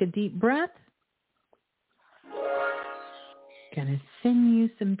 Now take a deep breath. Gonna send you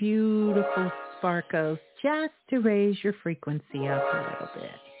some beautiful sparkles just to raise your frequency up a little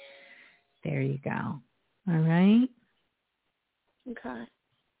bit. There you go. All right? Okay.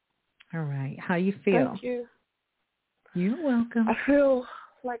 All right. How you feel? Thank you. You're welcome. I feel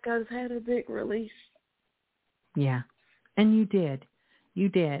like I've had a big release. Yeah. And you did. You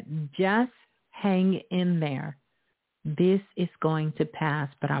did. Just hang in there. This is going to pass,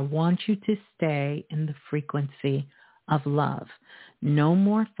 but I want you to stay in the frequency of love. No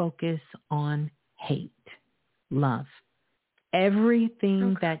more focus on hate. Love.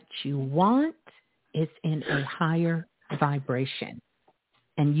 Everything that you want is in a higher vibration,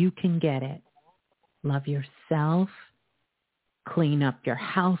 and you can get it. Love yourself. Clean up your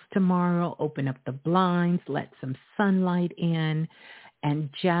house tomorrow. Open up the blinds. Let some sunlight in,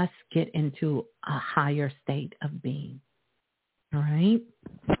 and just get into a higher state of being. All right?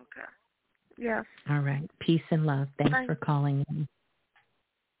 Okay. Yes. All right. Peace and love. Thanks for calling in.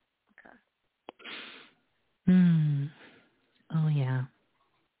 Okay. Oh, yeah.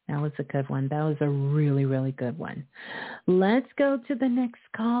 That was a good one. That was a really, really good one. Let's go to the next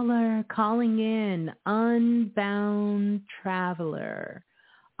caller. Calling in, Unbound Traveler.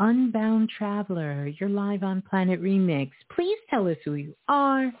 Unbound Traveler, you're live on Planet Remix. Please tell us who you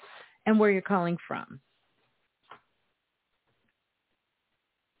are and where you're calling from.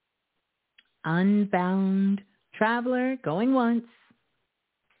 Unbound Traveler, going once,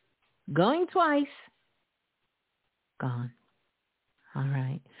 going twice, gone. All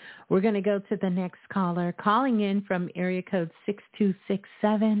right. We're going to go to the next caller, calling in from area code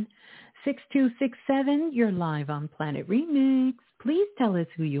 6267. 6267, you're live on Planet Remix. Please tell us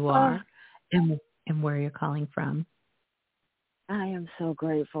who you are and where you're calling from. I am so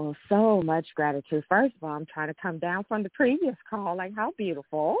grateful. So much gratitude. First of all, I'm trying to come down from the previous call. Like, how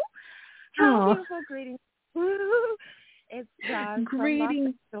beautiful. How beautiful. Greetings. It's Roz.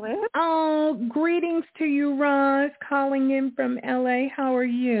 Greetings. Oh, greetings to you, Roz, calling in from LA. How are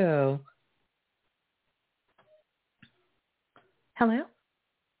you? Hello?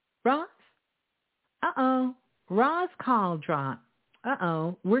 Roz? Uh-oh. Roz call dropped.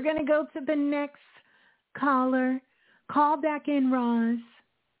 Uh-oh. We're going to go to the next caller. Call back in, Roz.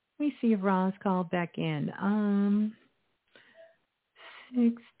 Let me see if Roz called back in.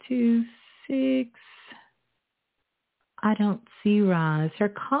 626. I don't see Roz. Her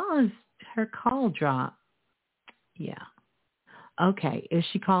call dropped. Yeah. Okay. If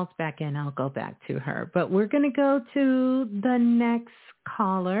she calls back in, I'll go back to her. But we're going to go to the next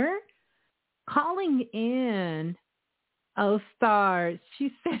caller. Calling in. Oh, stars.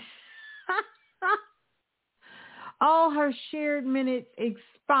 She said, oh, her shared minutes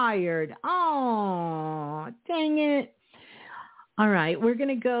expired. Oh, dang it. All right, we're going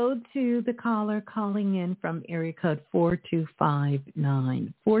to go to the caller calling in from area code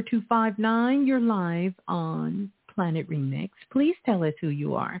 4259. 4259, you're live on Planet Remix. Please tell us who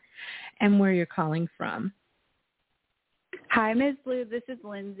you are and where you're calling from. Hi, Ms. Blue. This is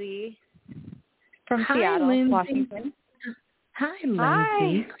Lindsay from Seattle, Lindsay. Washington. Hi,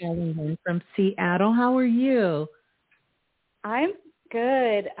 Lindsay. Calling in from Seattle. How are you? I'm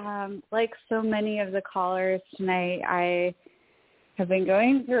good. Like so many of the callers tonight, I have been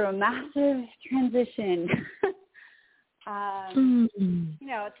going through a massive transition. You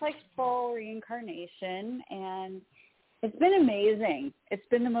know, it's like full reincarnation, and it's been amazing. It's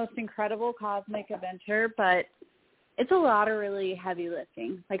been the most incredible cosmic adventure, but it's a lot of really heavy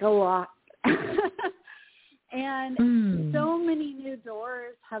lifting, like a lot. And so many new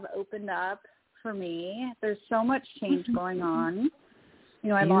doors have opened up for me. There's so much change going on. You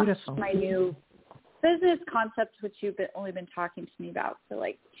know, I launched my new business concept, which you've only been talking to me about for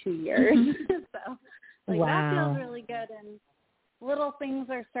like 2 years. So that feels really good. And little things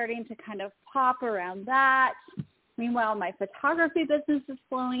are starting to kind of pop around that. Meanwhile, my photography business is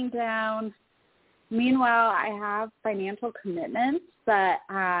slowing down. Meanwhile, I have financial commitments that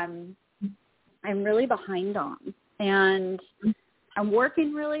I'm really behind on. And I'm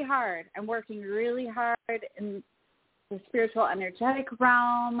working really hard. I'm working really hard in the spiritual energetic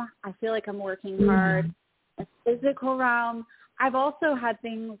realm. I feel like I'm working hard in the physical realm. I've also had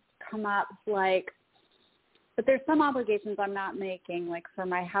things come up but there's some obligations I'm not making, like for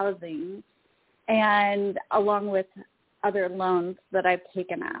my housing, and along with other loans that I've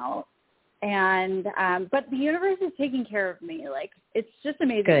taken out. And but the universe is taking care of me. Like, it's just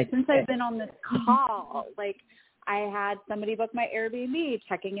amazing. Good. Since I've been on this call, like, I had somebody book my Airbnb,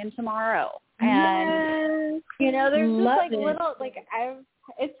 checking in tomorrow. And, you know, there's just like little, like,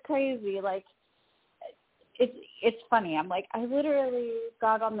 it's crazy. Like, it's funny. I'm like, I literally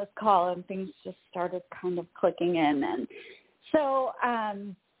got on this call and things just started kind of clicking in. And so,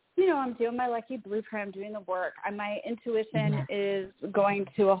 you know, I'm doing my Lucky Blueprint. I'm doing the work. My intuition is going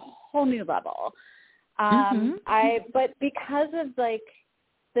to a whole new level. But because of like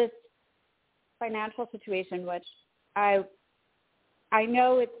this financial situation, which I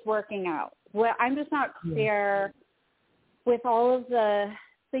know it's working out. Well, I'm just not clear with all of the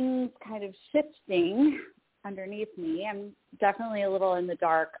things kind of shifting underneath me. I'm definitely a little in the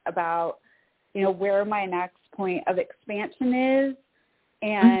dark about, you know, where my next point of expansion is,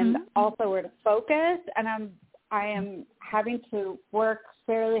 and also where to focus. And I am having to work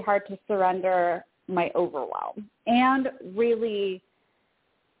fairly hard to surrender my overwhelm and really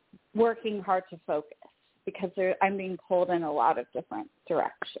working hard to focus because I'm being pulled in a lot of different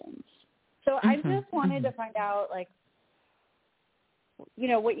directions. So I just wanted to find out, like, you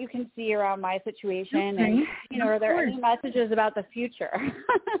know, what you can see around my situation and, you know, are there any messages about the future?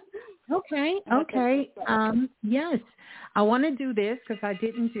 Okay. Yes. I want to do this because I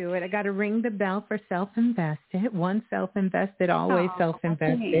didn't do it. I got to ring the bell for self-invested. Once self-invested, always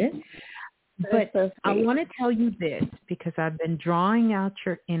self-invested. But so I want to tell you this because I've been drawing out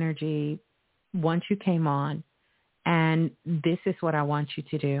your energy once you came on, and this is what I want you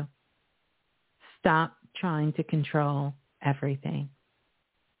to do. Stop trying to control everything.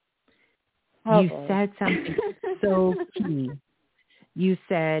 You said something so key. You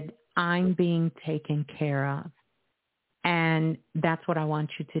said, I'm being taken care of. And that's what I want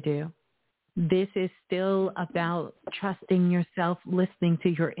you to do. This is still about trusting yourself, listening to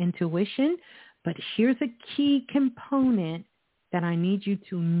your intuition. But here's a key component that I need you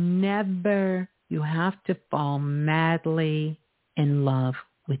to never, you have to fall madly in love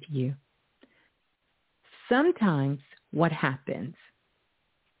with you. Sometimes what happens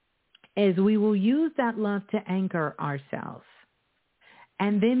is we will use that love to anchor ourselves.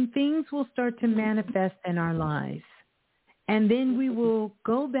 And then things will start to manifest in our lives. And then we will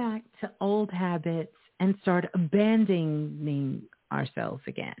go back to old habits and start abandoning ourselves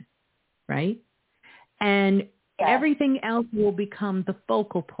again, right? And everything else will become the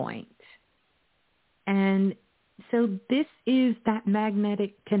focal point. And so this is that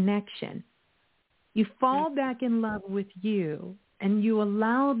magnetic connection. You fall back in love with you, and you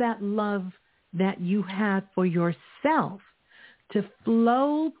allow that love that you have for yourself to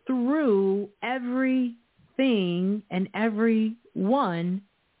flow through everything and everyone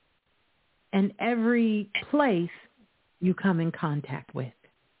and every place you come in contact with.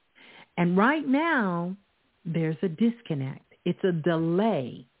 And right now, there's a disconnect. It's a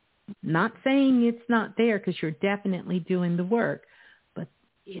delay. Not saying it's not there because you're definitely doing the work, but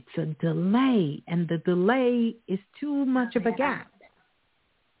it's a delay, and the delay is too much of a gap.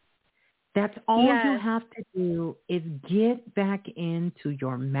 That's all you have to do is get back into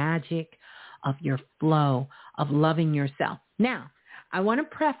your magic of your flow of loving yourself. Now, I want to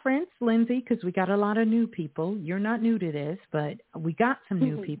preference, Lindsay, because we got a lot of new people. You're not new to this, but we got some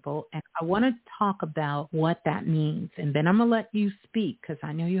new people, and I want to talk about what that means. And then I'm going to let you speak because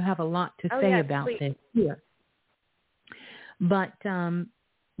I know you have a lot to say about this here. But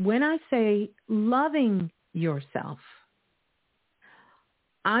when I say loving yourself,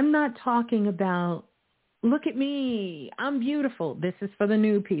 I'm not talking about, look at me, I'm beautiful. This is for the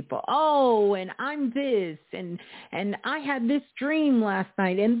new people. Oh, and I'm this, and I had this dream last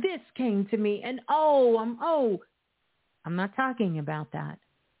night, and this came to me, and I'm not talking about that.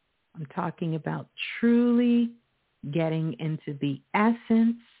 I'm talking about truly getting into the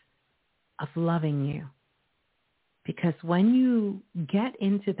essence of loving you. Because when you get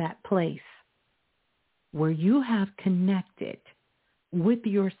into that place where you have connected with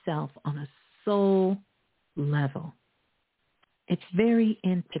yourself on a soul level, it's very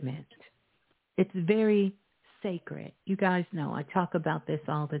intimate. It's very sacred. You guys know I talk about this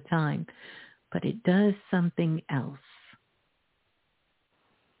all the time, but it does something else.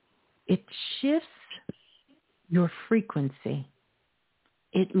 It shifts your frequency.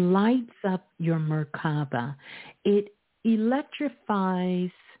 It lights up your Merkaba. It electrifies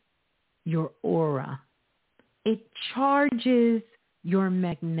your aura. It charges your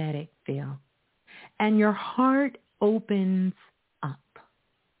magnetic field. And your heart opens up.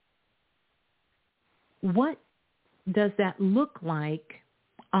 What does that look like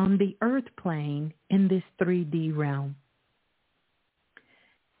on the earth plane in this 3D realm?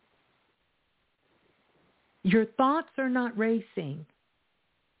 Your thoughts are not racing.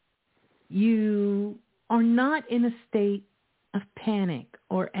 You are not in a state of panic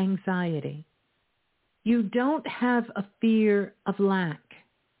or anxiety. You don't have a fear of lack.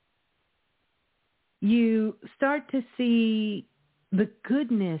 You start to see the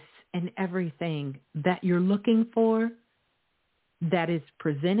goodness in everything that you're looking for, that is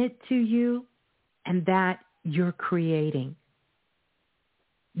presented to you, and that you're creating.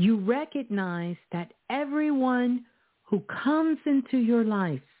 You recognize that everyone who comes into your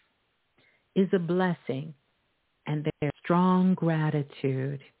life is a blessing, and there's strong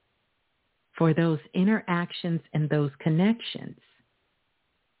gratitude for those interactions and those connections.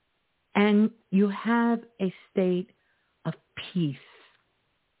 And you have a state of peace.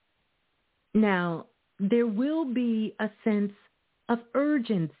 Now, there will be a sense of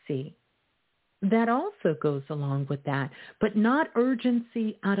urgency that also goes along with that, but not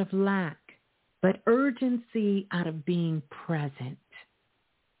urgency out of lack, but urgency out of being present,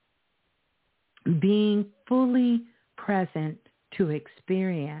 being fully present to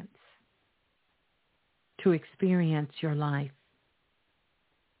experience your life.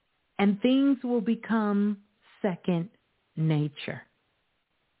 And things will become second nature,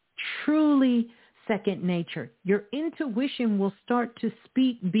 truly second nature. Your intuition will start to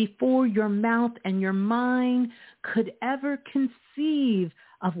speak before your mouth and your mind could ever conceive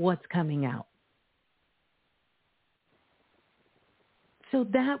of what's coming out. So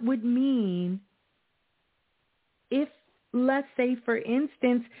that would mean if, let's say, for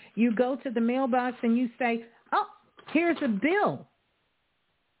instance, you go to the mailbox and you say, oh, here's a bill.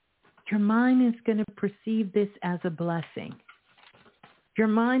 Your mind is going to perceive this as a blessing. Your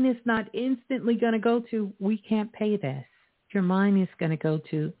mind is not instantly going to go to, we can't pay this. Your mind is going to go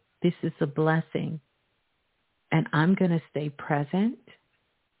to, this is a blessing. And I'm going to stay present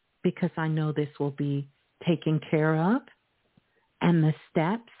because I know this will be taken care of. And the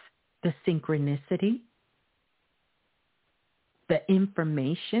steps, the synchronicity, the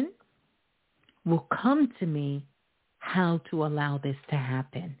information will come to me how to allow this to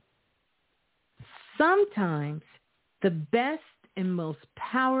happen. Sometimes the best and most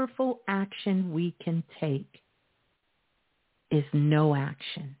powerful action we can take is no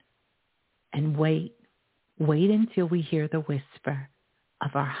action. And wait until we hear the whisper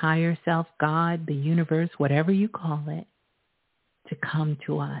of our higher self, God, the universe, whatever you call it, to come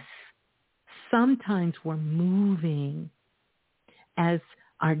to us. Sometimes we're moving, as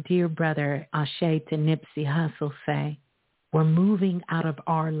our dear brother Ashe to Nipsey Hussle say, we're moving out of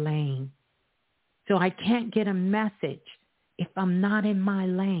our lane. So I can't get a message if I'm not in my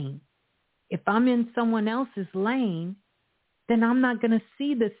lane. If I'm in someone else's lane, then I'm not going to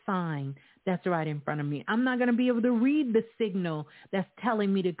see the sign that's right in front of me. I'm not going to be able to read the signal that's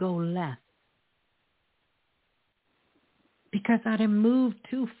telling me to go left. Because I done moved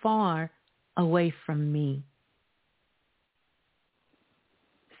too far away from me.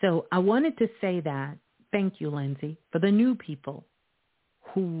 So I wanted to say that, thank you, Lindsay, for the new people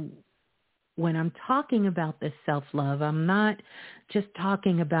who when I'm talking about this self-love, I'm not just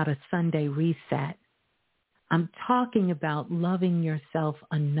talking about a Sunday reset. I'm talking about loving yourself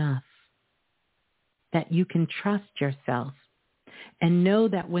enough that you can trust yourself and know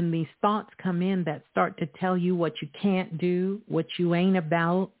that when these thoughts come in that start to tell you what you can't do, what you ain't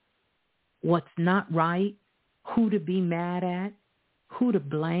about, what's not right, who to be mad at, who to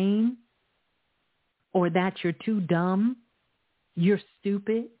blame, or that you're too dumb, you're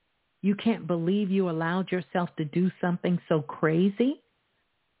stupid, you can't believe you allowed yourself to do something so crazy.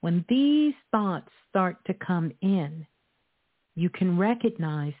 When these thoughts start to come in, you can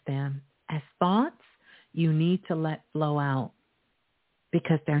recognize them as thoughts you need to let flow out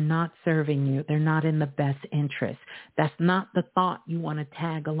because they're not serving you. They're not in the best interest. That's not the thought you want to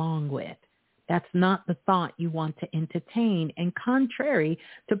tag along with. That's not the thought you want to entertain. And contrary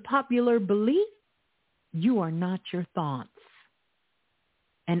to popular belief, you are not your thoughts.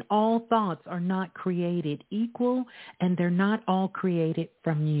 And all thoughts are not created equal, and they're not all created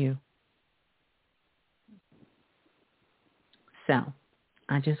from you. So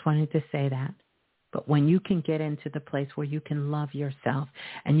I just wanted to say that. But when you can get into the place where you can love yourself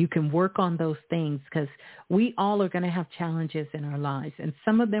and you can work on those things, because we all are going to have challenges in our lives, and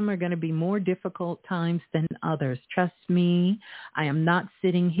some of them are going to be more difficult times than others. Trust me, I am not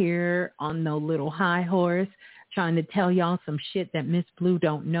sitting here on no little high horse trying to tell y'all some shit that Miss Blue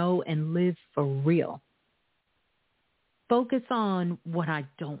don't know and live for real. Focus on what I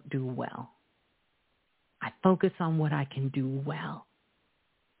don't do well. I focus on what I can do well.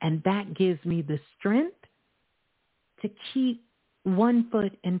 And that gives me the strength to keep one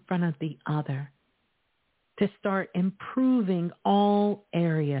foot in front of the other, to start improving all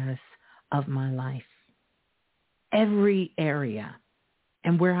areas of my life, every area.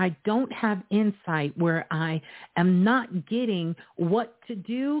 And where I don't have insight, where I am not getting what to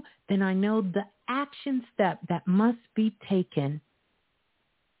do, then I know the action step that must be taken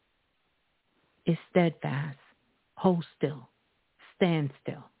is steadfast, hold still, stand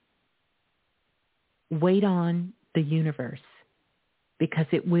still. Wait on the universe because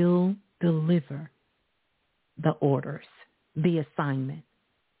it will deliver the orders, the assignment,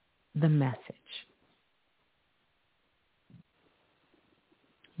 the message.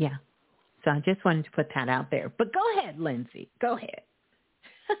 Yeah. So I just wanted to put that out there. But go ahead, Lindsay. Go ahead.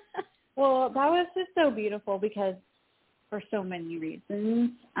 Well, that was just so beautiful because for so many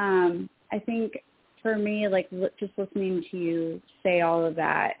reasons. I think for me, like just listening to you say all of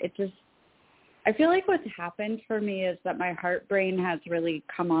that, I feel like what's happened for me is that my heart brain has really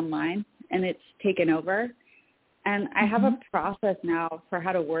come online and it's taken over. And I have a process now for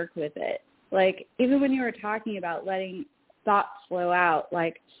how to work with it. Like even when you were talking about letting thoughts flow out,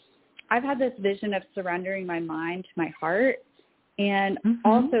 like I've had this vision of surrendering my mind to my heart and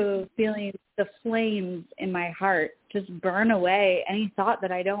also feeling the flames in my heart just burn away any thought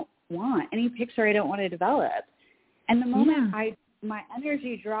that I don't want, any picture I don't want to develop. And the moment my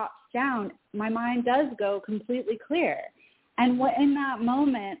energy drops down, my mind does go completely clear. And in that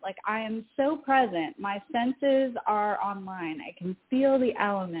moment, like I am so present. My senses are online. I can feel the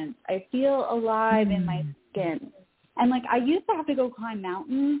elements. I feel alive in my skin. And like I used to have to go climb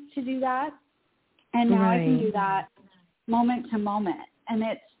mountains to do that. And now I can do that moment to moment. And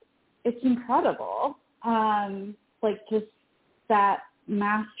it's incredible. Like just that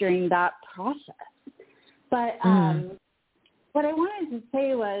mastering that process. But what I wanted to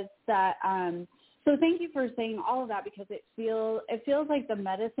say was that, so thank you for saying all of that because it feels like the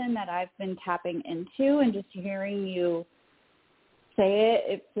medicine that I've been tapping into, and just hearing you say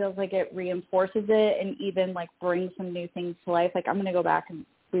it feels like it reinforces it and even like brings some new things to life. Like I'm going to go back and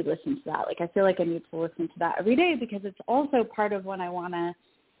re-listen to that. Like I feel like I need to listen to that every day because it's also part of what I want to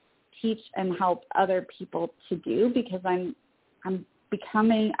teach and help other people to do because I'm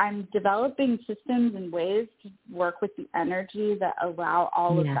developing systems and ways to work with the energy that allow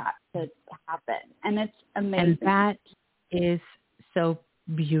all of that to happen. And it's amazing. And that is so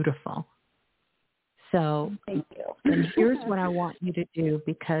beautiful. So thank you. And here's what I want you to do,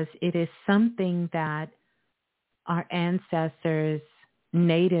 because it is something that our ancestors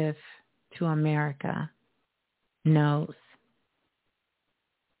native to America knows,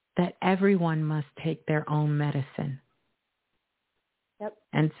 that everyone must take their own medicine. Yep.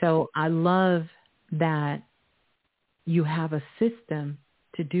 And so I love that you have a system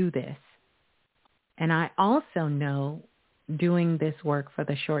to do this. And I also know, doing this work for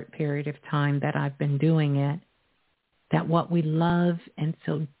the short period of time that I've been doing it, that what we love and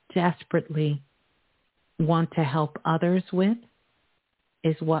so desperately want to help others with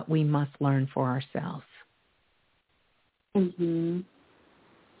is what we must learn for ourselves. Mhm.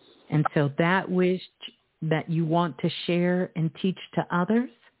 And so that wish that you want to share and teach to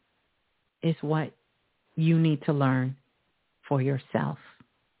others is what you need to learn for yourself.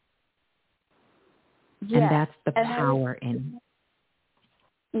 Yeah. And that's the power in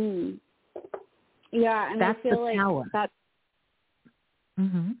it. Yeah, and that's I feel the like power. that's,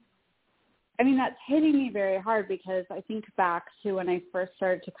 I mean, that's hitting me very hard because I think back to when I first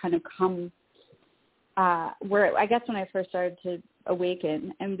started to kind of come, when I first started to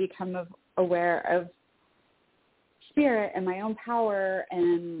awaken and become aware of spirit and my own power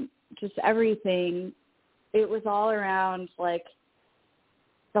and just everything. It was all around like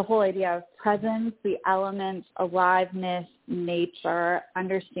the whole idea of presence, the elements, aliveness, nature,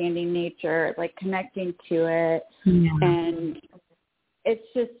 understanding nature, like connecting to it. Yeah. And it's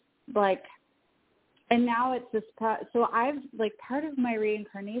just like, and now it's this, so I've like, part of my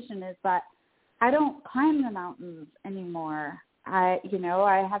reincarnation is that I don't climb the mountains anymore. I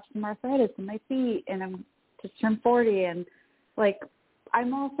have some arthritis in my feet and I'm just turned 40 and like,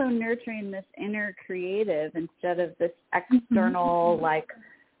 I'm also nurturing this inner creative instead of this external, like,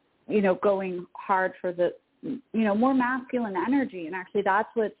 going hard for the, more masculine energy. And actually that's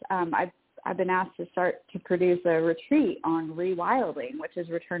what I've been asked to start to produce a retreat on rewilding, which is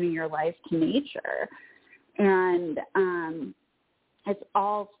returning your life to nature. And it's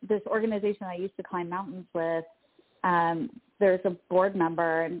all this organization I used to climb mountains with. There's a board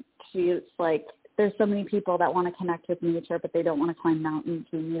member and she's like, there's so many people that want to connect with nature, but they don't want to climb mountains.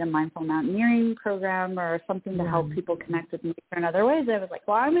 We need a mindful mountaineering program or something to help people connect with nature in other ways. I was like,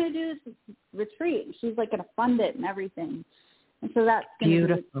 well, I'm going to do this retreat. And she's like going to fund it and everything. And so that's going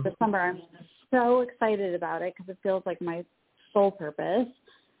to be this summer. I'm so excited about it because it feels like my soul purpose.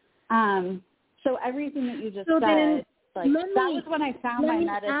 So everything that you just said, like that was when I found my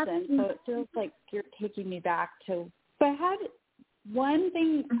medicine. So it feels like you're taking me back to, but I had one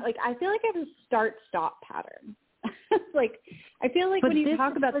thing, like I feel like I have a start-stop pattern. Like I feel like when you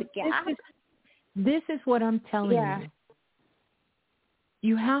talk about the gap. This is what I'm telling you.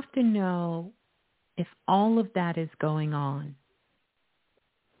 You have to know if all of that is going on,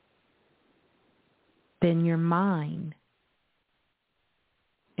 then your mind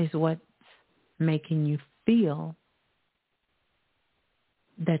is what's making you feel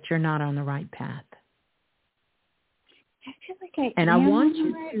that you're not on the right path. I feel like I want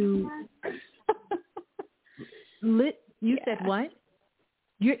you to you said what?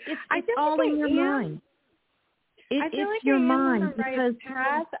 It's all in your mind. I feel like your I am mind on the right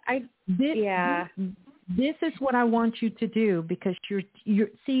path. This is what I want you to do because you're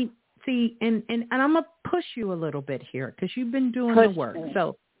see and I'm gonna push you a little bit here because you've been doing the work.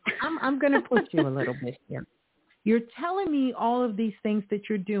 So I'm gonna push you a little bit here. You're telling me all of these things that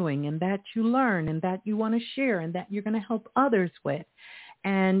you're doing and that you learn and that you want to share and that you're going to help others with.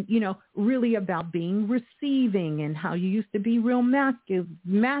 And, really about being receiving and how you used to be real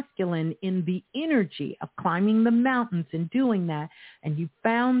masculine in the energy of climbing the mountains and doing that. And you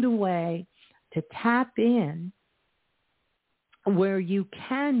found a way to tap in where you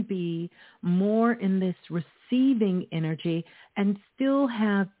can be more in this receiving energy and still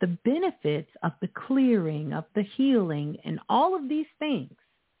have the benefits of the clearing, of the healing, and all of these things.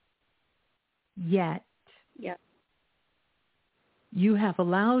 Yet, you have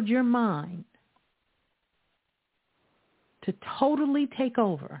allowed your mind to totally take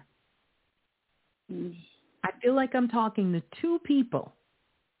over. I feel like I'm talking to two people.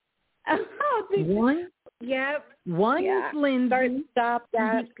 One is Lindsay. Stop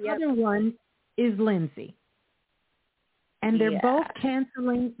that. The other one is Lindsay. And they're both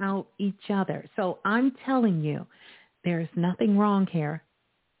canceling out each other. So I'm telling you, there's nothing wrong here.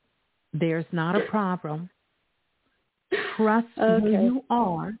 There's not a problem. Trust who you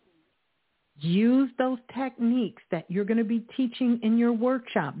are. Use those techniques that you're going to be teaching in your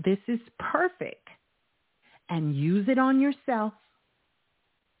workshop. This is perfect. And use it on yourself.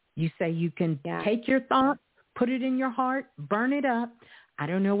 You say you can take your thought, put it in your heart, burn it up. I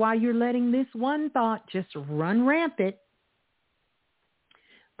don't know why you're letting this one thought just run rampant.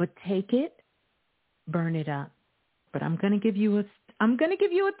 But take it, burn it up. But I'm going to give you a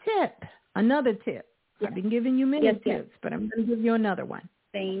tip, another tip. I've been giving you many tips, but I'm going to give you another one.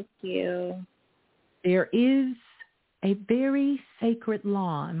 Thank you. There is a very sacred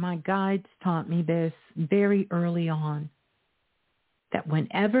law, and my guides taught me this very early on, that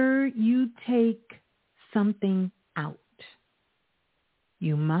whenever you take something out,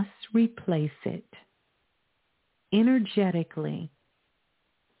 you must replace it energetically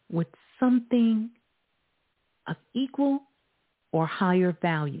with something of equal or higher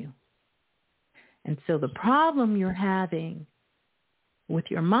value. And so the problem you're having with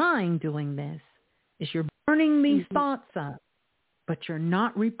your mind doing this is you're burning these thoughts up, but you're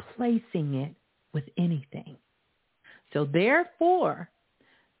not replacing it with anything. So therefore,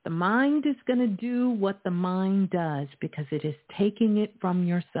 the mind is going to do what the mind does because it is taking it from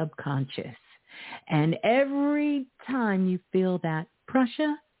your subconscious. And every time you feel that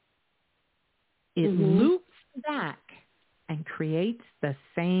pressure, it loops back and creates the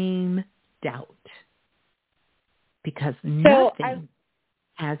same doubt because nothing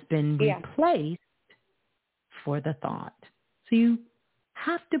has been replaced for the thought. So you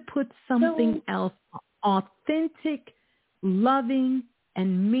have to put something else, authentic, loving,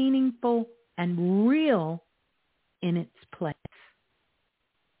 and meaningful and real in its place.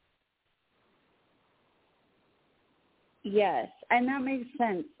 Yes, and that makes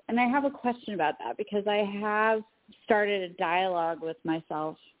sense. And I have a question about that because I have started a dialogue with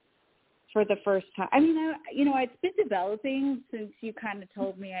myself for the first time. I mean, it's been developing since you kind of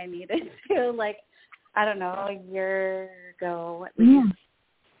told me I needed to, like, I don't know, a year ago at least.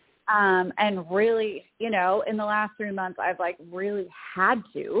 Yeah. And really, in the last 3 months, I've like really had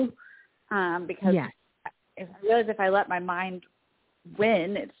to, because I realize if I let my mind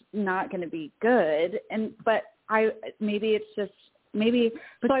win, it's not going to be good. But I signed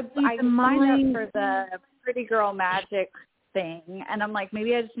up for the Pretty Girl Magic thing, and I'm like,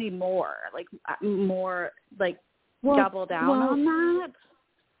 maybe I just need more, double down on that.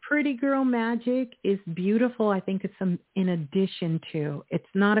 Pretty Girl Magic is beautiful. I think it's in addition to. It's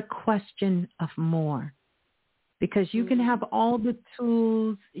not a question of more. Because you can have all the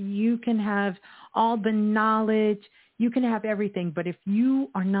tools, you can have all the knowledge, you can have everything. But if you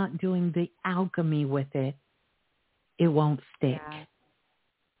are not doing the alchemy with it, it won't stick. Yeah.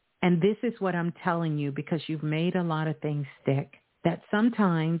 And this is what I'm telling you because you've made a lot of things stick. That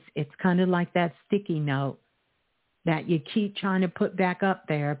sometimes it's kind of like that sticky note that you keep trying to put back up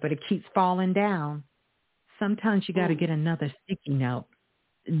there, but it keeps falling down. Sometimes you got to get another sticky note.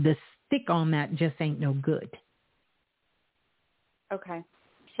 The stick on that just ain't no good. Okay.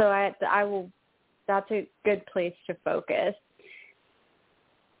 So I will, that's a good place to focus.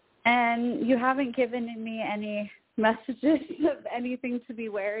 And you haven't given me any messages of anything to be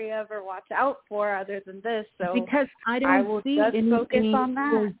wary of or watch out for other than this. So because I will see just focus on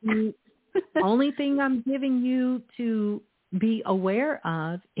that. Only thing I'm giving you to be aware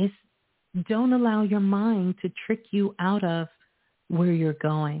of is don't allow your mind to trick you out of where you're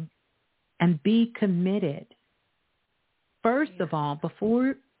going, and be committed. First of all,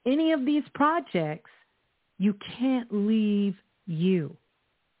 before any of these projects, you can't leave you.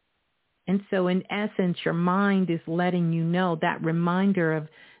 And so in essence, your mind is letting you know, that reminder of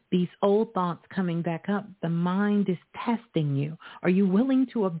these old thoughts coming back up, the mind is testing you. Are you willing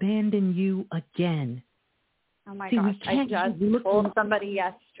to abandon you again? Oh my gosh, I just told somebody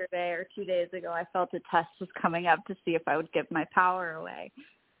yesterday or 2 days ago I felt a test was coming up to see if I would give my power away.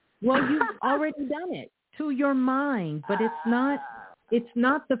 Well, you've already done it to your mind, but it's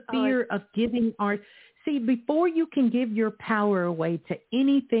not the fear of giving See, before you can give your power away to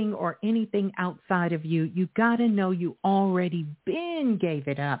anything or anything outside of you, you got to know you already gave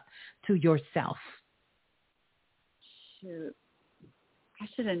it up to yourself. Shoot. I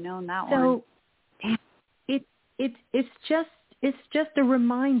should have known that one. So it's just a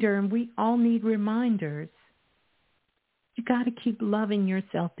reminder, and we all need reminders. You got to keep loving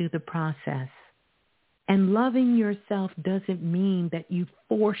yourself through the process. And loving yourself doesn't mean that you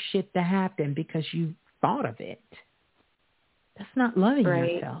force shit to happen because you thought of it. That's not loving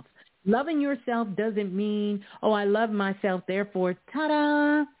yourself. Loving yourself doesn't mean, I love myself, therefore,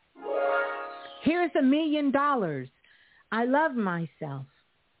 ta-da, here's $1 million. I love myself.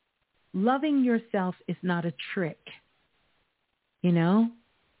 Loving yourself is not a trick,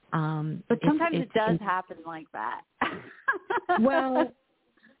 But sometimes it does happen like that. Well,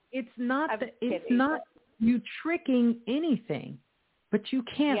 it's not you tricking anything. But you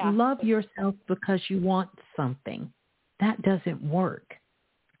can't love yourself because you want something. That doesn't work.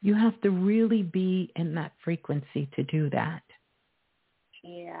 You have to really be in that frequency to do that.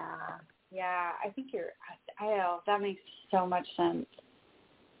 Yeah. I think that makes so much sense.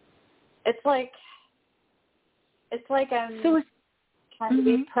 It's like I'm trying to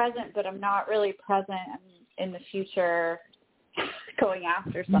be present, but I'm not really present. I'm in the future going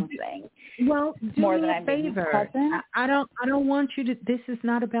after something. Well, do more me than a I'm favor. present. I don't want you to. This is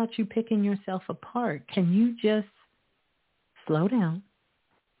not about you picking yourself apart. Can you just slow down?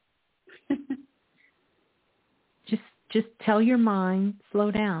 just tell your mind,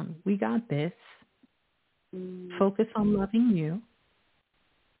 slow down. We got this. Focus on loving you,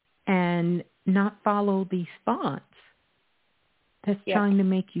 and not follow these thoughts that's trying to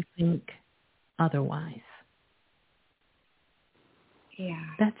make you think otherwise. Yeah.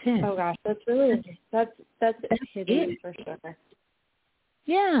 That's it. Oh gosh, that's hitting for sure.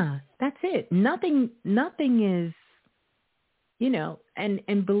 Yeah, that's it. Nothing is,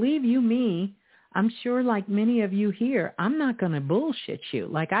 and believe you me, I'm sure like many of you here, I'm not going to bullshit you.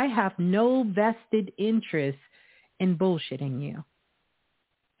 Like I have no vested interest in bullshitting you.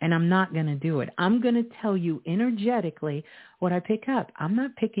 And I'm not going to do it. I'm going to tell you energetically what I pick up. I'm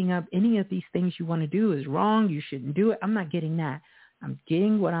not picking up any of these things you want to do is wrong. You shouldn't do it. I'm not getting that. I'm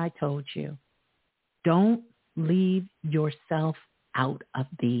getting what I told you. Don't leave yourself out of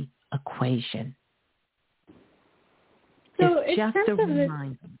the equation. So it's just a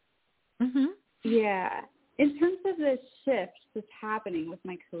reminder. Mm-hmm. Yeah. In terms of this shift that's happening with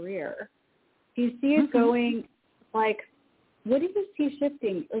my career, do you see it going like, what do you see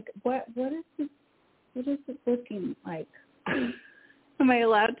shifting? Like, what is it looking like? Am I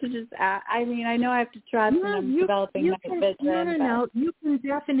allowed to just ask? I mean, I know I have to trust and I'm developing my vision. No. You can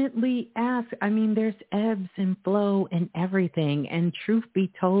definitely ask. I mean, there's ebbs and flow and everything. And truth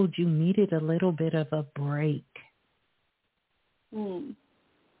be told, you needed a little bit of a break.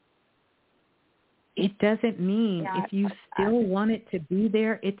 It doesn't mean if you still want it to be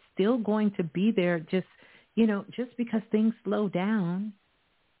there, it's still going to be there. Just because things slow down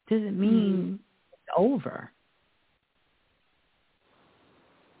doesn't mean it's over.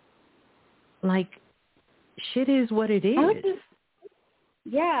 Like, shit is what it is.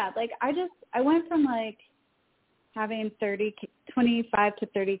 I went from like having 25 to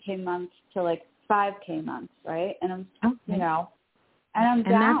 30K months to like 5K months, right? And I'm, and I'm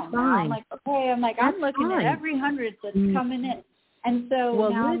down. I'm like, okay, I'm looking at every 100 that's coming in. And so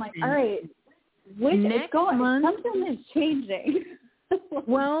now I'm like, all right, next month, something is changing.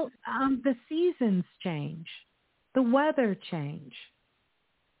 Well, the seasons change. The weather change.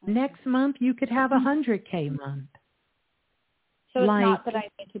 Next month, you could have 100K month. So it's not that I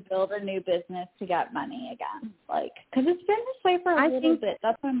need to build a new business to get money again, because it's been this way for a little bit.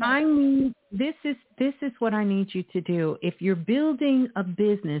 That's what this is what I need you to do. If you're building a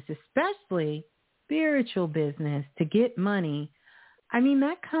business, especially spiritual business, to get money, I mean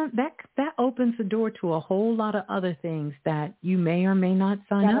that opens the door to a whole lot of other things that you may or may not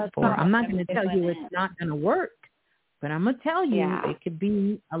sign up for. I'm not going to tell you it's not going to work. But I'm going to tell you, it could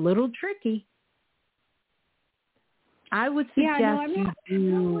be a little tricky. I would suggest you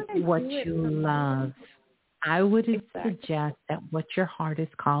do what you love. I would suggest that what your heart is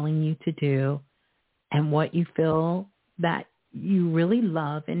calling you to do and what you feel that you really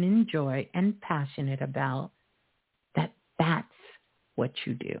love and enjoy and passionate about, that's what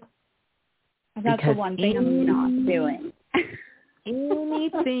you do. That's the one thing I'm not doing.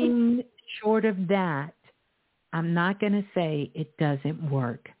 Anything short of that, I'm not going to say it doesn't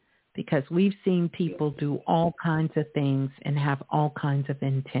work, because we've seen people do all kinds of things and have all kinds of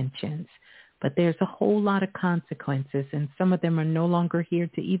intentions. But there's a whole lot of consequences, and some of them are no longer here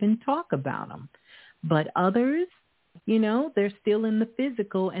to even talk about them. But others, they're still in the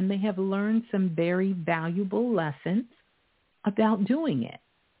physical, and they have learned some very valuable lessons about doing it.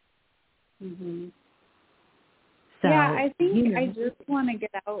 Mm-hmm. So, I think I just want to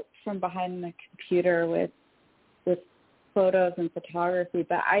get out from behind the computer with photos and photography,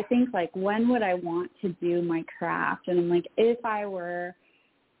 but I think when would I want to do my craft? And I'm like, if I were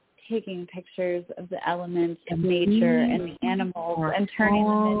taking pictures of the elements of nature and the animals and turning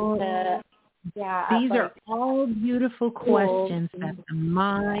them into these are all beautiful questions that the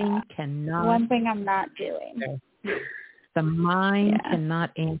mind cannot. One thing I'm not doing. The mind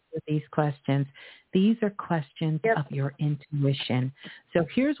cannot answer these questions. These are questions of your intuition. So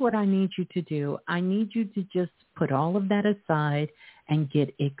here's what I need you to do. I need you to just put all of that aside and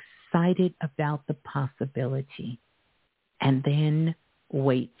get excited about the possibility, and then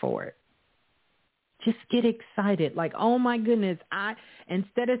wait for it. Just get excited. Like, oh my goodness,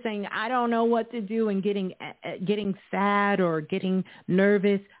 instead of saying, I don't know what to do and getting sad or getting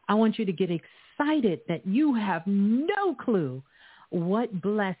nervous, I want you to get excited that you have no clue what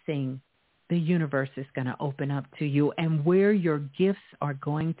blessing the universe is going to open up to you and where your gifts are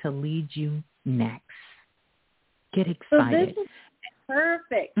going to lead you next. Get excited. So this is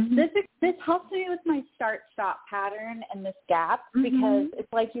perfect. Mm-hmm. This helps me with my start-stop pattern and this gap, because it's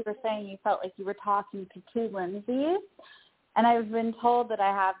like you were saying, you felt like you were talking to two Lindsays. And I've been told that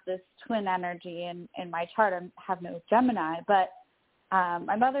I have this twin energy in my chart. I have no Gemini, but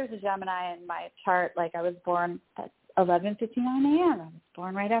my mother's a Gemini in my chart. I was born at 11:59 a.m. I was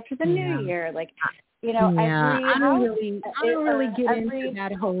born right after the New Year. I don't really get into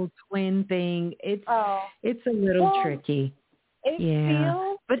that whole twin thing. It's a little tricky. It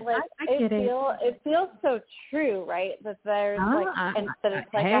feels like it feels so true, right? That there's and that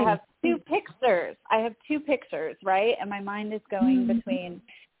it's like I have two pictures. Right? And my mind is going between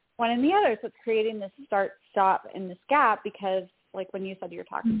one and the other. So it's creating this start-stop in this gap because, like, when you said you're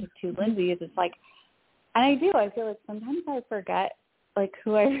talking to two Lindsays, it's like, and I feel like sometimes I forget, like,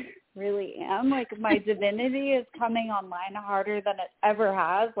 who I really am. Like, my divinity is coming online harder than it ever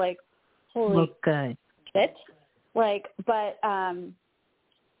has. Like, holy shit. Like, but I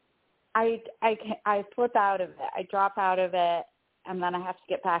flip out of it. I drop out of it, and then I have to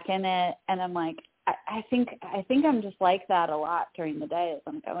get back in it. And I'm like, I think I'm just like that a lot during the day as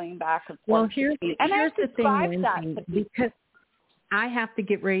I'm going back and forth. Well, here's the thing, Lindsay, because I have to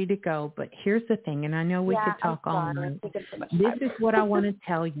get ready to go. But here's the thing, and I know we could talk all night. This is what I want to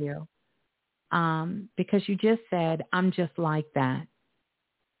tell you, because you just said I'm just like that.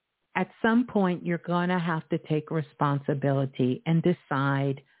 At some point, you're going to have to take responsibility and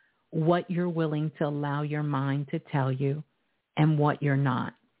decide what you're willing to allow your mind to tell you and what you're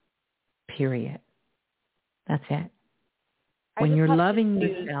not, period. That's it. When you're loving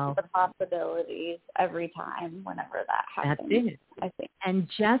yourself. The possibilities every time, whenever that happens. That's it. I think. And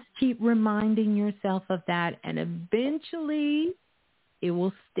just keep reminding yourself of that, and eventually it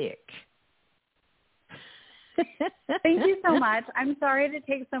will stick. Thank you so much. I'm sorry to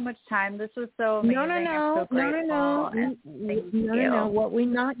take so much time. This was so amazing. No. What we're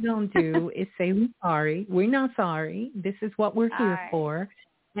not going to do is say we're sorry. We're not sorry. This is what we're here for.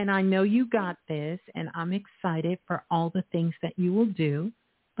 And I know you got this, and I'm excited for all the things that you will do.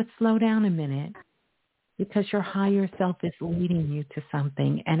 But slow down a minute, because your higher self is leading you to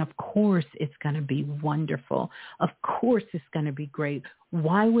something. And, of course, it's going to be wonderful. Of course it's going to be great.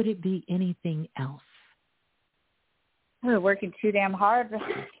 Why would it be anything else? We're working too damn hard for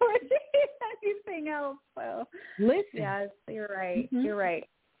anything else. So, listen. Yes, you're right. Mm-hmm. You're right.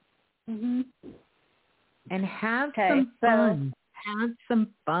 Mm-hmm. And have some fun. Have some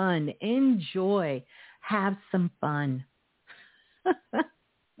fun. Enjoy. Have some fun.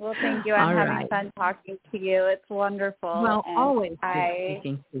 Well, thank you. I'm having fun talking to you. It's wonderful. Well, always good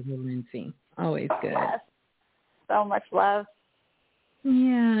speaking to you, Lindsay. Always good. Yes. So much love.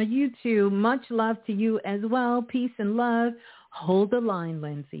 Yeah, you too. Much love to you as well. Peace and love. Hold the line,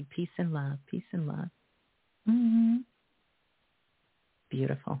 Lindsay. Peace and love. Peace and love. Mm-hmm.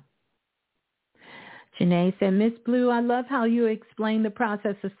 Beautiful. Janae said, Miss Blue, I love how you explain the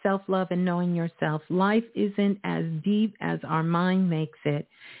process of self-love and knowing yourself. Life isn't as deep as our mind makes it.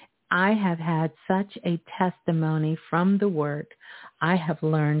 I have had such a testimony from the work I have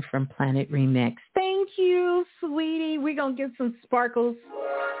learned from Planet Remix. Thank you, sweetie. We're going to give some sparkles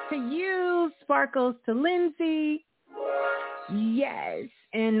to you, sparkles to Lindsay. Yes.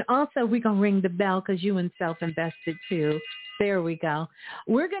 And also we're going to ring the bell because you and Self invested too. There we go.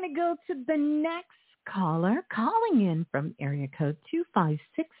 We're going to go to the next caller calling in from area code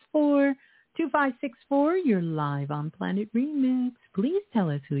 2564. 2564, you're live on Planet Remix. Please tell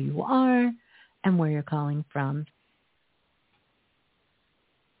us who you are and where you're calling from.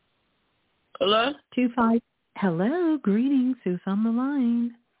 Hello? Hello, greetings. Who's on the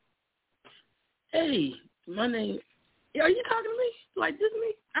line? Hey, my name... Are you talking to me? Like this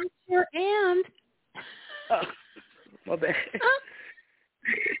me? I sure am. Oh, my bad.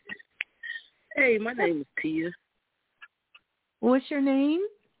 Hey, my name is Tia. What's your name?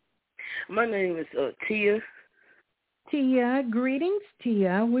 My name is Tia. Tia, greetings,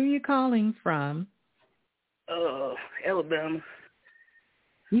 Tia. Where are you calling from? Alabama.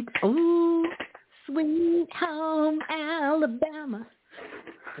 Ooh, sweet home Alabama.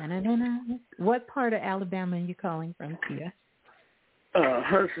 Da-na-na-na. What part of Alabama are you calling from, Tia?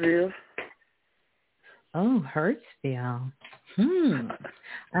 Huntsville. Oh, Huntsville.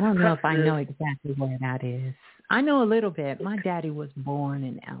 I don't know if I know exactly where that is. I know a little bit. My daddy was born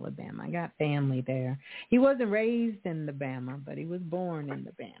in Alabama. I got family there. He wasn't raised in Alabama, but he was born in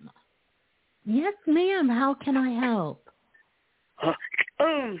Alabama. Yes, ma'am. How can I help?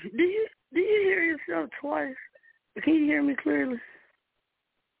 Do you hear yourself twice? Can you hear me clearly?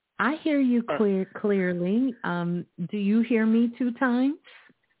 I hear you clearly. Do you hear me 2 times?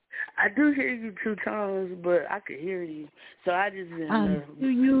 I do hear you 2 times, but I could hear you, so I just didn't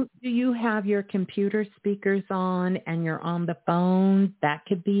know. Do you have your computer speakers on and you're on the phone? That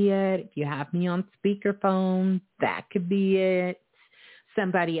could be it. If you have me on speakerphone, that could be it.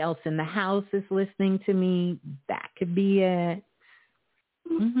 Somebody else in the house is listening to me, that could be it.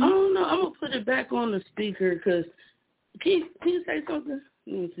 Mm-hmm. I don't know. I'm gonna put it back on the speaker because can you say something?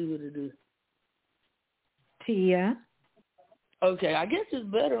 Let me see what it is. Tia. Okay, I guess it's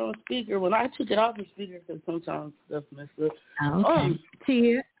better on speaker. When I took it off the speaker, because sometimes stuff messed up. Okay.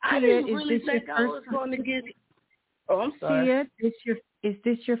 Tia, I didn't really think I was going to get. Oh, I'm sorry. Tia, is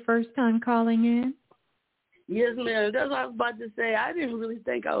this your first time calling in? Yes, ma'am. That's what I was about to say. I didn't really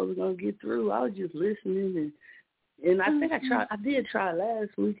think I was going to get through. I was just listening, and I think I did try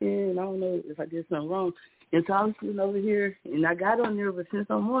last weekend. I don't know if I did something wrong. And so I was sitting over here, and I got on there, but since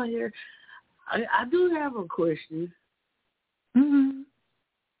I'm on here, I do have a question. Mm-hmm.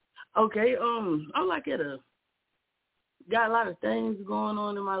 Okay, I'm like got a lot of things going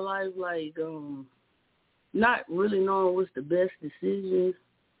on in my life, like not really knowing what's the best decisions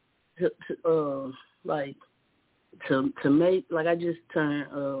to make. Like I just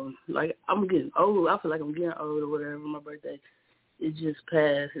turned, like I'm getting old. I feel like I'm getting old or whatever. My birthday, it just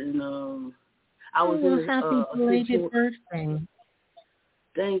passed, and I was in happy belated birthday.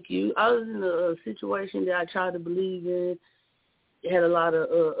 Thank you. I was in a situation that I tried to believe in. It had a lot of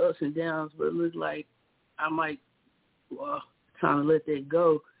ups and downs, but it looked like I might trying to let that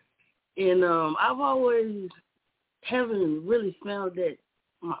go. And I've always haven't really found that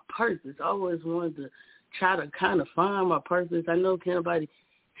my purpose. I always wanted to try to kind of find my purpose. I know can't nobody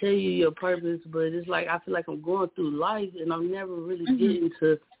tell you your purpose, but it's like I feel like I'm going through life and I'm never really getting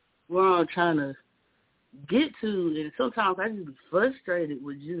to where I'm trying to get to. And sometimes I just be frustrated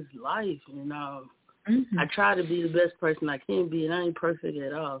with just life. And I try to be the best person I can be, and I ain't perfect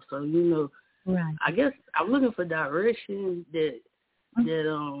at all. So, right. I guess I'm looking for direction that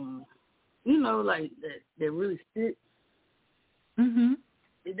like that really fits. Mm-hmm.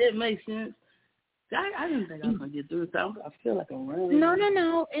 Did that make sense? I didn't think I was gonna get through. So I feel like I'm running.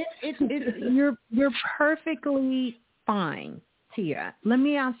 No. You're perfectly fine, Tia. Let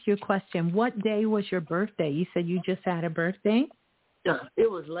me ask you a question. What day was your birthday? You said you just had a birthday? Yeah, it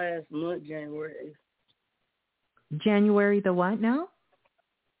was last month, January 8th. January the what now?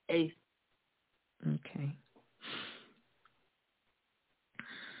 8th. Okay.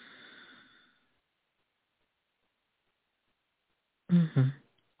 Mhm.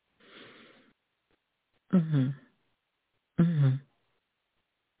 Mhm. Mhm.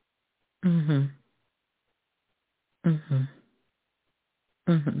 Mhm. Mhm.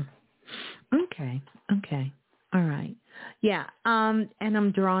 Mhm. Okay. All right. Yeah. And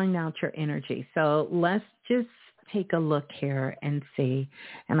I'm drawing out your energy. So let's just take a look here and see.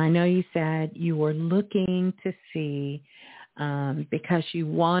 And I know you said you were looking to see because you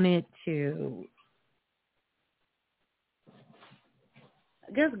wanted to,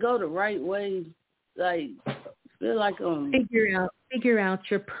 I guess, go the right way. Like feel like figure out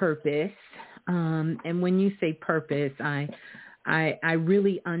your purpose. And when you say purpose, I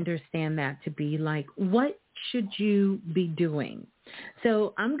really understand that to be like, what should you be doing?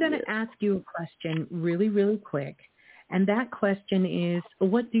 So I'm going to ask you a question really, really quick. And that question is,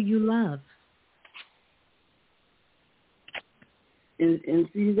 what do you love? And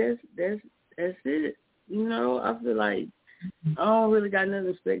see, that's it. I feel like I don't really got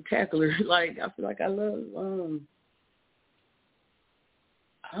nothing spectacular. Like I feel like I love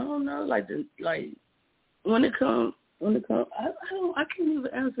I don't know, like when it comes I can't even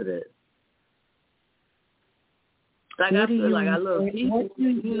answer that. Like I feel like I love people,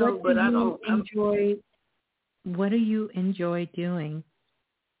 but I don't enjoy. What do you enjoy doing?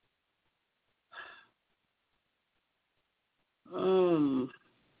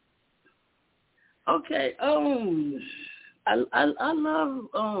 Okay. I love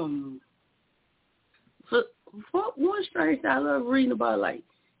for one strange thing, I love reading about like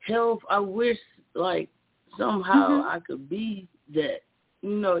health. I wish like somehow I could be that.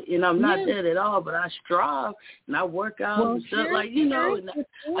 And I'm not that at all, but I strive and I work out and stuff and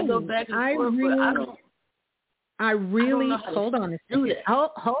I go back and forth, but I don't. I really hold on a second. Do that.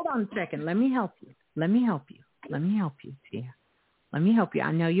 Hold on a second. Let me help you. Let me help you, Tia. Let me help you.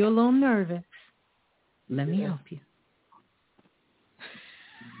 I know you're a little nervous. Let me help you.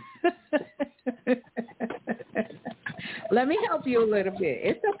 Let me help you a little bit.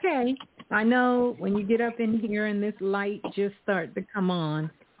 It's okay. I know when you get up in here and this light just starts to come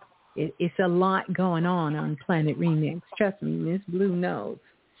on, it's a lot going on Planet Remix. Trust me, Miss Blue knows.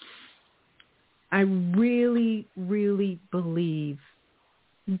 I really, really believe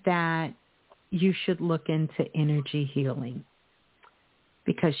that you should look into energy healing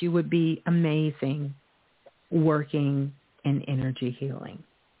because you would be amazing working in energy healing.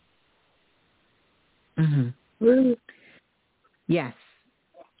 Mm-hmm. Really? Yes.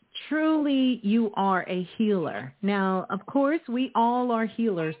 Truly, you are a healer. Now, of course, we all are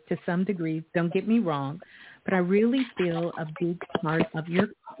healers to some degree. Don't get me wrong. But I really feel a big part of your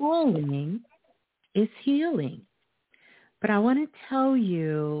calling is healing. But I want to tell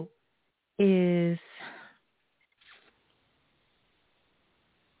you is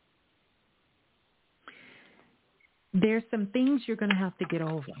there's some things you're going to have to get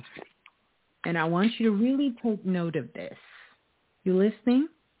over. And I want you to really take note of this. You listening?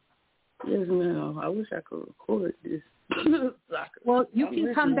 Yes, ma'am. I wish I could record this. Well, you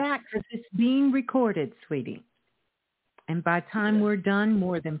can come back because it's being recorded, sweetie. And by the time we're done,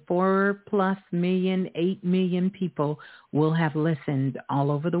 more than 4+ million, 8 million people will have listened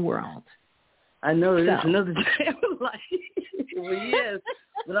all over the world. I know it's another day. Like, well, yes,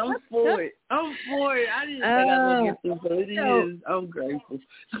 but I'm for it. I didn't think I was going to get through, but it is. I'm grateful.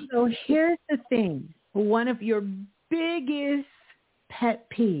 So here's the thing. One of your biggest pet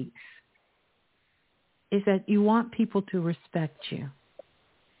peeves is that you want people to respect you.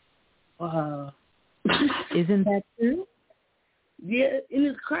 Wow. Isn't that true? Yeah, and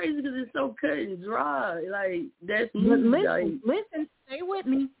it's crazy because it's so cut and dry. Like, that's me. Listen, stay with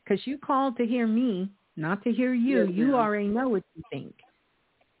me, because you called to hear me, not to hear you. Yes, you already know what you think.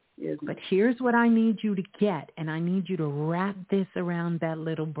 Yes, but here's what I need you to get, and I need you to wrap this around that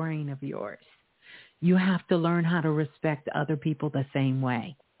little brain of yours. You have to learn how to respect other people the same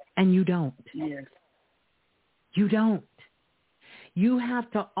way, and you don't. Yes. You don't. You have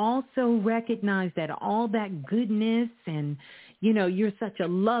to also recognize that all that goodness and, you know, you're such a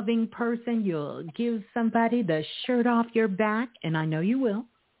loving person. You'll give somebody the shirt off your back, and I know you will.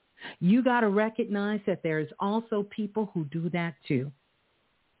 You got to recognize that there's also people who do that too.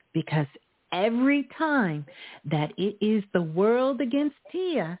 Because every time that it is the world against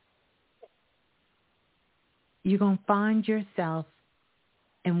Tia, you're going to find yourself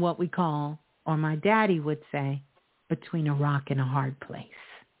in what we call, or my daddy would say, between a rock and a hard place.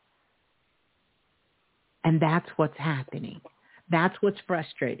 And that's what's happening. That's what's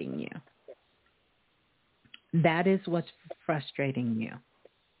frustrating you. That is what's frustrating you.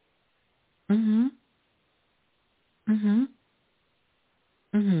 Mhm. Mhm.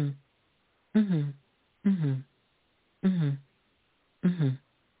 Mhm. Mhm. Mhm. Mhm. Mhm.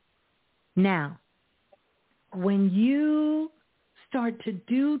 Now, when you start to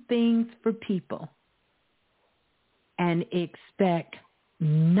do things for people and expect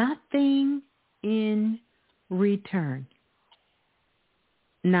nothing in return,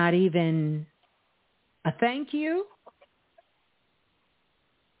 not even a thank you,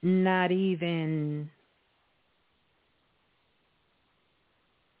 not even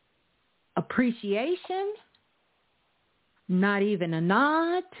appreciation, not even a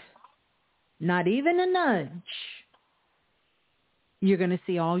nod, not even a nudge, you're going to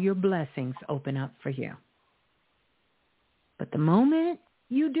see all your blessings open up for you. But the moment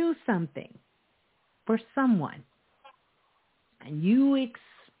you do something for someone and you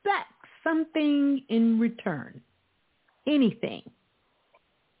expect something in return, anything,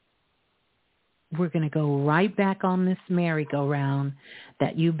 we're going to go right back on this merry-go-round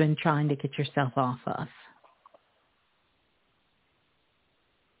that you've been trying to get yourself off of.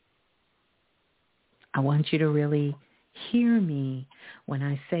 I want you to really hear me when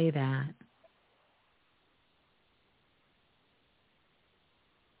I say that.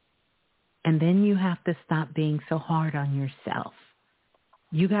 And then you have to stop being so hard on yourself.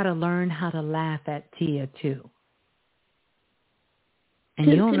 You got to learn how to laugh at Tia too. And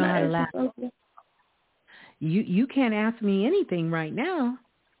you don't know how to laugh. You can't ask me anything right now,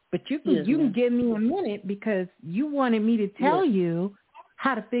 but you can give me a minute because you wanted me to tell you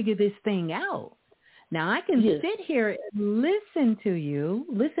how to figure this thing out. Now, I can sit here and listen to you,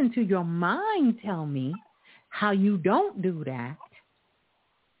 listen to your mind tell me how you don't do that.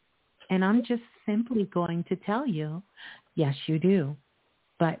 And I'm just simply going to tell you, yes, you do.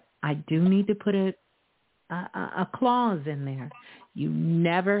 But I do need to put a clause in there. You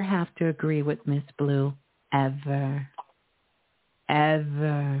never have to agree with Miss Blue, ever,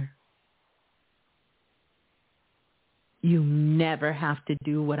 ever. You never have to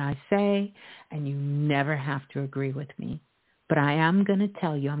do what I say, and you never have to agree with me. But I am going to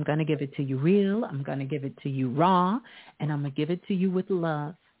tell you, I'm going to give it to you real, I'm going to give it to you raw, and I'm going to give it to you with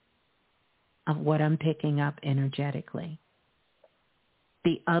love of what I'm picking up energetically.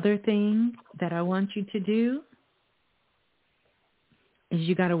 The other thing that I want you to do is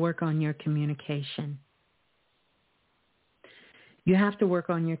you got to work on your communication. You have to work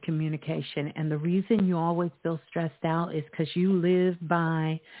on your communication. And the reason you always feel stressed out is because you live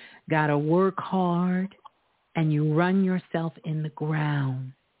by, got to work hard, and you run yourself in the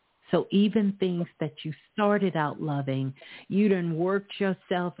ground. So even things that you started out loving, you done worked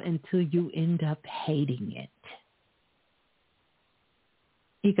yourself until you end up hating it.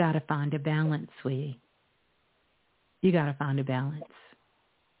 You got to find a balance, sweetie. You got to find a balance.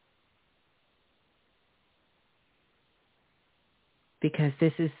 Because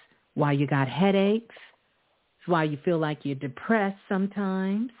this is why you got headaches. It's why you feel like you're depressed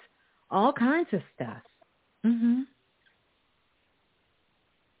sometimes. All kinds of stuff. Mm-hmm.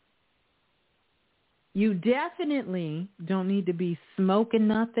 You definitely don't need to be smoking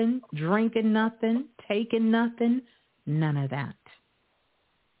nothing, drinking nothing, taking nothing, none of that.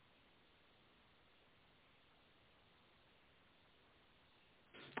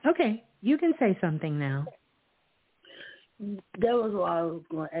 Okay, you can say something now. That was what I was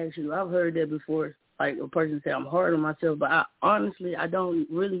going to ask you. I've heard that before, like a person say I'm hard on myself, but I don't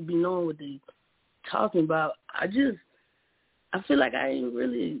really be knowing what they talking about. I feel like I ain't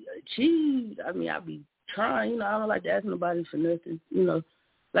really achieved. I mean, I be trying, I don't like to ask nobody for nothing,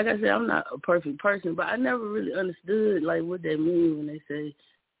 Like I said, I'm not a perfect person, but I never really understood, like, what they mean when they say,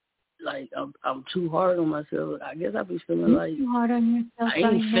 like, I'm too hard on myself. I guess I be feeling like too hard on yourself I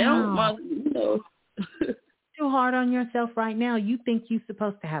ain't found my, Too hard on yourself right now. You think you're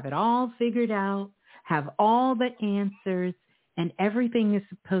supposed to have it all figured out, have all the answers, and everything is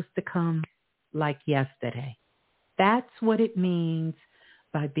supposed to come like yesterday. That's what it means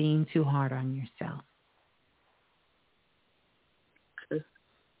by being too hard on yourself.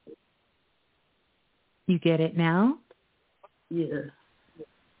 You get it now? Yeah.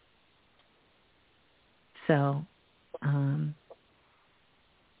 So,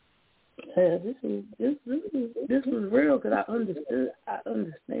 yeah, this was real because I understand.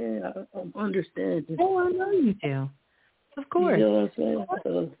 I'm understanding. Oh, I know you do. Of course. You know what I'm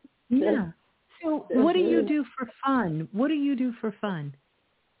saying? Yeah. So, what do you do for fun? What do you do for fun?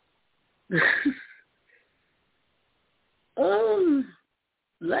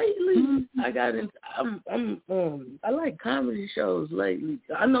 Lately, I got into. I like comedy shows lately.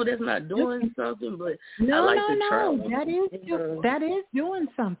 I know that's not doing something, but I like to try. That is doing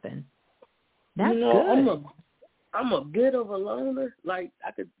something. That's good. I'm a bit of a loner. Like,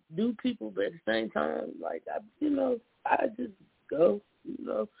 I could do people, but at the same time, like, I just go.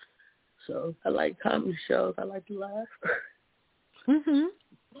 So I like comedy shows. I like to laugh. Mhm.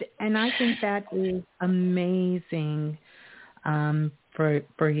 And I think that is amazing.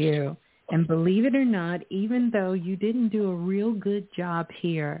 For you. And believe it or not, even though you didn't do a real good job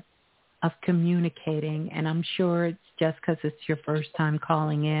here of communicating, and I'm sure it's just because it's your first time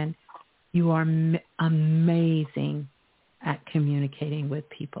calling in, you are amazing at communicating with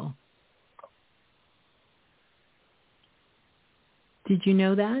people. Did you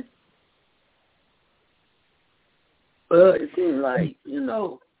know that? It seems like,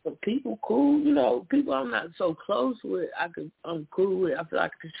 people cool, people I'm not so close with, I'm cool with. I feel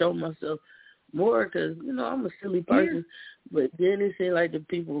like I can show myself more because, I'm a silly person. Yeah. But then it seems like the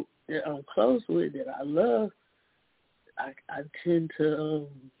people that I'm close with, that I love, I tend to,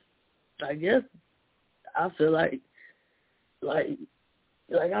 I guess, I feel like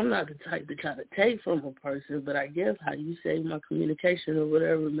I'm not the type to try to take from a person, but I guess how you say my communication or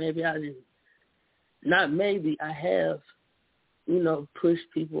whatever, maybe I have, push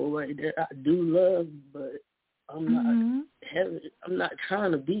people away that I do love, but I'm not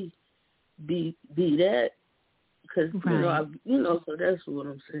trying to be that, because so that's what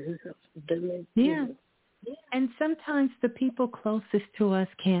I'm saying. Yeah. And sometimes the people closest to us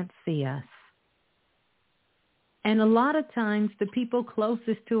can't see us. And a lot of times the people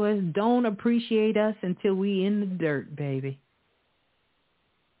closest to us don't appreciate us until we in the dirt, baby.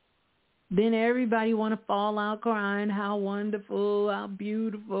 Then everybody want to fall out crying, how wonderful, how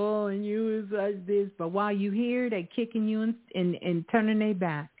beautiful, and you is like this. But while you here, they kicking you and turning their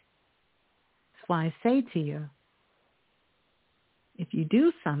back. That's why I say to you, if you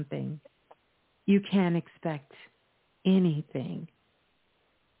do something, you can't expect anything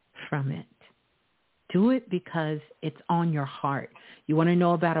from it. Do it because it's on your heart. You want to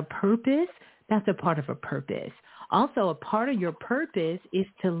know about a purpose? That's a part of a purpose. Also, a part of your purpose is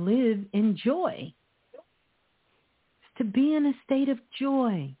to live in joy. It's to be in a state of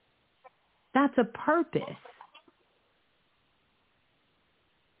joy. That's a purpose.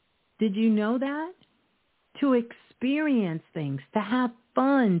 Did you know that? To experience things, to have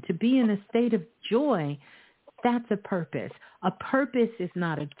fun, to be in a state of joy, that's a purpose. A purpose is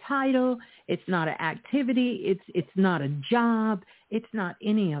not a title. It's not an activity. It's not a job. It's not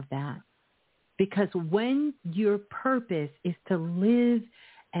any of that. Because when your purpose is to live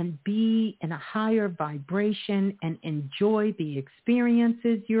and be in a higher vibration and enjoy the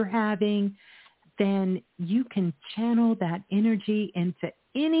experiences you're having, then you can channel that energy into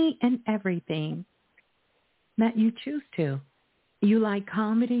any and everything that you choose to. you like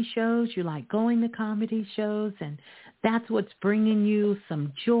comedy shows, you like going to comedy shows, and that's what's bringing you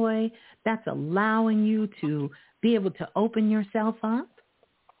some joy, that's allowing you to be able to open yourself up,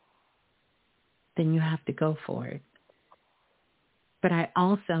 then you have to go for it. But I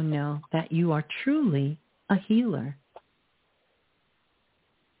also know that you are truly a healer.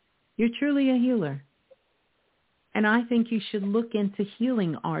 You're truly a healer. And I think you should look into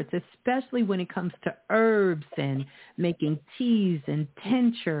healing arts, especially when it comes to herbs and making teas and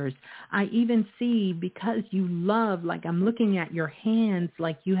tinctures. I even see, because you love, like I'm looking at your hands,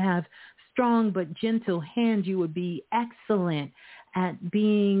 like you have strong but gentle hands, you would be excellent at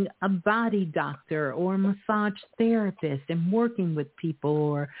being a body doctor or a massage therapist and working with people,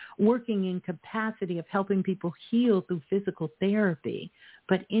 or working in capacity of helping people heal through physical therapy.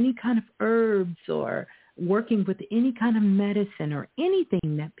 But any kind of herbs or working with any kind of medicine or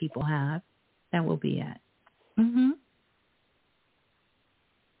anything that people have, that will be it. Mm-hmm.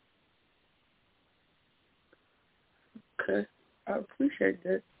 Okay. I appreciate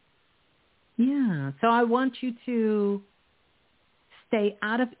that. Yeah. So I want you to stay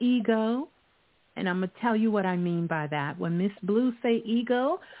out of ego. And I'm going to tell you what I mean by that. When Miss Blue say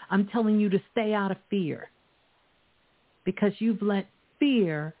ego, I'm telling you to stay out of fear. Because you've let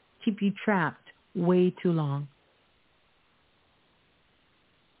fear keep you trapped way too long.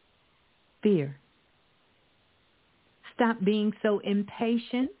 Fear. Stop being so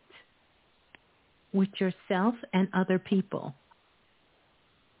impatient with yourself and other people.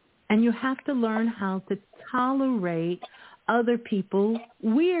 And you have to learn how to tolerate other people's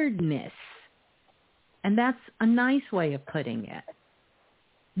weirdness. And that's a nice way of putting it.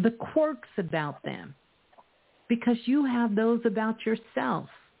 The quirks about them. Because you have those about yourself.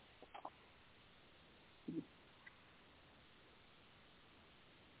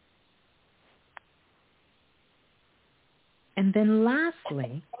 And then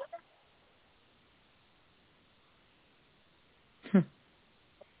lastly,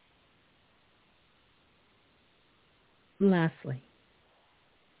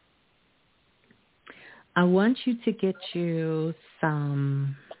 I want you to get you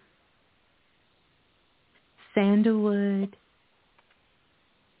some sandalwood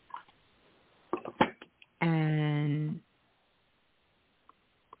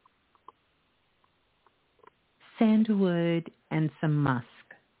and some musk,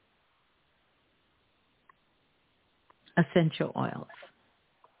 essential oils.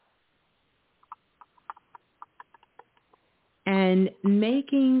 And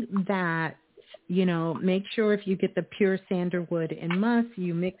making that, make sure if you get the pure sandalwood and musk,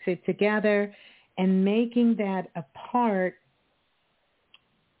 you mix it together, and making that a part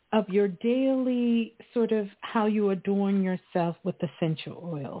of your daily sort of how you adorn yourself with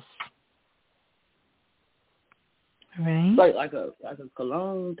essential oils. All right? Like a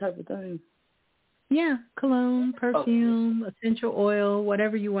cologne type of thing? Yeah, cologne, perfume, essential oil,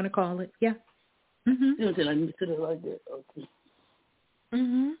 whatever you want to call it. Yeah. Mm-hmm. You know, like mix it like that. Okay.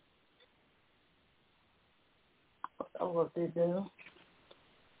 Mm-hmm. I'll write that down.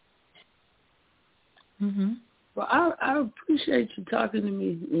 Mm-hmm. Well, I appreciate you talking to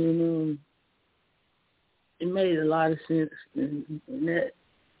me, and it made a lot of sense. And that,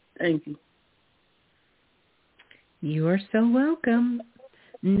 thank you. You are so welcome.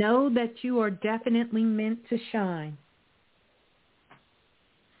 Know that you are definitely meant to shine.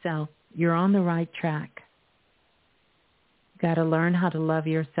 So you're on the right track. You got to learn how to love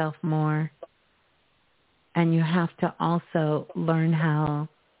yourself more. And you have to also learn how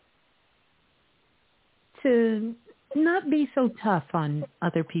to not be so tough on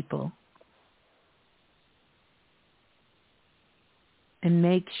other people. And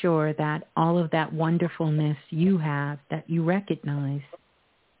make sure that all of that wonderfulness you have, that you recognize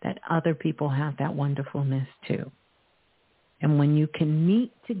that other people have that wonderfulness too. And when you can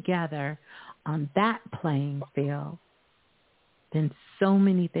meet together on that playing field, then so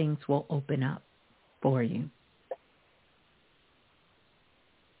many things will open up for you.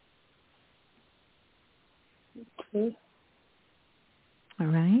 Okay. All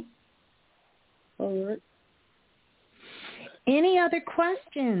right? All right. Any other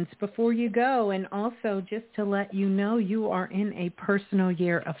questions before you go? And also, just to let you know, you are in a personal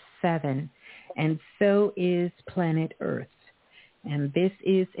year of 7, and so is planet Earth. And this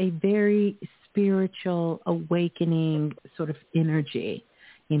is a very spiritual awakening sort of energy.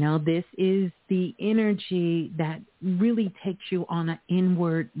 This is the energy that really takes you on an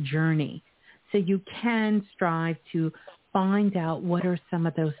inward journey. So you can strive to find out what are some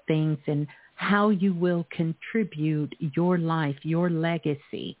of those things and how you will contribute your life, your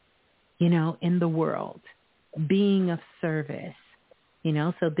legacy, in the world, being of service, You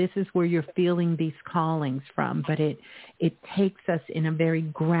know, so this is where you're feeling these callings from, but it takes us in a very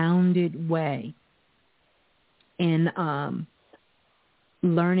grounded way in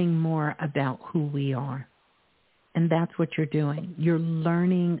learning more about who we are. And that's what you're doing. You're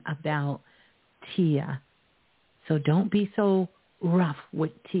learning about Tia. So don't be so rough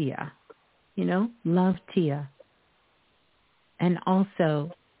with Tia. You know, love Tia. And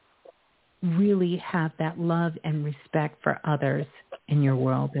also really have that love and respect for others in your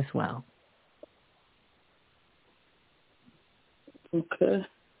world as well. Okay.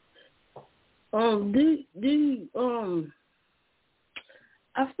 Do you,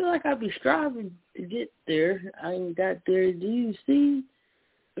 I feel like I'll be striving to get there. I ain't got there. Do you see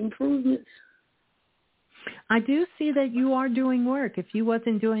improvements? I do see that you are doing work. If you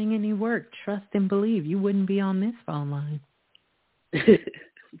wasn't doing any work, trust and believe, you wouldn't be on this phone line.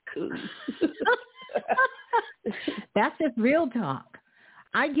 Cool. That's just real talk.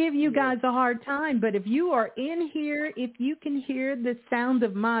 I give you guys a hard time, but if you are in here, if you can hear the sound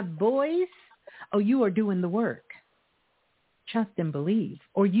of my voice, oh, you are doing the work. Trust and believe,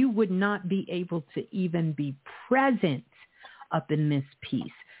 or you would not be able to even be present up in this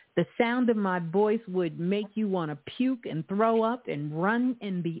piece. The sound of my voice would make you want to puke and throw up and run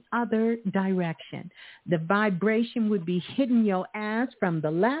in the other direction. The vibration would be hitting your ass from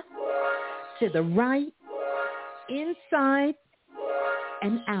the left to the right, inside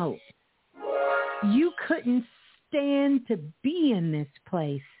and out. You couldn't stand to be in this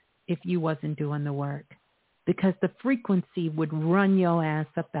place if you wasn't doing the work, because the frequency would run your ass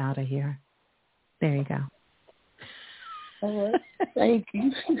up out of here. There you go. All right. Thank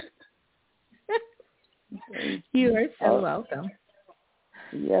you. You are so welcome.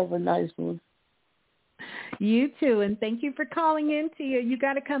 You have a nice one. You too, and thank you for calling in, Tia. You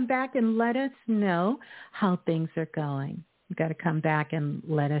got to come back and let us know how things are going. You got to come back and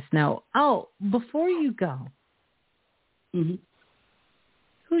let us know. Oh, before you go,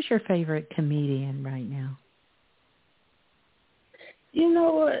 who's your favorite comedian right now? You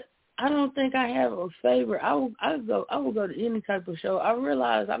know what? I don't think I have a favorite. I will go to any type of show. I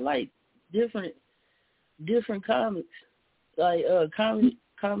realize I like different comics, like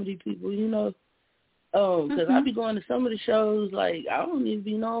comedy people, you know. Because I be going to some of the shows, like, I don't even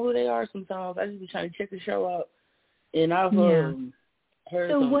be knowing who they are sometimes. I just be trying to check the show out. And I've heard some funny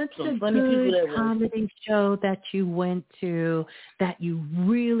people that what's a good comedy show that you went to that you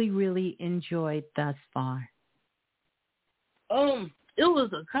really, really enjoyed thus far? It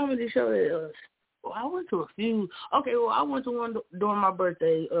was a comedy show that I went to a few. Okay, well, I went to one during my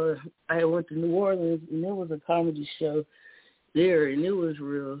birthday. I went to New Orleans, and there was a comedy show there, and it was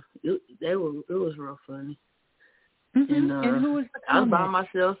real. It was real funny. And who was the comic? I was by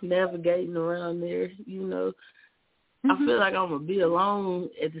myself navigating around there. You know, I feel like I'm gonna be alone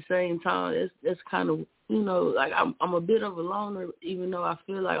at the same time. That's kind of, you know, like I'm a bit of a loner, even though I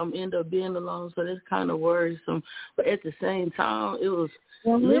feel like I'm end up being alone. So that's kind of worrisome. But at the same time, it was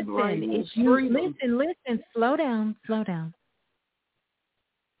liberating. It's freedom. Listen. Slow down.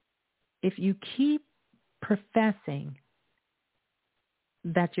 If you keep professing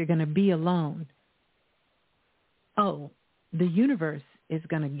that you're going to be alone, the universe is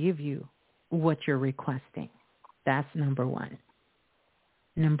going to give you what you're requesting. That's number one.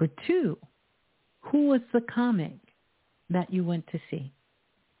 Number two, who was the comic that you went to see?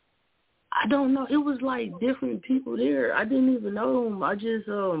 I don't know. It was like different people there. I didn't even know them. I just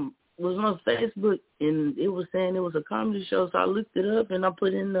was on Facebook, and it was saying it was a comedy show, so I looked it up, and I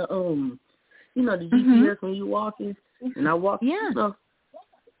put in the the GPS when you walking, and I walked stuff.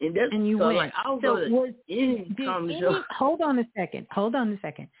 And you went. Like, I'll go to any comedy show. Hold on a second.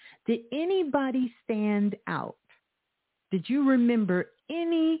 Did anybody stand out? Did you remember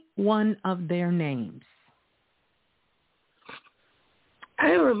any one of their names? I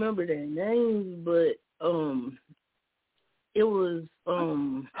don't remember their names, but it was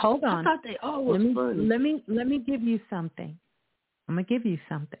Hold on. I thought they all was funny. Let me give you something. I'm gonna give you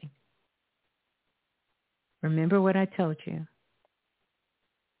something. Remember what I told you.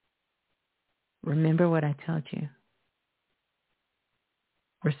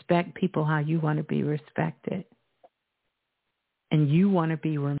 Respect people how you want to be respected. And you want to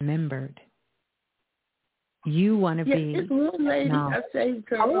be remembered. You want to be... This one lady, I saved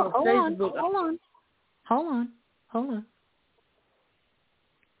her on Facebook. Hold on.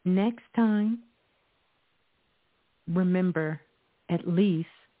 Next time, remember at least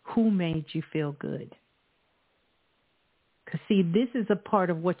who made you feel good. Because, see, this is a part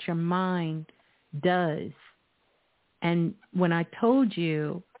of what your mind does. And when I told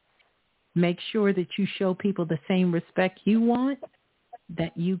you, make sure that you show people the same respect you want,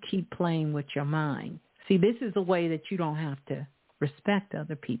 that you keep playing with your mind. See, this is a way that you don't have to respect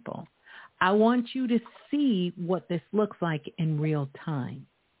other people. I want you to see what this looks like in real time.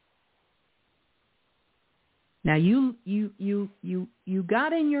 Now, you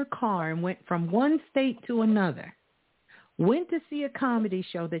got in your car and went from one state to another, went to see a comedy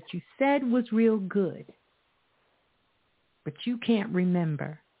show that you said was real good, but you can't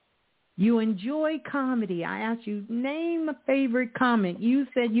remember. You enjoy comedy. I asked you, name a favorite comic. You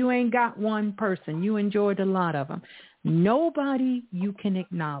said you ain't got one person. You enjoyed a lot of them. Nobody you can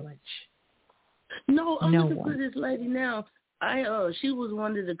acknowledge. No, I'm looking for this lady now. She was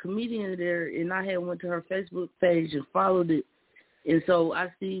one of the comedians there, and I had went to her Facebook page and followed it. And so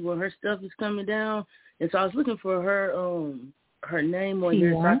I see when her stuff is coming down. And so I was looking for her name on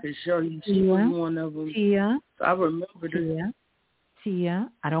there so I could show you. She was one of them. Tia. So I remember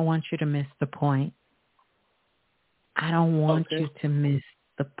Tia, I don't want you to miss the point. I don't want you to miss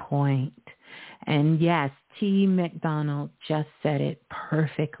the point. And yes, T. McDonald just said it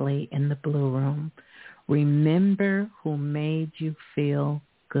perfectly in the Blue Room. Remember who made you feel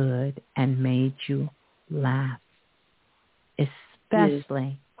good and made you laugh,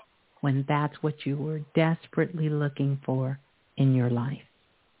 especially when that's what you were desperately looking for in your life.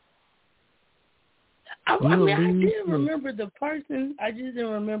 I did remember the person. I just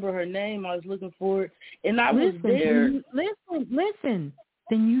didn't remember her name. I was looking for it, and I was there. Listen.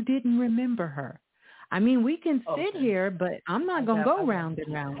 Then you didn't remember her. I mean, we can sit here, but I'm not going to go round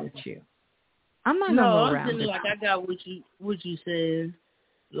and round with you. I'm not going to go round and round. I got what you said.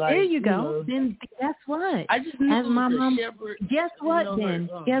 Like, there you go. Then guess what? I just knew my mom. Shepherd, guess what? Then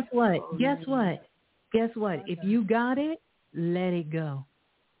guess what? Guess what? If you got it, let it go.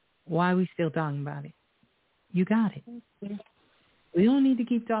 Why are we still talking about it? You got it. We don't need to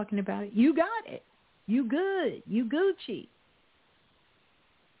keep talking about it. You got it. You good. You Gucci.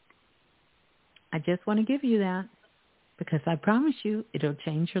 I just want to give you that because I promise you it'll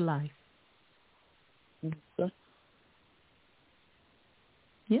change your life.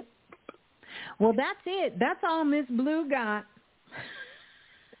 Yep. Well, that's it. That's all Miss Blue got.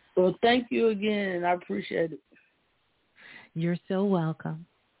 Well, thank you again. I appreciate it. You're so welcome.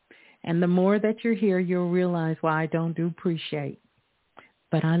 And the more that you're here, you'll realize why I don't do appreciate.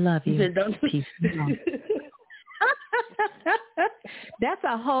 But I love you. Peace and love. That's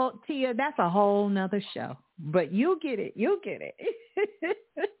a whole, Tia, that's a whole nother show. But you'll get it. You'll get it.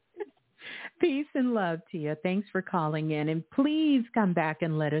 Peace and love, Tia. Thanks for calling in. And please come back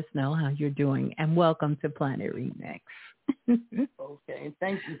and let us know how you're doing. And welcome to Planet Remix. Okay.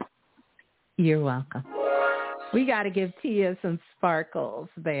 Thank you. You're welcome. We got to give Tia some sparkles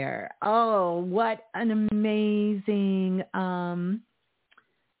there. Oh, what an amazing,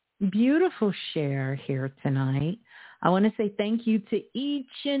 beautiful share here tonight. I want to say thank you to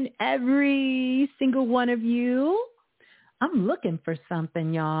each and every single one of you. I'm looking for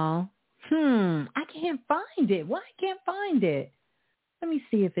something, y'all. I can't find it. Why I can't find it? Let me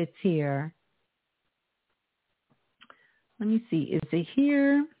see if it's here. Let me see. Is it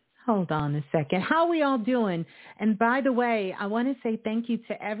here? Hold on a second. How are we all doing? And by the way, I want to say thank you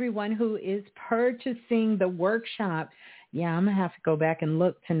to everyone who is purchasing the workshop. Yeah, I'm going to have to go back and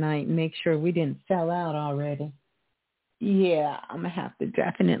look tonight and make sure we didn't sell out already. Yeah, I'm going to have to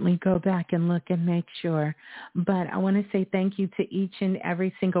definitely go back and look and make sure. But I want to say thank you to each and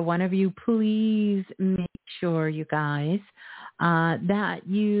every single one of you. Please make sure, you guys, that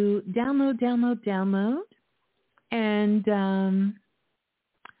you download. And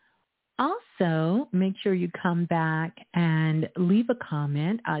also make sure you come back and leave a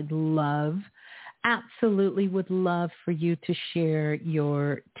comment. Absolutely would love for you to share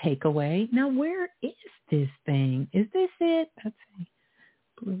your takeaway. Now, where is this thing? Is this it? Let's see.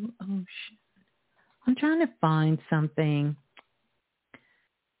 Blue Ocean. I'm trying to find something.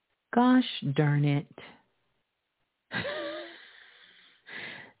 Gosh darn it. That's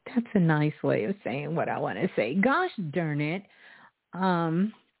a nice way of saying what I want to say. Gosh darn it.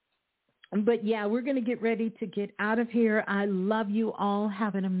 But yeah, we're going to get ready to get out of here. I love you all.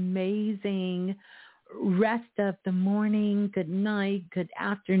 Have an amazing rest of the morning, good night, good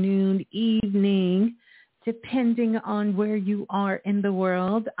afternoon, evening, depending on where you are in the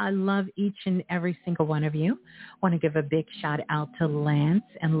world. I love each and every single one of you. I want to give a big shout out to Lance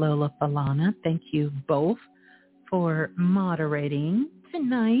and Lola Falana. Thank you both for moderating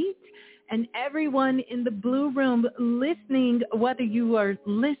tonight. And everyone in the Blue Room listening, whether you are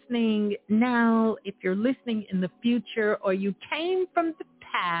listening now, if you're listening in the future, or you came from the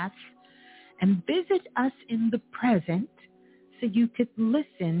past and visit us in the present so you could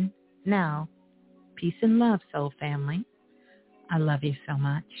listen now. Peace and love, soul family. I love you so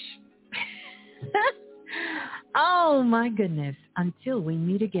much. Oh, my goodness. Until we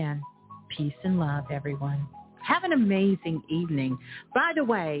meet again, peace and love, everyone. Have an amazing evening. By the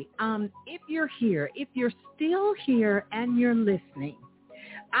way, if you're still here and you're listening,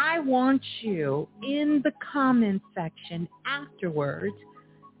 I want you in the comment section afterwards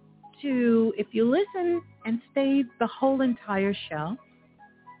to, if you listen and stay the whole entire show,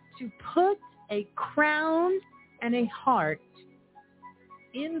 to put a crown and a heart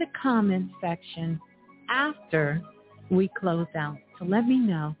in the comment section after we close out to let me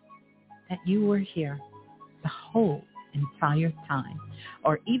know that you were here the whole entire time.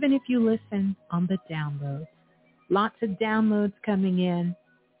 Or even if you listen on the downloads. Lots of downloads coming in.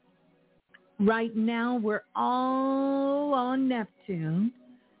 Right now, we're all on Neptune.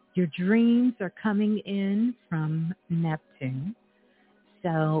 Your dreams are coming in from Neptune.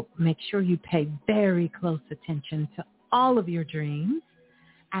 So make sure you pay very close attention to all of your dreams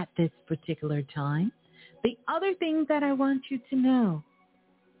at this particular time. The other thing that I want you to know,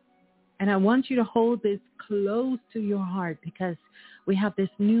 and I want you to hold this close to your heart because we have this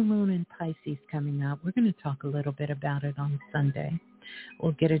new moon in Pisces coming up. We're going to talk a little bit about it on Sunday.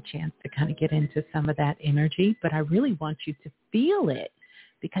 We'll get a chance to kind of get into some of that energy, but I really want you to feel it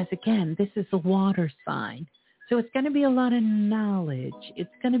because, again, this is a water sign. So it's going to be a lot of knowledge. It's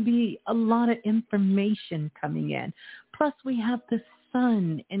going to be a lot of information coming in. Plus, we have the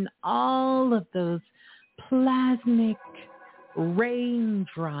sun and all of those plasmic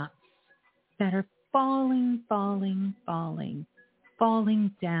raindrops that are falling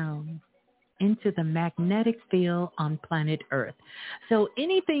down into the magnetic field on planet Earth. So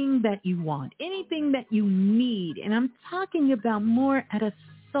anything that you want, anything that you need, and I'm talking about more at a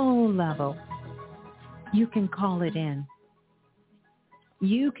soul level, you can call it in.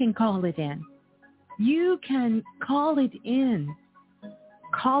 You can call it in. You can call it in.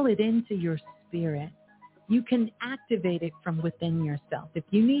 Call it into your spirit. You can activate it from within yourself. If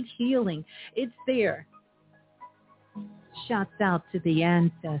you need healing, it's there. Shouts out to the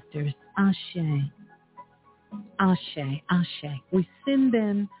ancestors. Ashe. Ashe. Ashe. We send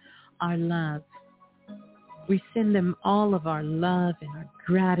them our love. We send them all of our love and our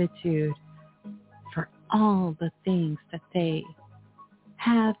gratitude for all the things that they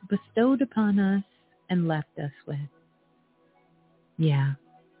have bestowed upon us and left us with. Yeah.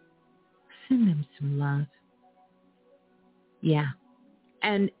 Send them some love. Yeah.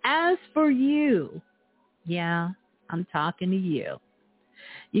 And as for you, yeah, I'm talking to you.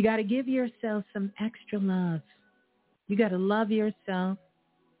 You got to give yourself some extra love. You got to love yourself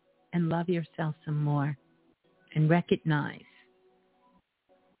and love yourself some more and recognize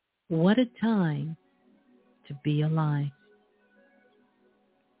what a time to be alive.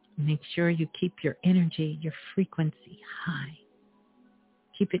 Make sure you keep your energy, your frequency high.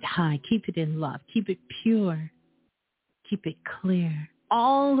 Keep it high. Keep it in love. Keep it pure. Keep it clear.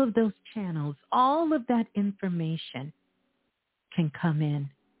 All of those channels, all of that information can come in.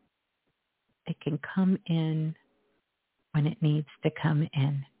 It can come in when it needs to come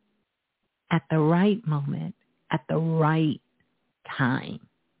in. At the right moment, at the right time.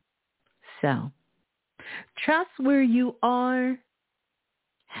 So, trust where you are.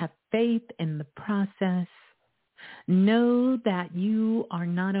 Have faith in the process. Know that you are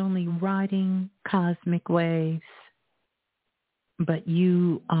not only riding cosmic waves, but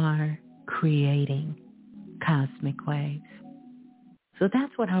you are creating cosmic waves. So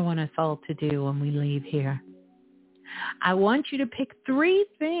that's what I want us all to do when we leave here. I want you to pick 3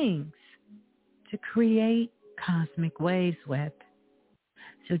 things to create cosmic waves with.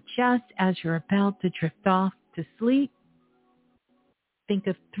 So just as you're about to drift off to sleep, think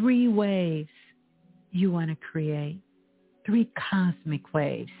of 3 waves you want to create, 3 cosmic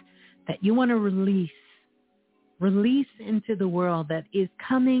waves that you want to release into the world that is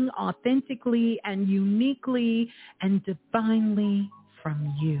coming authentically and uniquely and divinely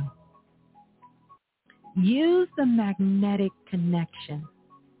from you. Use the magnetic connection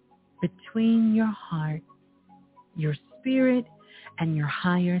between your heart, your spirit, and your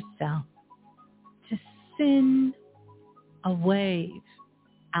higher self to send a wave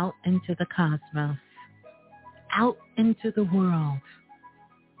out into the cosmos, out into the world,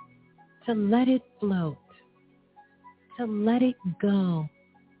 to let it float, to let it go.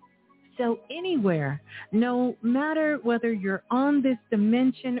 So anywhere, no matter whether you're on this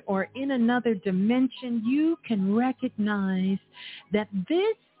dimension or in another dimension, you can recognize that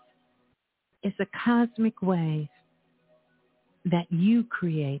this is a cosmic wave that you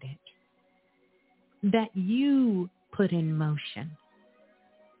created, that you put in motion,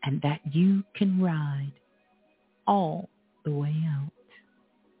 and that you can ride all the way out.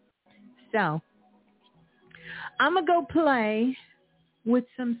 So, I'm going to go play with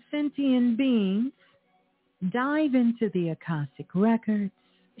some sentient beings, dive into the Akashic Records,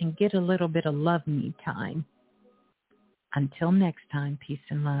 and get a little bit of love me time. Until next time, peace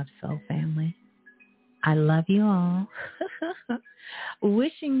and love, soul family. I love you all.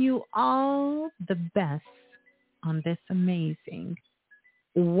 Wishing you all the best on this amazing,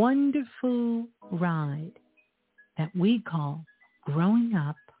 wonderful ride that we call growing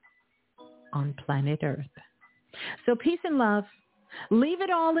up on planet Earth. So peace and love. Leave it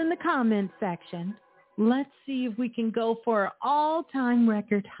all in the comment section. Let's see if we can go for an all-time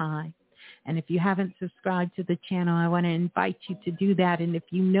record high. And if you haven't subscribed to the channel, I want to invite you to do that. And if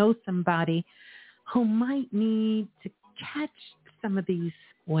you know somebody who might need to catch some of these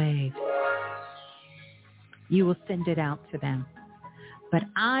waves, you will send it out to them. But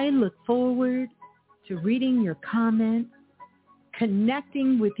I look forward to reading your comments,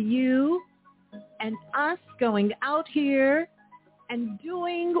 connecting with you, and us going out here and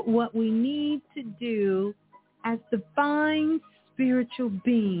doing what we need to do as divine spiritual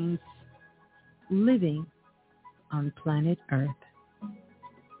beings living on planet Earth.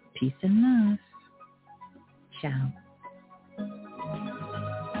 Peace and love. Ciao.